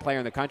 #1 player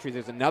in the country.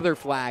 There's another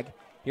flag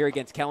here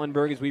against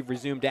Kellenberg as we've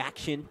resumed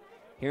action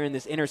here in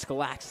this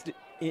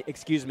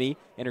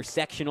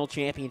intersectional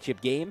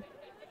championship game.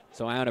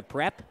 So Iona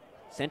Prep,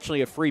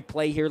 essentially a free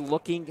play here,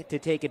 looking to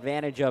take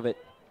advantage of it.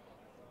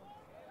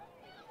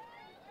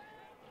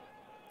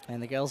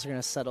 And the girls are going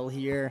to settle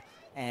here,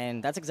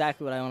 and that's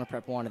exactly what Iona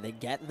Prep wanted. They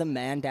get the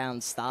man down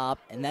stop,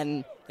 and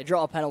then they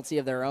draw a penalty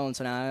of their own.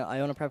 So now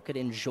Iona Prep could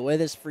enjoy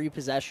this free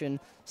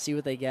possession, see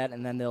what they get,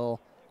 and then they'll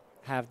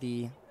have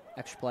the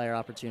extra player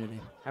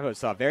opportunity. I always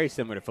saw very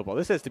similar to football.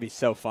 This has to be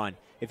so fun.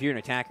 If you're an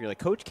attacker, you're like,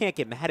 Coach can't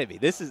get mad at me.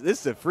 This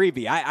is a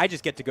freebie. I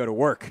just get to go to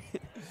work.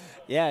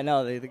 Yeah,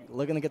 no, they're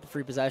looking to get the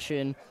free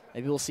possession.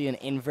 Maybe we'll see an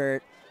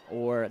invert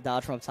or a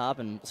dodge from up top,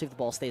 and we'll see if the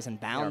ball stays in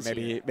bounds. Or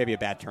maybe a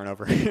bad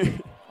turnover.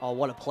 Oh,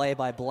 what a play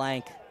by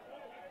Blank.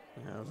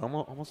 Yeah, it was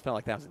almost felt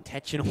like that was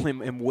intentional.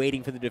 Him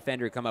waiting for the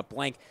defender to come up.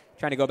 Blank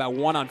trying to go about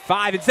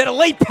 1-on-5 instead of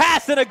late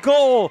pass and a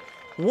goal.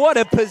 What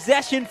a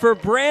possession for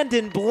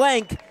Brandon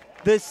Blank,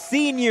 the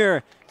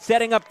senior,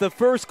 setting up the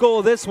first goal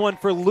of this one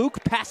for Luke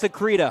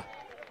Pasacreta.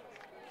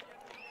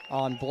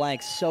 On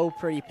Blank, so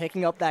pretty,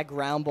 picking up that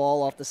ground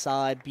ball off the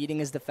side, beating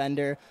his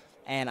defender.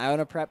 And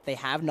Iona Prep, they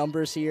have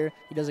numbers here.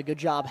 He does a good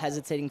job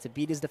hesitating to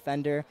beat his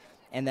defender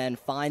and then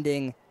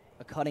finding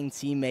a cutting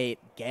teammate.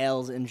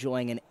 Gale's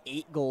enjoying an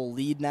 8-goal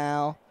lead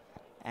now.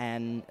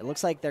 And it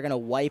looks like they're going to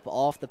wipe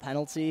off the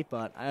penalty,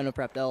 but Iona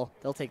Prep, they'll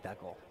take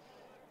that goal.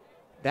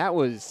 That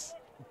was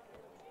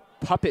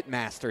puppet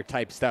master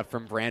type stuff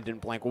from Brandon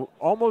Blank.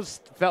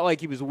 Almost felt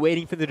like he was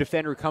waiting for the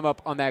defender to come up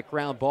on that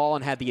ground ball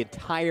and had the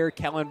entire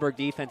Kellenberg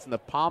defense in the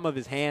palm of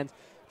his hands,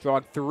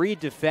 drawing 3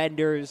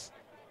 defenders,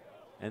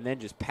 and then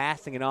just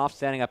passing it off,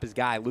 setting up his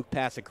guy, Luke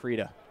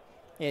Pasacreta.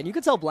 Yeah, and you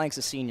could tell Blank's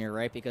a senior,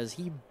 right? Because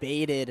he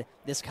baited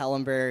this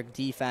Kellenberg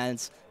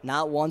defense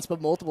not once but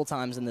multiple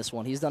times in this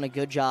one. He's done a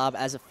good job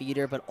as a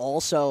feeder, but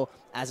also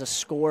as a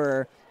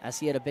scorer, as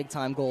he had a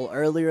big-time goal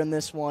earlier in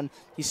this one.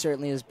 He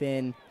certainly has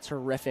been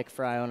terrific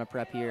for Iona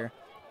Prep here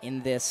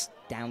in this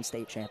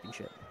downstate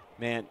championship.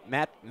 Man,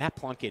 Matt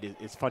Plunkett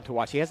is fun to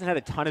watch. He hasn't had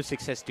a ton of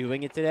success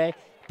doing it today,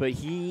 but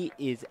he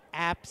is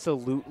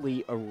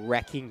absolutely a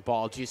wrecking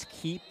ball. Just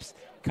keeps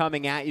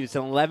coming at you. It's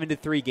an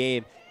 11-3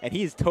 game, and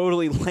he is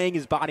totally laying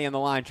his body on the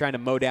line trying to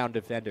mow down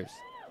defenders.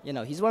 You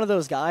know, he's one of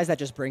those guys that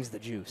just brings the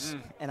juice.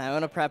 And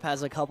Iona Prep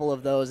has a couple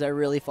of those. They're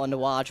really fun to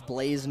watch.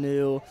 Blaze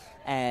New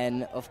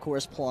and, of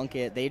course,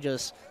 Plunkett.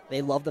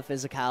 They love the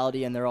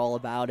physicality, and they're all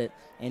about it.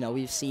 You know,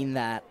 we've seen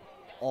that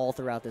all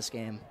throughout this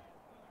game.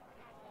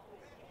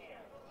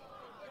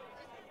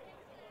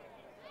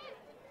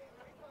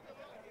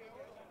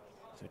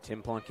 So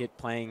Tim Plunkett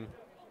playing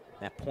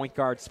that point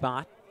guard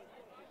spot.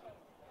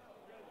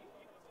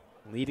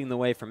 Leading the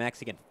way from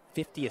X again,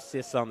 50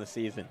 assists on the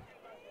season.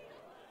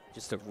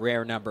 Just a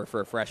rare number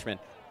for a freshman.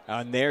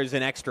 And there's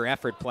an extra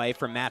effort play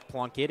from Matt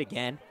Plunkett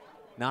again.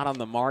 Not on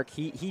the mark.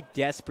 He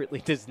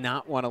desperately does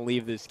not want to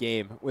leave this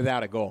game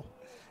without a goal.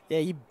 Yeah,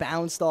 he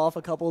bounced off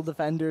a couple of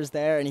defenders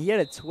there, and he had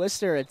a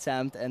twister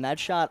attempt, and that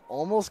shot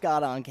almost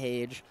got on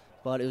cage,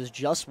 but it was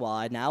just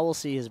wide. Now we'll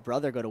see his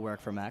brother go to work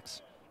from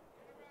X.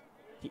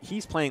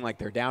 He's playing like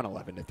they're down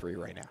 11-3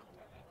 right now.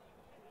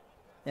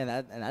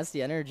 Yeah, that's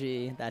the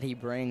energy that he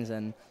brings,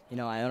 and you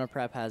know, Iona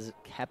Prep has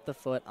kept the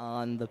foot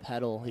on the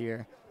pedal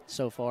here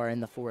so far in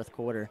the fourth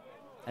quarter.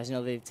 As you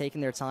know, they've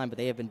taken their time, but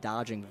they have been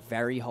dodging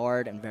very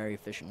hard and very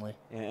efficiently.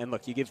 And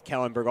look, you give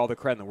Kellenberg all the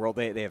credit in the world.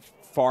 They have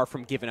far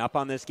from given up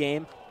on this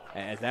game,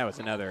 as that was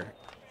another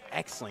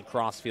excellent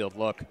crossfield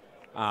look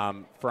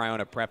for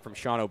Iona Prep from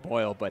Sean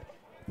O'Boyle. But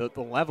the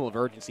level of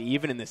urgency,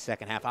 even in this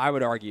second half, I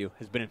would argue,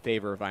 has been in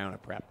favor of Iona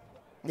Prep.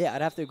 Yeah,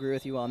 I'd have to agree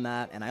with you on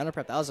that. And Iona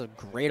Prep, that was a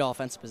great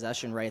offensive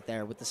possession right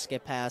there with the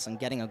skip pass and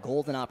getting a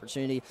golden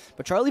opportunity.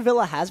 But Charlie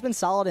Villa has been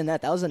solid in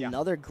that. That was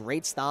another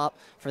great stop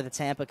for the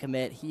Tampa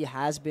commit. He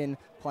has been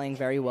playing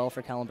very well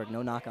for Kellenberg.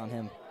 No knock on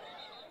him.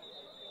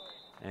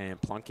 And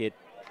Plunkett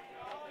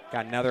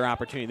got another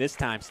opportunity. This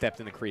time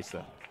stepped in the crease,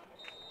 though.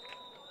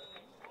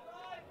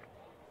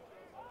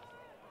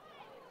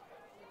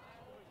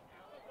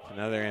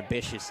 Another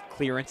ambitious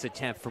clearance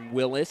attempt from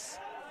Willis.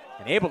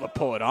 And able to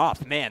pull it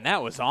off. Man,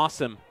 that was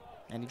awesome.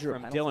 And he drew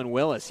from Dylan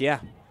Willis, yeah.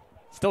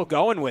 Still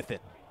going with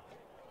it.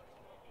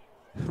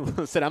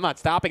 Said, I'm not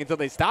stopping until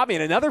they stop me,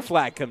 and another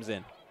flag comes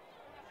in.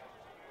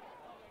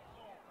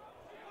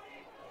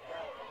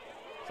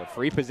 So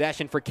free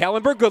possession for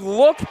Kellenberg. Good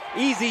look,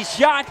 easy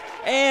shot,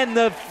 and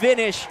the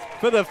finish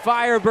for the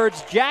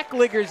Firebirds. Jack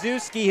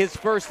Ligorzuski, his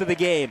first of the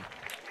game.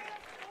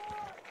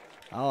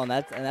 Oh, and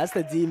that's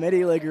the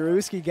D-Mitty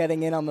Ligorzuski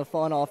getting in on the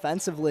fun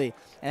offensively.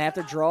 And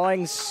after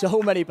drawing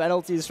so many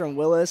penalties from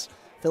Willis,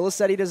 Phyllis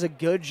said he does a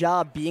good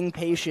job being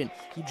patient.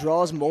 He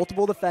draws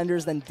multiple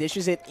defenders, then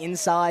dishes it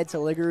inside to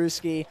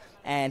Ligorzuski,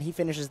 and he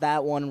finishes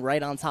that one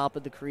right on top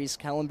of the crease.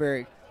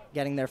 Kellenberg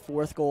getting their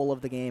fourth goal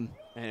of the game.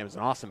 And it was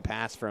an awesome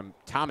pass from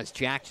Thomas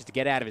Jack just to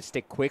get out of his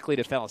stick quickly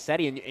to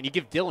Felicetti. And you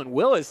give Dylan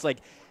Willis, like,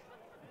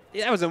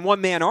 that was a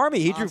one-man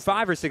army. He drew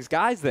 5 or 6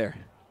 guys there.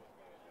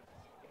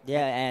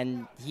 Yeah,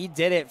 and he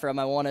did it from,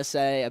 I want to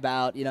say,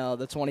 about, the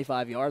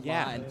 25-yard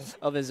line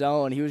of his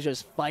own. He was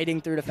just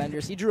fighting through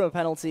defenders. He drew a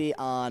penalty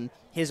on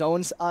his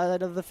own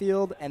side of the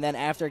field, and then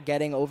after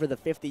getting over the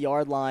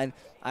 50-yard line,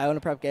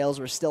 Iona Prep Gales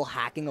were still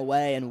hacking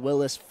away, and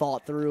Willis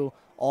fought through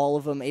all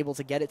of them, able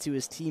to get it to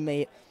his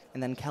teammate,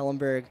 and then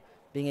Kellenberg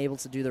being able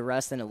to do the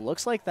rest. And it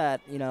looks like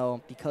that,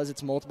 because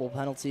it's multiple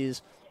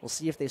penalties, we'll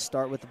see if they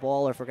start with the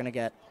ball or if we're going to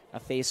get a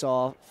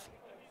face-off,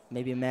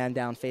 maybe a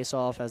man-down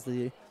face-off as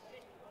the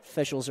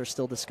officials are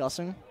still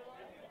discussing.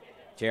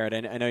 Jared,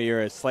 I know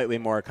you're a slightly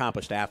more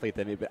accomplished athlete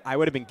than me, but I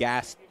would have been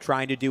gassed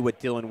trying to do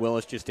what Dylan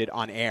Willis just did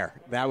on air.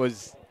 That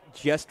was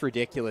just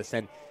ridiculous.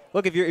 And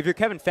look, if you're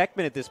Kevin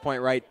Feckman at this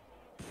point, right,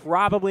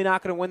 probably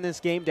not going to win this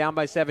game, down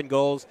by 7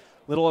 goals,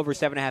 little over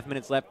 7.5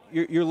 minutes left.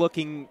 You're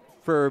looking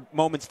for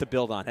moments to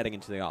build on heading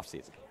into the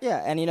offseason.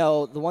 Yeah, and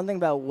the one thing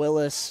about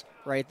Willis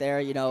right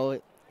there,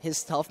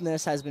 his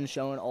toughness has been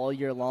shown all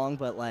year long,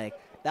 but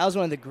that was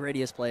one of the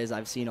grittiest plays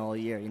I've seen all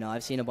year.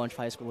 I've seen a bunch of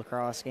high school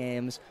lacrosse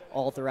games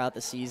all throughout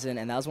the season,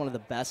 and that was one of the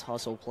best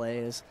hustle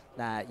plays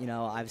that,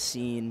 I've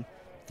seen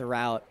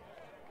throughout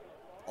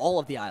all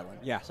of the island.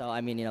 Yeah. So,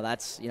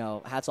 that's,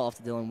 hats off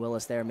to Dylan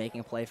Willis there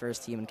making a play for his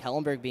team, and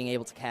Kellenberg being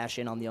able to cash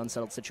in on the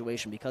unsettled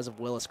situation because of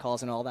Willis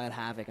causing all that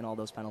havoc and all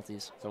those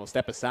penalties. So we'll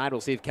step aside.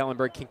 We'll see if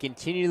Kellenberg can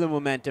continue the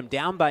momentum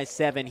down by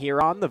 7 here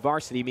on the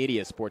Varsity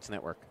Media Sports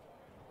Network.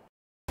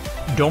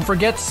 Don't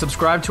forget to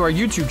subscribe to our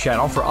YouTube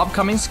channel for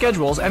upcoming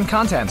schedules and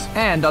content,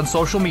 and on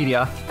social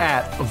media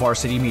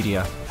 @Varsity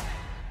Media.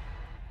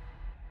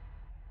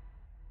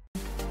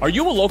 Are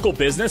you a local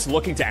business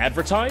looking to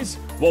advertise?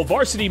 Well,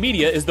 Varsity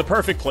Media is the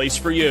perfect place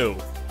for you.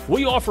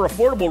 We offer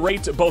affordable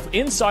rates both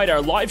inside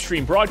our live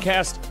stream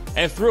broadcast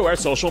and through our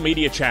social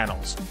media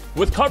channels.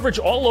 With coverage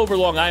all over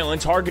Long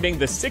Island targeting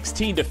the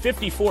 16 to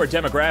 54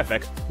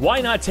 demographic, why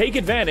not take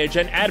advantage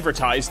and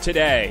advertise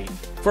today?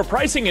 For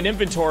pricing and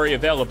inventory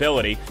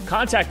availability,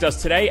 contact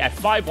us today at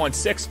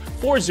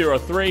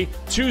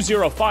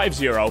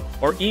 516-403-2050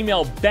 or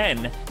email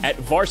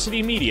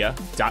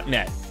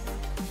ben@varsitymedia.net.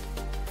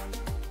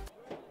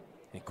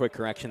 A quick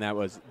correction, that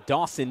was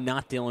Dawson,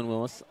 not Dylan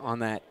Willis, on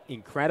that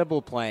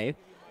incredible play,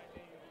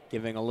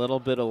 giving a little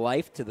bit of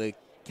life to the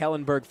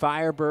Kellenberg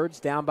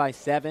Firebirds, down by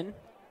 7.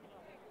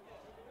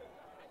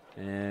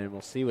 And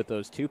we'll see with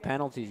those 2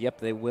 penalties. Yep,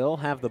 they will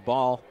have the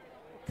ball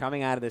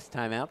coming out of this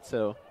timeout.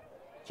 So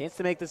chance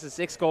to make this a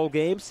 6-goal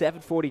game,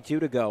 7:42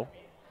 to go.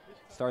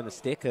 Starting the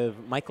stick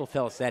of Michael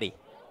Felicetti.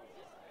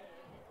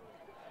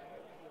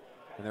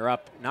 And they're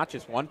up not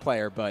just 1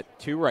 player, but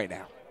 2 right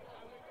now.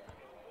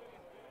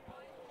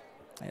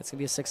 It's going to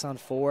be a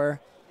 6-on-4.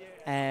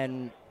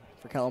 And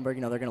for Kellenberg,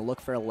 they're going to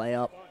look for a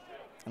layup.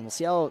 And we'll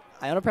see how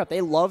Iona Prep, they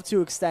love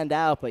to extend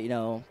out, but,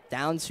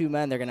 down 2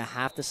 men, they're going to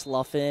have to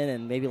slough in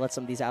and maybe let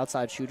some of these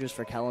outside shooters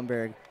for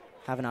Kellenberg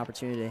have an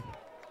opportunity.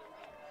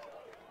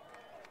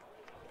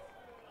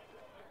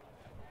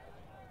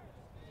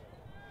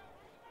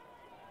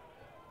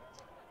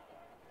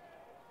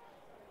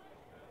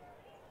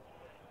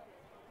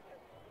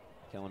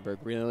 Kellenberg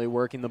really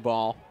working the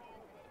ball,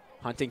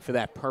 hunting for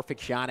that perfect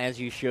shot, as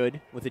you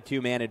should, with a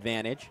 2-man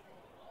advantage.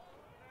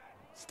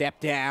 Step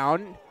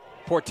down.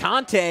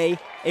 Portante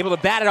able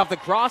to bat it off the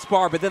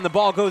crossbar, but then the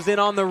ball goes in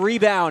on the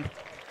rebound.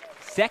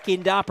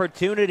 Second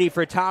opportunity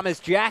for Thomas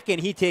Jack,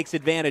 and he takes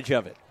advantage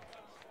of it.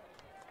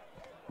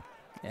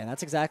 And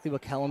that's exactly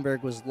what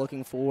Kellenberg was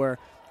looking for,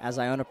 as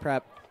Iona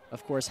Prep,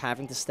 of course,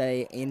 having to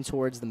stay in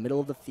towards the middle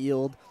of the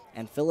field,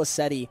 and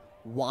Felicetti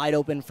wide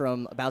open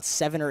from about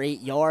 7 or 8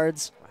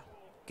 yards.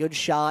 Good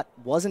shot,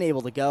 wasn't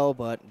able to go,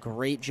 but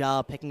great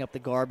job picking up the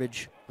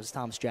garbage was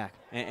Thomas Jack.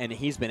 And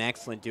he's been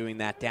excellent doing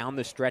that down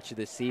the stretch of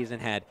the season.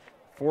 Had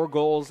 4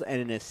 goals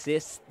and an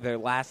assist their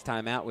last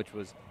time out, which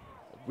was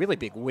a really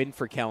big win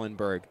for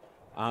Kellenberg.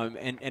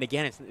 And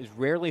again, it's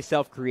rarely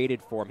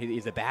self-created for him.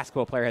 He's a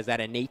basketball player, has that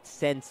innate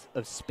sense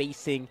of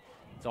spacing.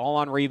 It's all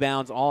on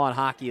rebounds, all on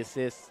hockey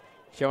assists,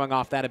 showing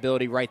off that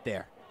ability right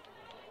there.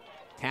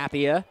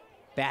 Tapia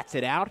bats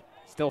it out,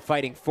 still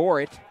fighting for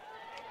it.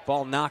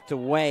 Ball knocked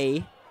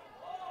away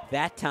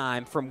that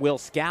time from Will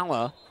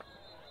Scala.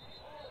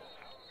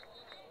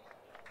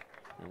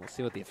 And we'll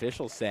see what the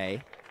officials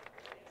say.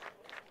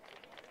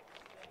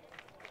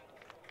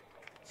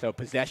 So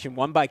possession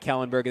won by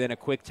Kellenberg, and then a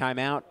quick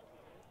timeout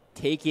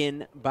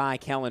taken by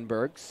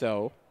Kellenberg.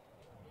 So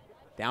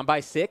down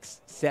by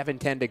 6,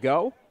 7:10 to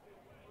go.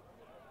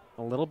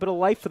 A little bit of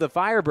life for the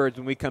Firebirds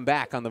when we come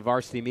back on the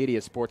Varsity Media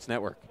Sports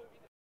Network.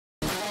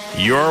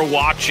 You're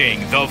watching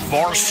the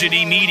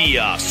Varsity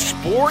Media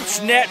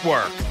Sports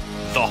Network,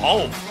 the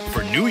home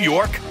for New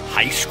York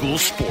high school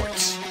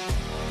sports.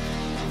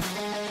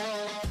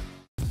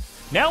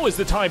 Now is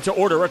the time to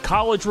order a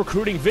college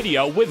recruiting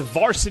video with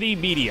Varsity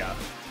Media.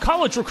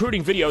 College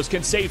recruiting videos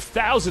can save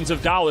thousands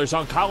of dollars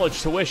on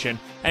college tuition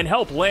and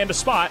help land a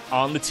spot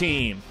on the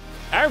team.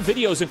 Our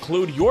videos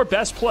include your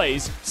best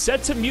plays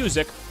set to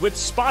music with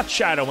spot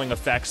shadowing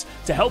effects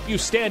to help you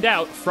stand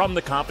out from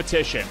the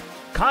competition.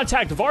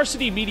 Contact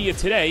Varsity Media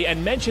today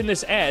and mention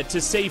this ad to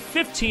save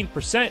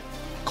 15%.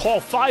 Call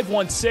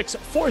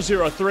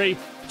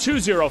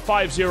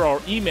 516-403-2050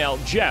 or email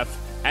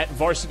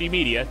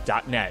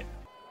jeff@varsitymedia.net.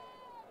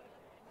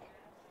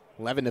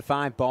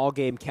 11-5 ball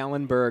game.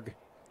 Kellenberg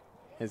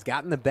has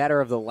gotten the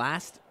better of the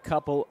last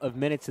couple of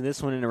minutes in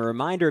this one. And a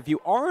reminder, if you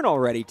aren't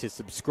already, to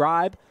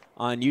subscribe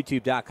on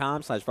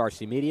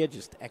youtube.com/varsity media.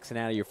 Just exit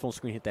out of your full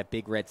screen, hit that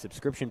big red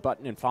subscription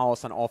button, and follow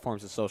us on all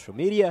forms of social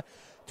media.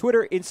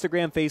 Twitter,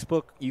 Instagram,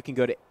 Facebook. You can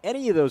go to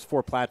any of those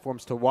 4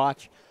 platforms to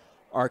watch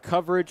our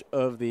coverage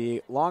of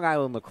the Long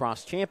Island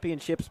Lacrosse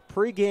Championships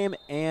pregame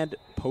and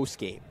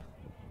postgame.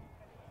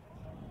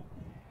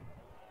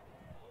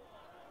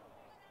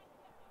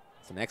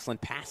 Some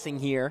excellent passing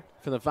here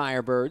for the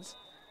Firebirds.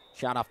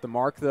 Shot off the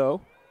mark,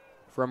 though,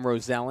 from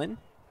Rosellen.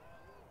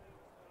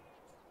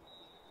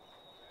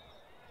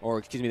 Or,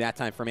 excuse me, that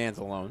time from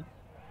Anzalone.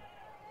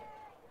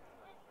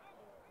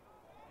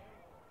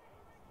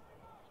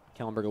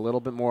 Kellenberg a little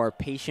bit more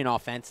patient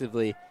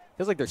offensively.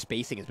 Feels like their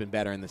spacing has been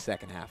better in the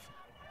second half.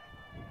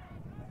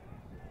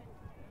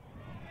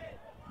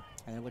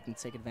 And they're looking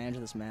to take advantage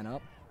of this man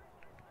up.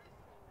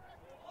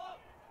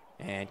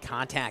 And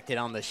contacted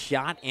on the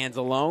shot.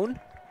 Anzalone.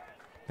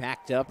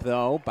 Backed up,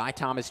 though, by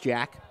Thomas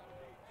Jack.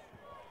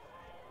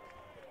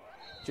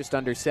 Just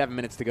under 7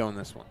 minutes to go in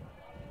this one.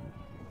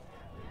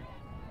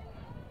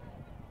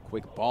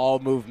 Quick ball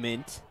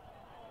movement.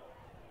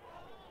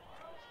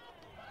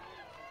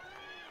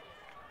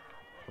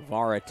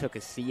 Vara took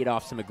a seat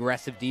off some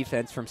aggressive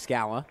defense from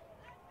Scala.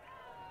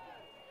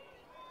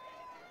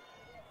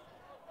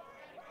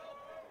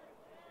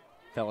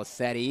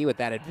 Felicetti with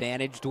that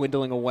advantage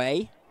dwindling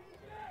away.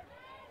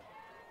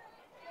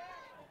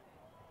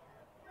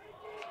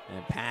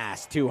 And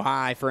pass too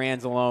high for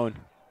Anzalone.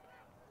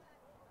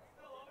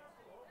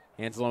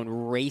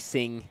 Anzalone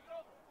racing.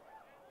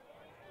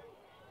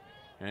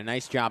 And a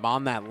nice job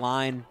on that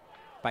line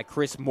by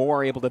Chris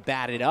Moore, able to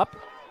bat it up.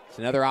 It's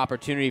another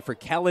opportunity for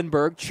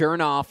Kellenberg.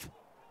 Chernoff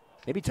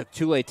maybe took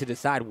too late to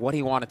decide what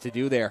he wanted to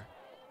do there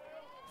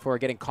before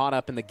getting caught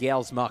up in the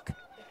Gales muck.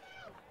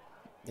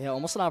 Yeah,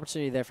 almost an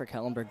opportunity there for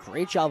Kellenberg.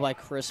 Great job by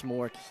Chris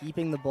Moore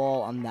keeping the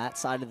ball on that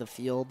side of the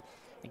field.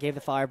 It gave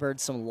the Firebirds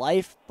some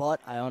life, but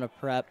Iona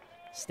Prep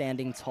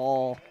standing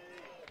tall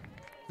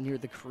near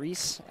the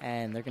crease,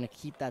 and they're going to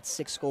keep that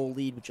 6-goal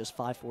lead with just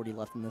 5:40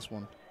 left in this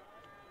one.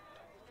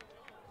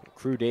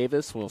 Crew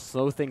Davis will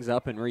slow things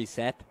up and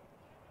reset.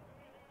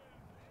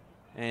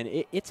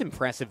 And it's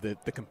impressive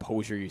the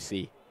composure you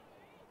see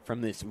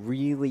from this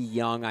really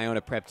young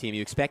Iona Prep team.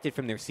 You expect it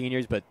from their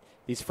seniors, but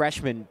these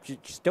freshmen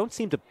just don't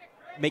seem to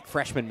make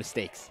freshman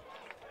mistakes.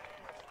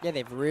 Yeah,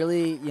 they've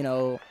really,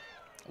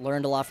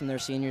 learned a lot from their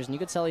seniors. And you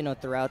could tell,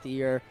 throughout the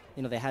year,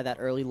 they had that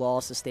early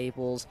loss to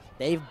Staples.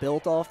 They've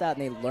built off that,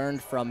 and they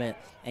learned from it.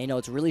 And,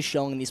 it's really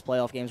showing in these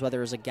playoff games, whether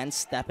it was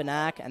against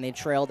Stepinac, and they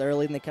trailed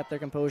early and they kept their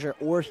composure,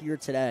 or here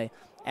today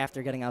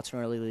after getting out to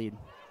an early lead.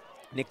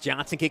 Nick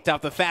Johnson kicked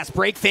off the fast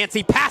break.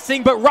 Fancy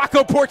passing, but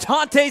Rocco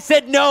Portante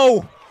said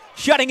no.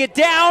 Shutting it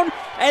down,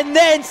 and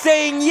then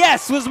saying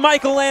yes was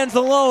Michael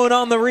Anzalone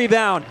on the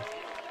rebound.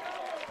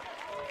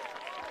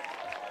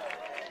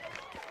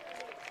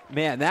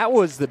 Man, that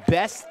was the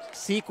best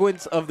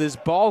sequence of this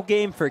ball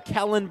game for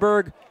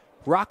Kellenberg.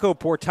 Rocco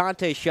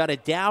Portante shut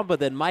it down, but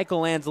then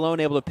Michael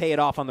Anzalone able to pay it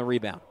off on the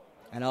rebound.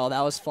 I know,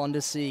 that was fun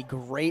to see.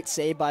 Great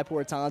save by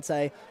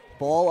Portante.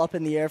 Ball up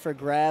in the air for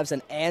grabs,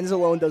 and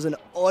Anzalone does an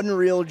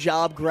unreal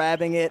job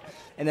grabbing it,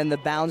 and then the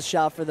bounce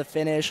shot for the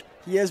finish.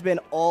 He has been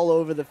all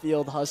over the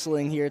field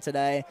hustling here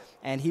today,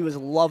 and he was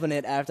loving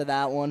it after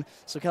that one.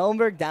 So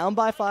Kellenberg down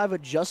by 5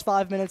 with just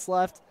 5 minutes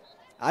left.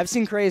 I've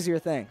seen crazier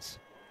things.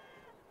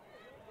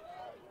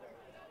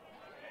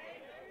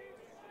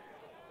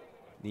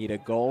 Need a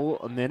goal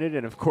a minute,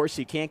 and of course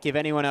you can't give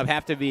anyone up.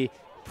 Have to be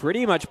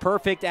pretty much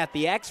perfect at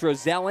the X.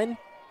 Rosellen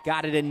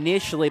got it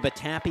initially, but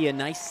Tappy a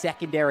nice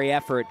secondary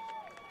effort.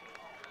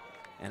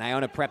 And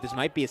Iona Prep, this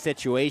might be a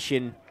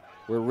situation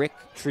where Rick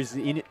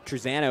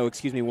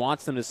Trezano,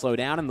 wants them to slow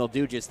down, and they'll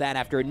do just that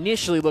after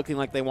initially looking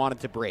like they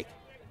wanted to break.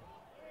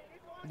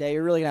 Yeah,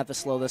 you're really going to have to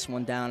slow this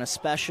one down,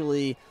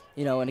 especially,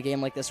 in a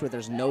game like this where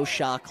there's no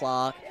shot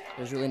clock,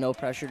 there's really no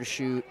pressure to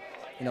shoot.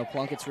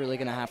 Plunkett's really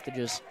going to have to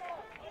just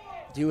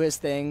do his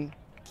thing,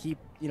 keep,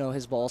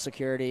 his ball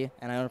security,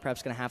 and Iona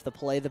Prep's going to have to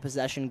play the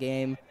possession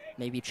game,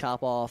 maybe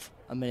chop off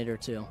a minute or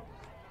two.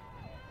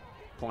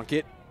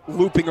 Plunkett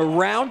looping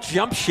around,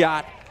 jump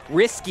shot,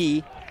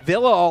 risky,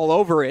 Villa all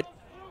over it.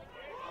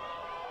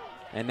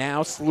 And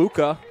now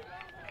Sluka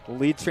will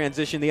lead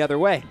transition the other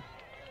way.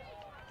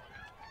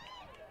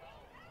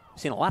 We've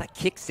seen a lot of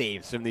kick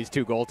saves from these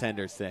two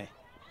goaltenders today.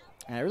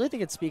 And I really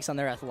think it speaks on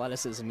their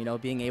athleticism,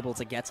 being able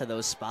to get to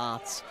those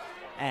spots.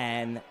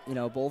 And,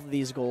 both of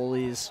these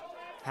goalies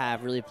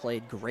have really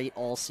played great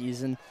all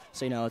season.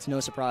 So, it's no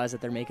surprise that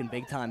they're making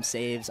big-time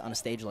saves on a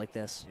stage like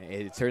this.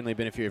 It's certainly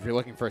been, if you're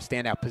looking for a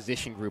standout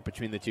position group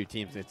between the two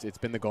teams, it's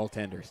been the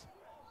goaltenders.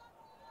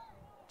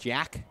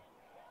 Jack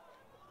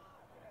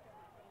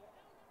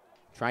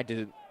tried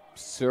to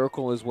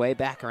circle his way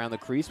back around the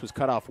crease, was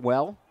cut off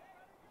well.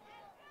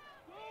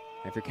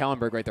 And for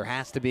Kellenberg, right, there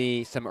has to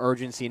be some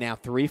urgency now.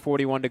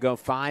 3:41 to go,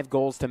 5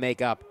 goals to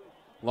make up.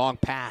 Long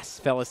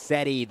pass,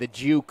 Felicetti, the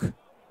juke.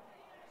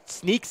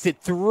 Sneaks it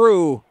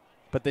through,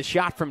 but the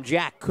shot from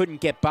Jack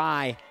couldn't get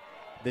by.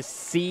 The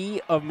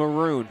sea of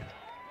maroon.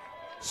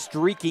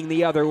 Streaking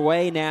the other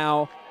way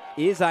now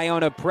is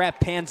Iona Prep.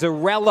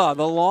 Panzarella,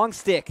 the long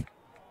stick,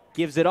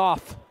 gives it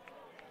off.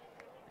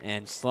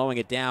 And slowing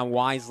it down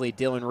wisely,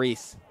 Dylan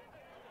Reese.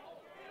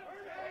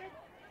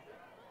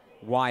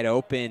 Wide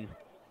open.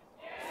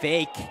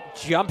 Fake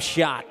jump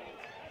shot.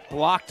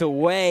 Blocked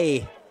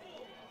away.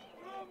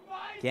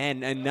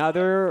 Again,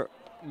 another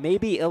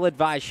maybe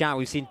ill-advised shot.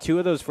 We've seen two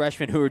of those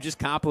freshmen who are just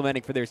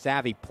complimenting for their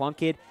savvy.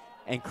 Plunkett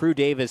and Crew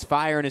Davis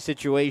fire in a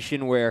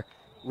situation where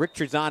Rick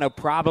Trezano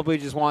probably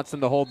just wants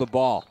them to hold the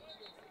ball.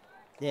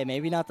 Yeah,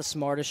 maybe not the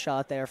smartest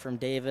shot there from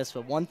Davis,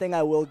 but one thing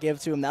I will give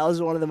to him, that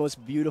was one of the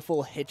most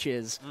beautiful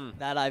hitches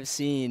that I've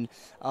seen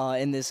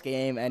in this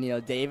game.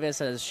 And, Davis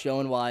has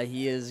shown why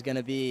he is going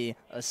to be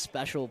a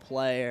special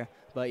player.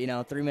 But,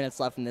 3 minutes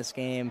left in this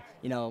game,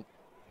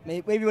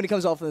 maybe when he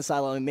comes off from the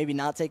sideline, maybe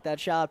not take that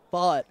shot,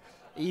 but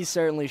he's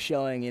certainly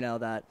showing,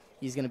 that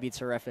he's going to be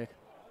terrific.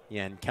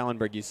 Yeah, and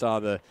Kellenberg, you saw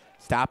the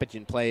stoppage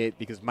in play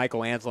because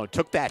Michael Anzalone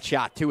took that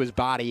shot to his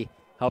body,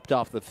 helped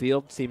off the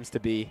field, seems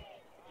to be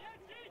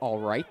all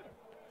right.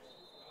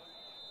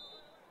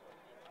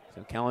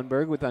 So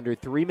Kellenberg with under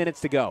 3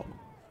 minutes to go.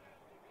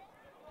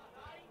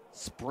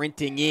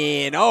 Sprinting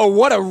in. Oh,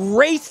 what a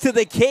race to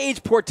the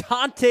cage.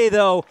 Portante,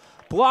 though,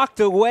 blocked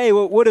away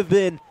what would have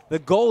been the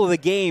goal of the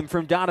game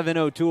from Donovan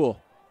O'Toole.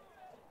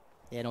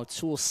 Yeah,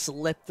 O'Toole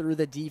slipped through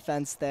the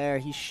defense there.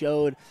 He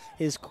showed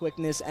his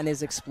quickness and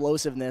his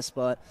explosiveness,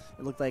 but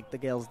it looked like the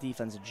Gales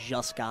defense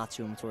just got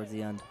to him towards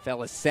the end.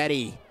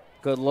 Felicetti,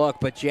 good look,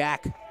 but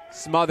Jack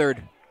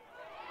smothered.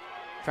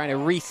 Trying to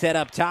reset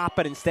up top,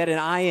 but instead an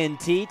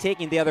INT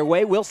taking the other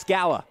way. Will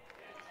Scala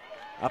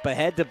up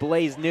ahead to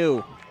Blaze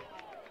New.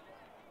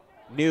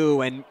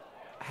 New and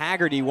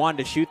Haggerty wanted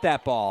to shoot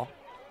that ball.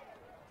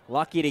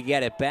 Lucky to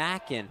get it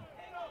back, and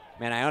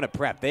man, Iona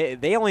Prep,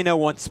 they only know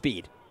one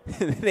speed.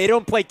 They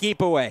don't play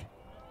keep away.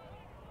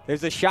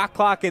 There's a shot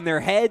clock in their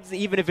heads,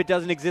 even if it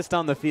doesn't exist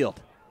on the field.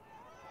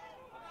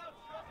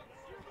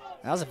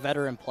 That was a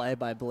veteran play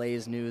by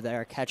Blaze New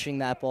there, catching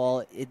that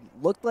ball. It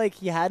looked like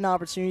he had an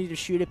opportunity to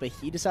shoot it, but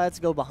he decided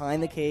to go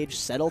behind the cage,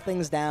 settle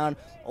things down.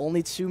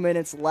 Only 2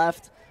 minutes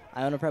left.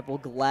 Iona Prep will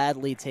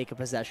gladly take a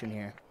possession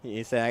here.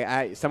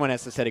 Someone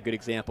has to set a good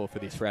example for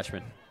these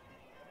freshmen.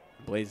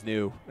 Blaze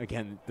New,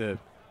 again, the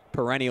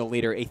perennial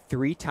leader, a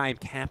 3-time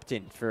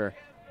captain for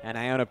an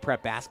Iona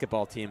Prep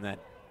basketball team that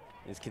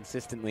is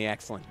consistently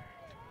excellent.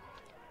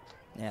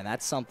 Yeah,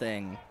 that's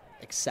something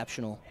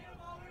exceptional.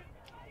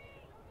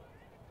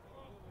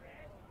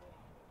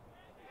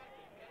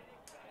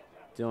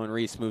 Dylan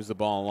Reese moves the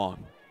ball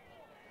along.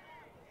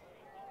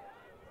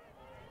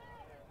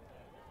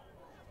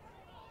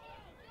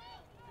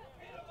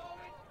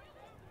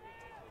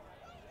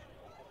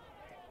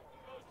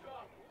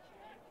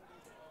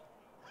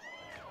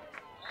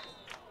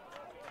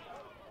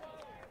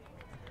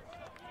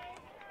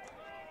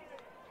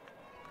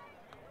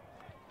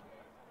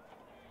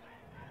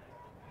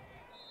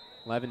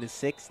 Eleven to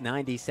 6,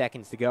 90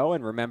 seconds to go.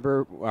 And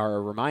remember,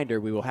 our reminder,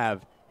 we will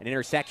have an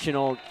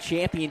intersectional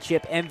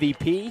championship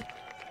MVP.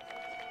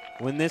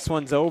 When this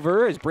one's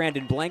over, as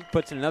Brandon Blank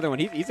puts in another one,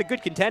 he's a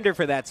good contender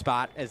for that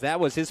spot, as that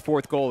was his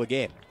 4th goal of the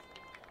game.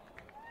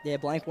 Yeah,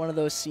 Blank, one of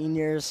those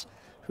seniors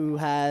who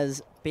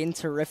has been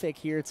terrific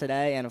here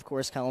today. And, of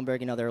course,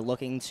 Kellenberg, they're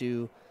looking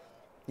to,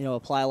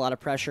 apply a lot of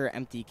pressure,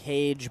 empty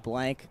cage.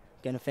 Blank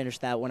going to finish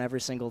that one every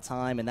single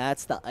time. And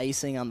that's the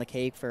icing on the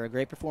cake for a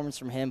great performance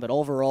from him. But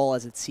overall,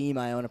 as a team,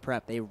 Iona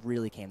Prep, they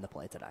really came to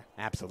play today.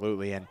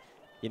 Absolutely. And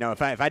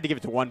if I had to give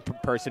it to one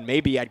person,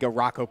 maybe I'd go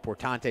Rocco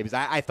Portante, because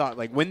I thought,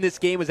 when this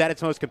game was at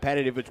its most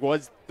competitive, which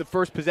was the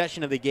first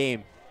possession of the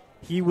game,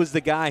 he was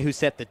the guy who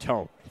set the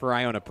tone for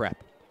Iona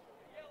Prep.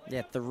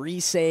 Yeah, 3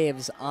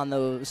 saves on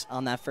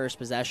that first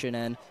possession,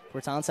 and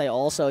Portante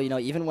also,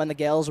 even when the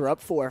Gales were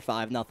up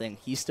 4-5-0,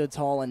 he stood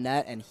tall in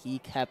net, and he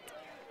kept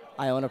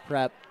Iona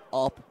Prep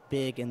up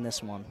big in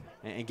this one.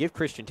 And give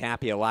Christian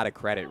Tapia a lot of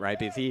credit, right,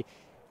 because he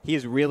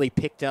has really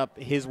picked up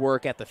his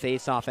work at the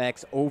face-off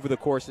X over the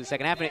course of the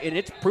second half, and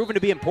it's proven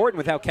to be important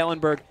with how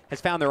Kellenberg has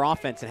found their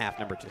offense in half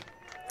number 2.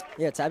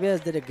 Yeah, Tapia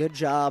did a good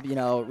job,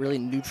 really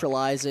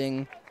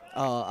neutralizing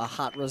a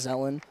hot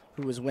Rosellen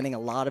who was winning a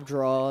lot of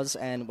draws,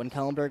 and when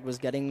Kellenberg was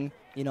getting,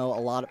 a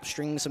lot of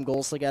stringing some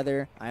goals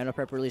together, Iona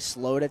Prep really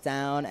slowed it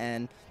down,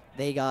 and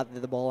they got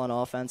the ball on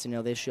offense.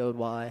 They showed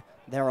why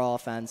their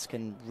offense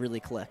can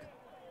really click.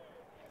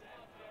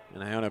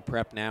 And Iona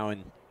Prep now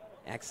in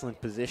excellent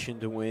position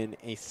to win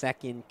a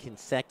 2nd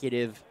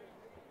consecutive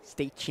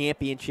state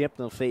championship.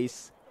 They'll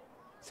face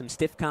some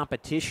stiff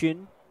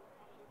competition,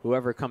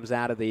 whoever comes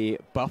out of the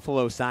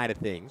Buffalo side of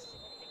things.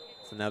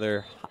 It's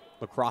another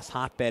lacrosse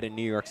hotbed in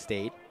New York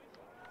State.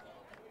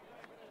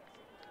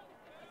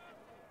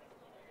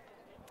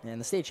 And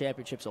the state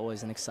championship's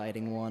always an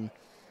exciting one.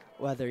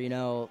 Whether,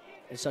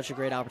 it's such a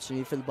great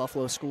opportunity for the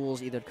Buffalo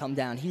schools either to come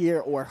down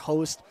here or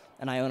host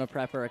an Iona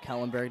Prep or a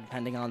Kellenberg,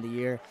 depending on the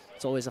year.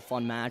 It's always a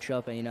fun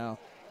matchup. And,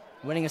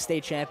 winning a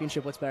state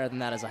championship, what's better than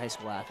that as a high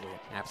school athlete?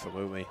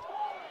 Absolutely.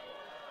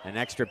 An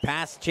extra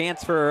pass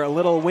chance for a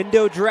little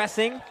window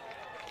dressing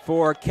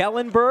for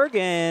Kellenberg,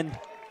 and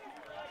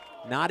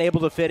not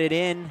able to fit it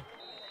in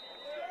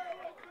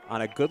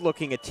on a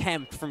good-looking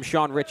attempt from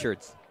Sean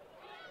Richards.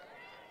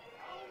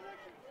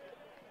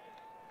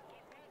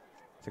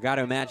 So got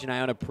to imagine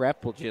Iona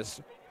Prep will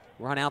just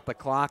run out the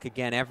clock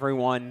again.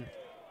 Everyone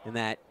in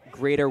that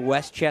greater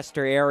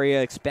Westchester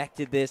area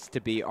expected this to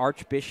be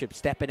Archbishop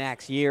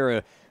Stepanak's year,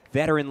 a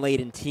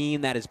veteran-laden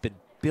team that has been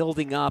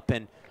building up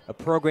and a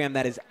program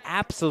that is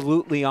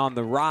absolutely on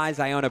the rise.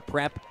 Iona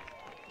Prep,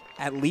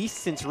 at least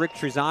since Rick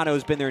Trezano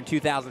has been there in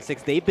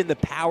 2006, they've been the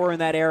power in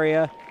that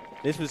area.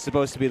 This was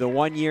supposed to be the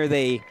one year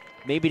they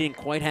maybe didn't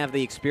quite have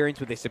the experience,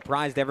 but they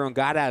surprised everyone,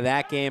 got out of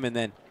that game, and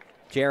then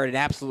Jared, an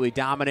absolutely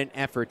dominant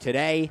effort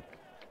today,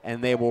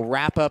 and they will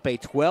wrap up a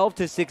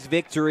 12-6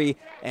 victory,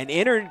 an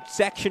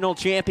intersectional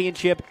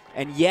championship,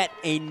 and yet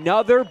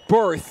another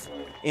berth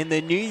in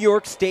the New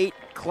York State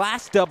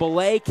Class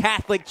AA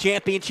Catholic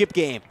Championship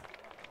game.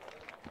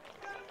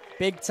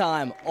 Big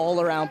time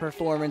all-around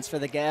performance for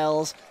the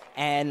Gales,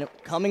 and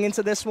coming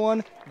into this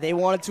one, they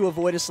wanted to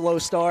avoid a slow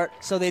start,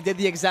 so they did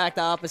the exact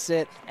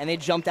opposite, and they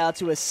jumped out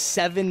to a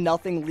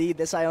 7-0 lead.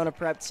 This Iona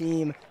Prep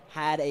team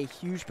had a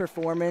huge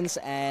performance,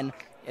 and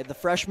the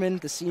freshmen,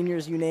 the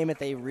seniors, you name it,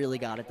 they really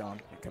got it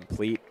done. A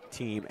complete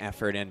team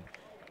effort, and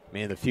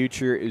man, the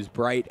future is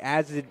bright,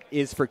 as it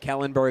is for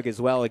Kellenberg as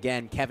well.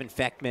 Again, Kevin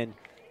Feckman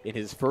in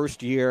his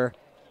first year,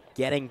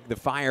 getting the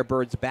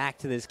Firebirds back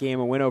to this game,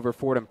 a win over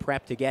Fordham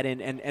Prep to get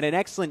in, and an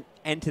excellent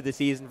end to the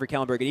season for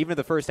Kellenberg. And even if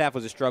the first half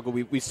was a struggle,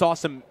 we saw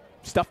some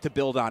stuff to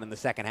build on in the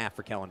second half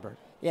for Kellenberg.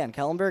 Yeah, and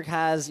Kellenberg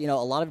has, a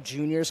lot of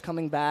juniors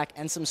coming back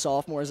and some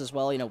sophomores as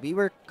well. We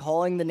were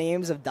calling the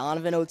names of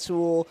Donovan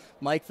O'Toole,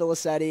 Mike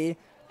Filicetti,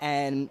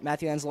 and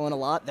Matthew Anzalone a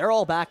lot. They're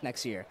all back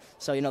next year.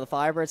 So, the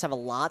Firebirds have a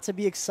lot to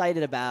be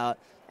excited about.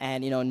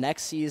 And,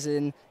 next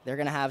season, they're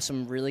going to have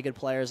some really good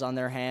players on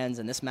their hands,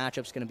 and this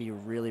matchup's going to be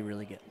really,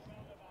 really good.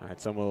 All right,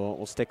 so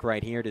we'll stick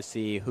right here to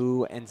see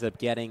who ends up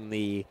getting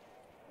the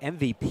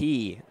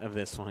MVP of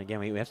this one. Again,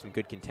 we have some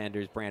good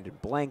contenders. Brandon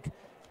Blank,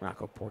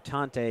 Rocco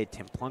Portante,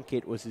 Tim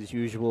Plunkett was his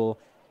usual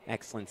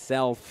excellent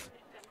self.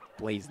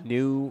 Blaze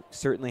New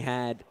certainly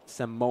had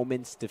some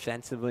moments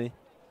defensively.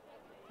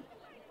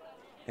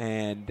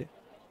 And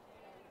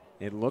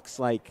it looks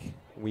like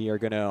we are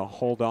going to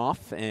hold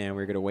off, and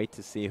we're going to wait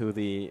to see who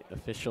the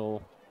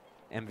official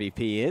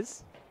MVP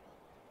is.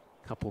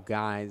 A couple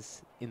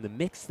guys in the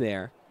mix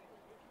there.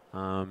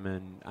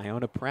 And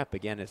Iona Prep,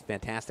 again, is a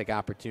fantastic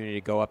opportunity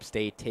to go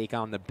upstate, take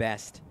on the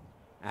best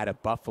out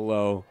of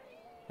Buffalo.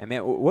 And,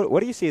 man, what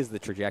do you see as the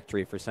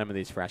trajectory for some of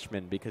these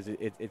freshmen? Because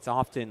it's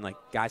often like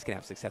guys can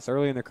have success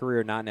early in their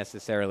career, not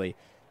necessarily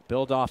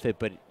build off it,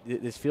 but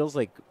this feels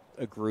like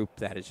a group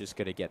that is just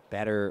going to get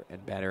better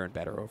and better and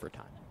better over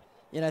time.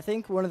 I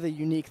think one of the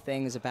unique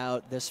things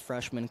about this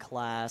freshman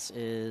class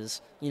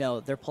is,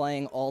 they're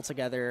playing all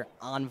together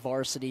on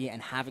varsity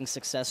and having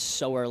success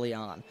so early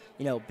on.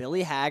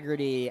 Billy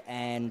Haggerty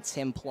and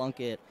Tim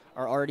Plunkett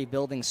are already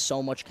building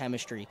so much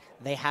chemistry.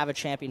 They have a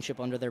championship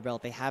under their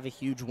belt. They have a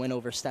huge win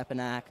over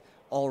Stepanak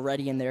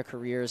already in their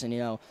careers,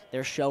 and,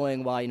 they're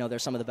showing why, they're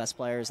some of the best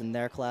players in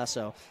their class.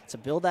 So to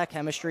build that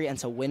chemistry and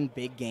to win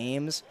big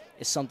games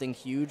is something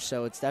huge.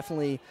 So it's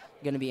definitely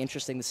going to be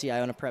interesting to see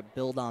Iona Prep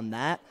build on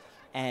that.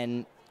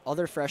 And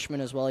other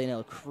freshmen as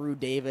well, Crew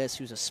Davis,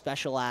 who's a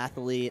special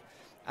athlete.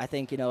 I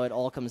think, it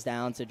all comes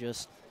down to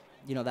just,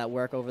 that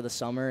work over the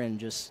summer and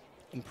just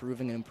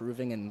improving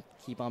and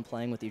keep on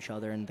playing with each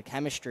other. And the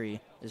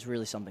chemistry is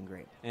really something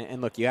great.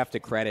 And look, you have to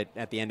credit,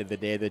 at the end of the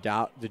day, the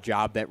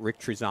job that Rick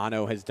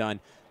Trizano has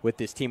done with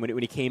this team. When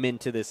he came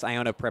into this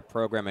Iona Prep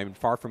program, I mean,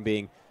 far from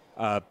being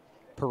a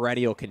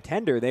perennial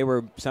contender, they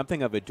were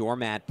something of a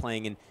doormat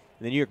playing in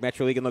the New York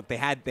Metro League. And look, they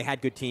had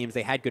good teams,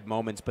 they had good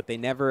moments, but they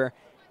never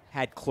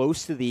had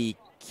close to the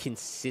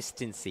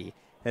consistency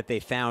that they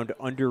found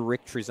under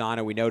Rick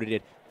Trizano. We noted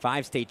it,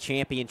 5 state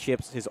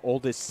championships. His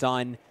oldest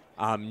son,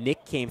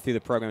 Nick, came through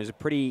the program. It was a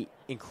pretty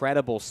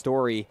incredible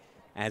story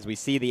as we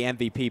see the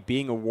MVP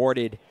being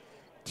awarded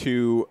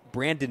to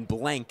Brandon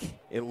Blank,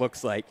 it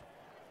looks like.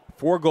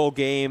 4-goal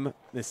game,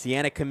 the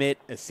Siena commit,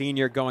 a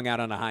senior, going out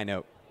on a high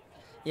note.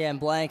 Yeah, and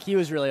Blank, he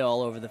was really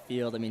all over the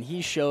field. I mean,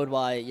 he showed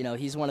why,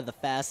 he's one of the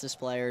fastest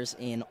players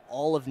in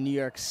all of New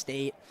York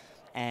State.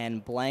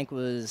 And Blank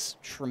was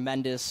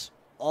tremendous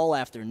all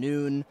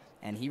afternoon,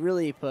 and he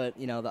really put,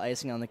 the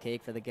icing on the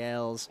cake for the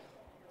Gales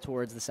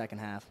towards the second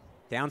half.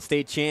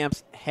 Downstate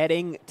champs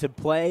heading to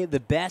play the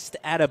best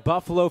out of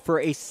Buffalo for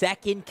a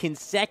second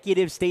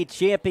consecutive state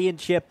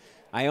championship.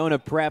 Iona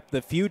Prep,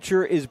 the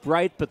future is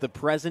bright, but the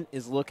present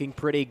is looking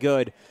pretty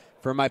good.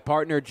 For my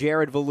partner,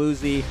 Jared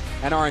Veluzzi,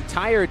 and our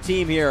entire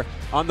team here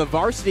on the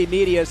Varsity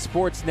Media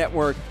Sports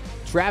Network,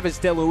 Travis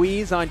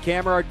DeLuise on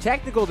camera, our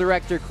technical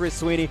director, Chris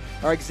Sweeney,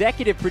 our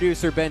executive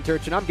producer, Ben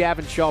Turchin. I'm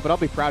Gavin Shaw, but I'll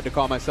be proud to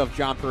call myself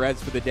John Perez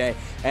for the day.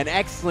 An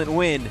excellent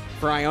win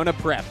for Iona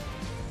Prep.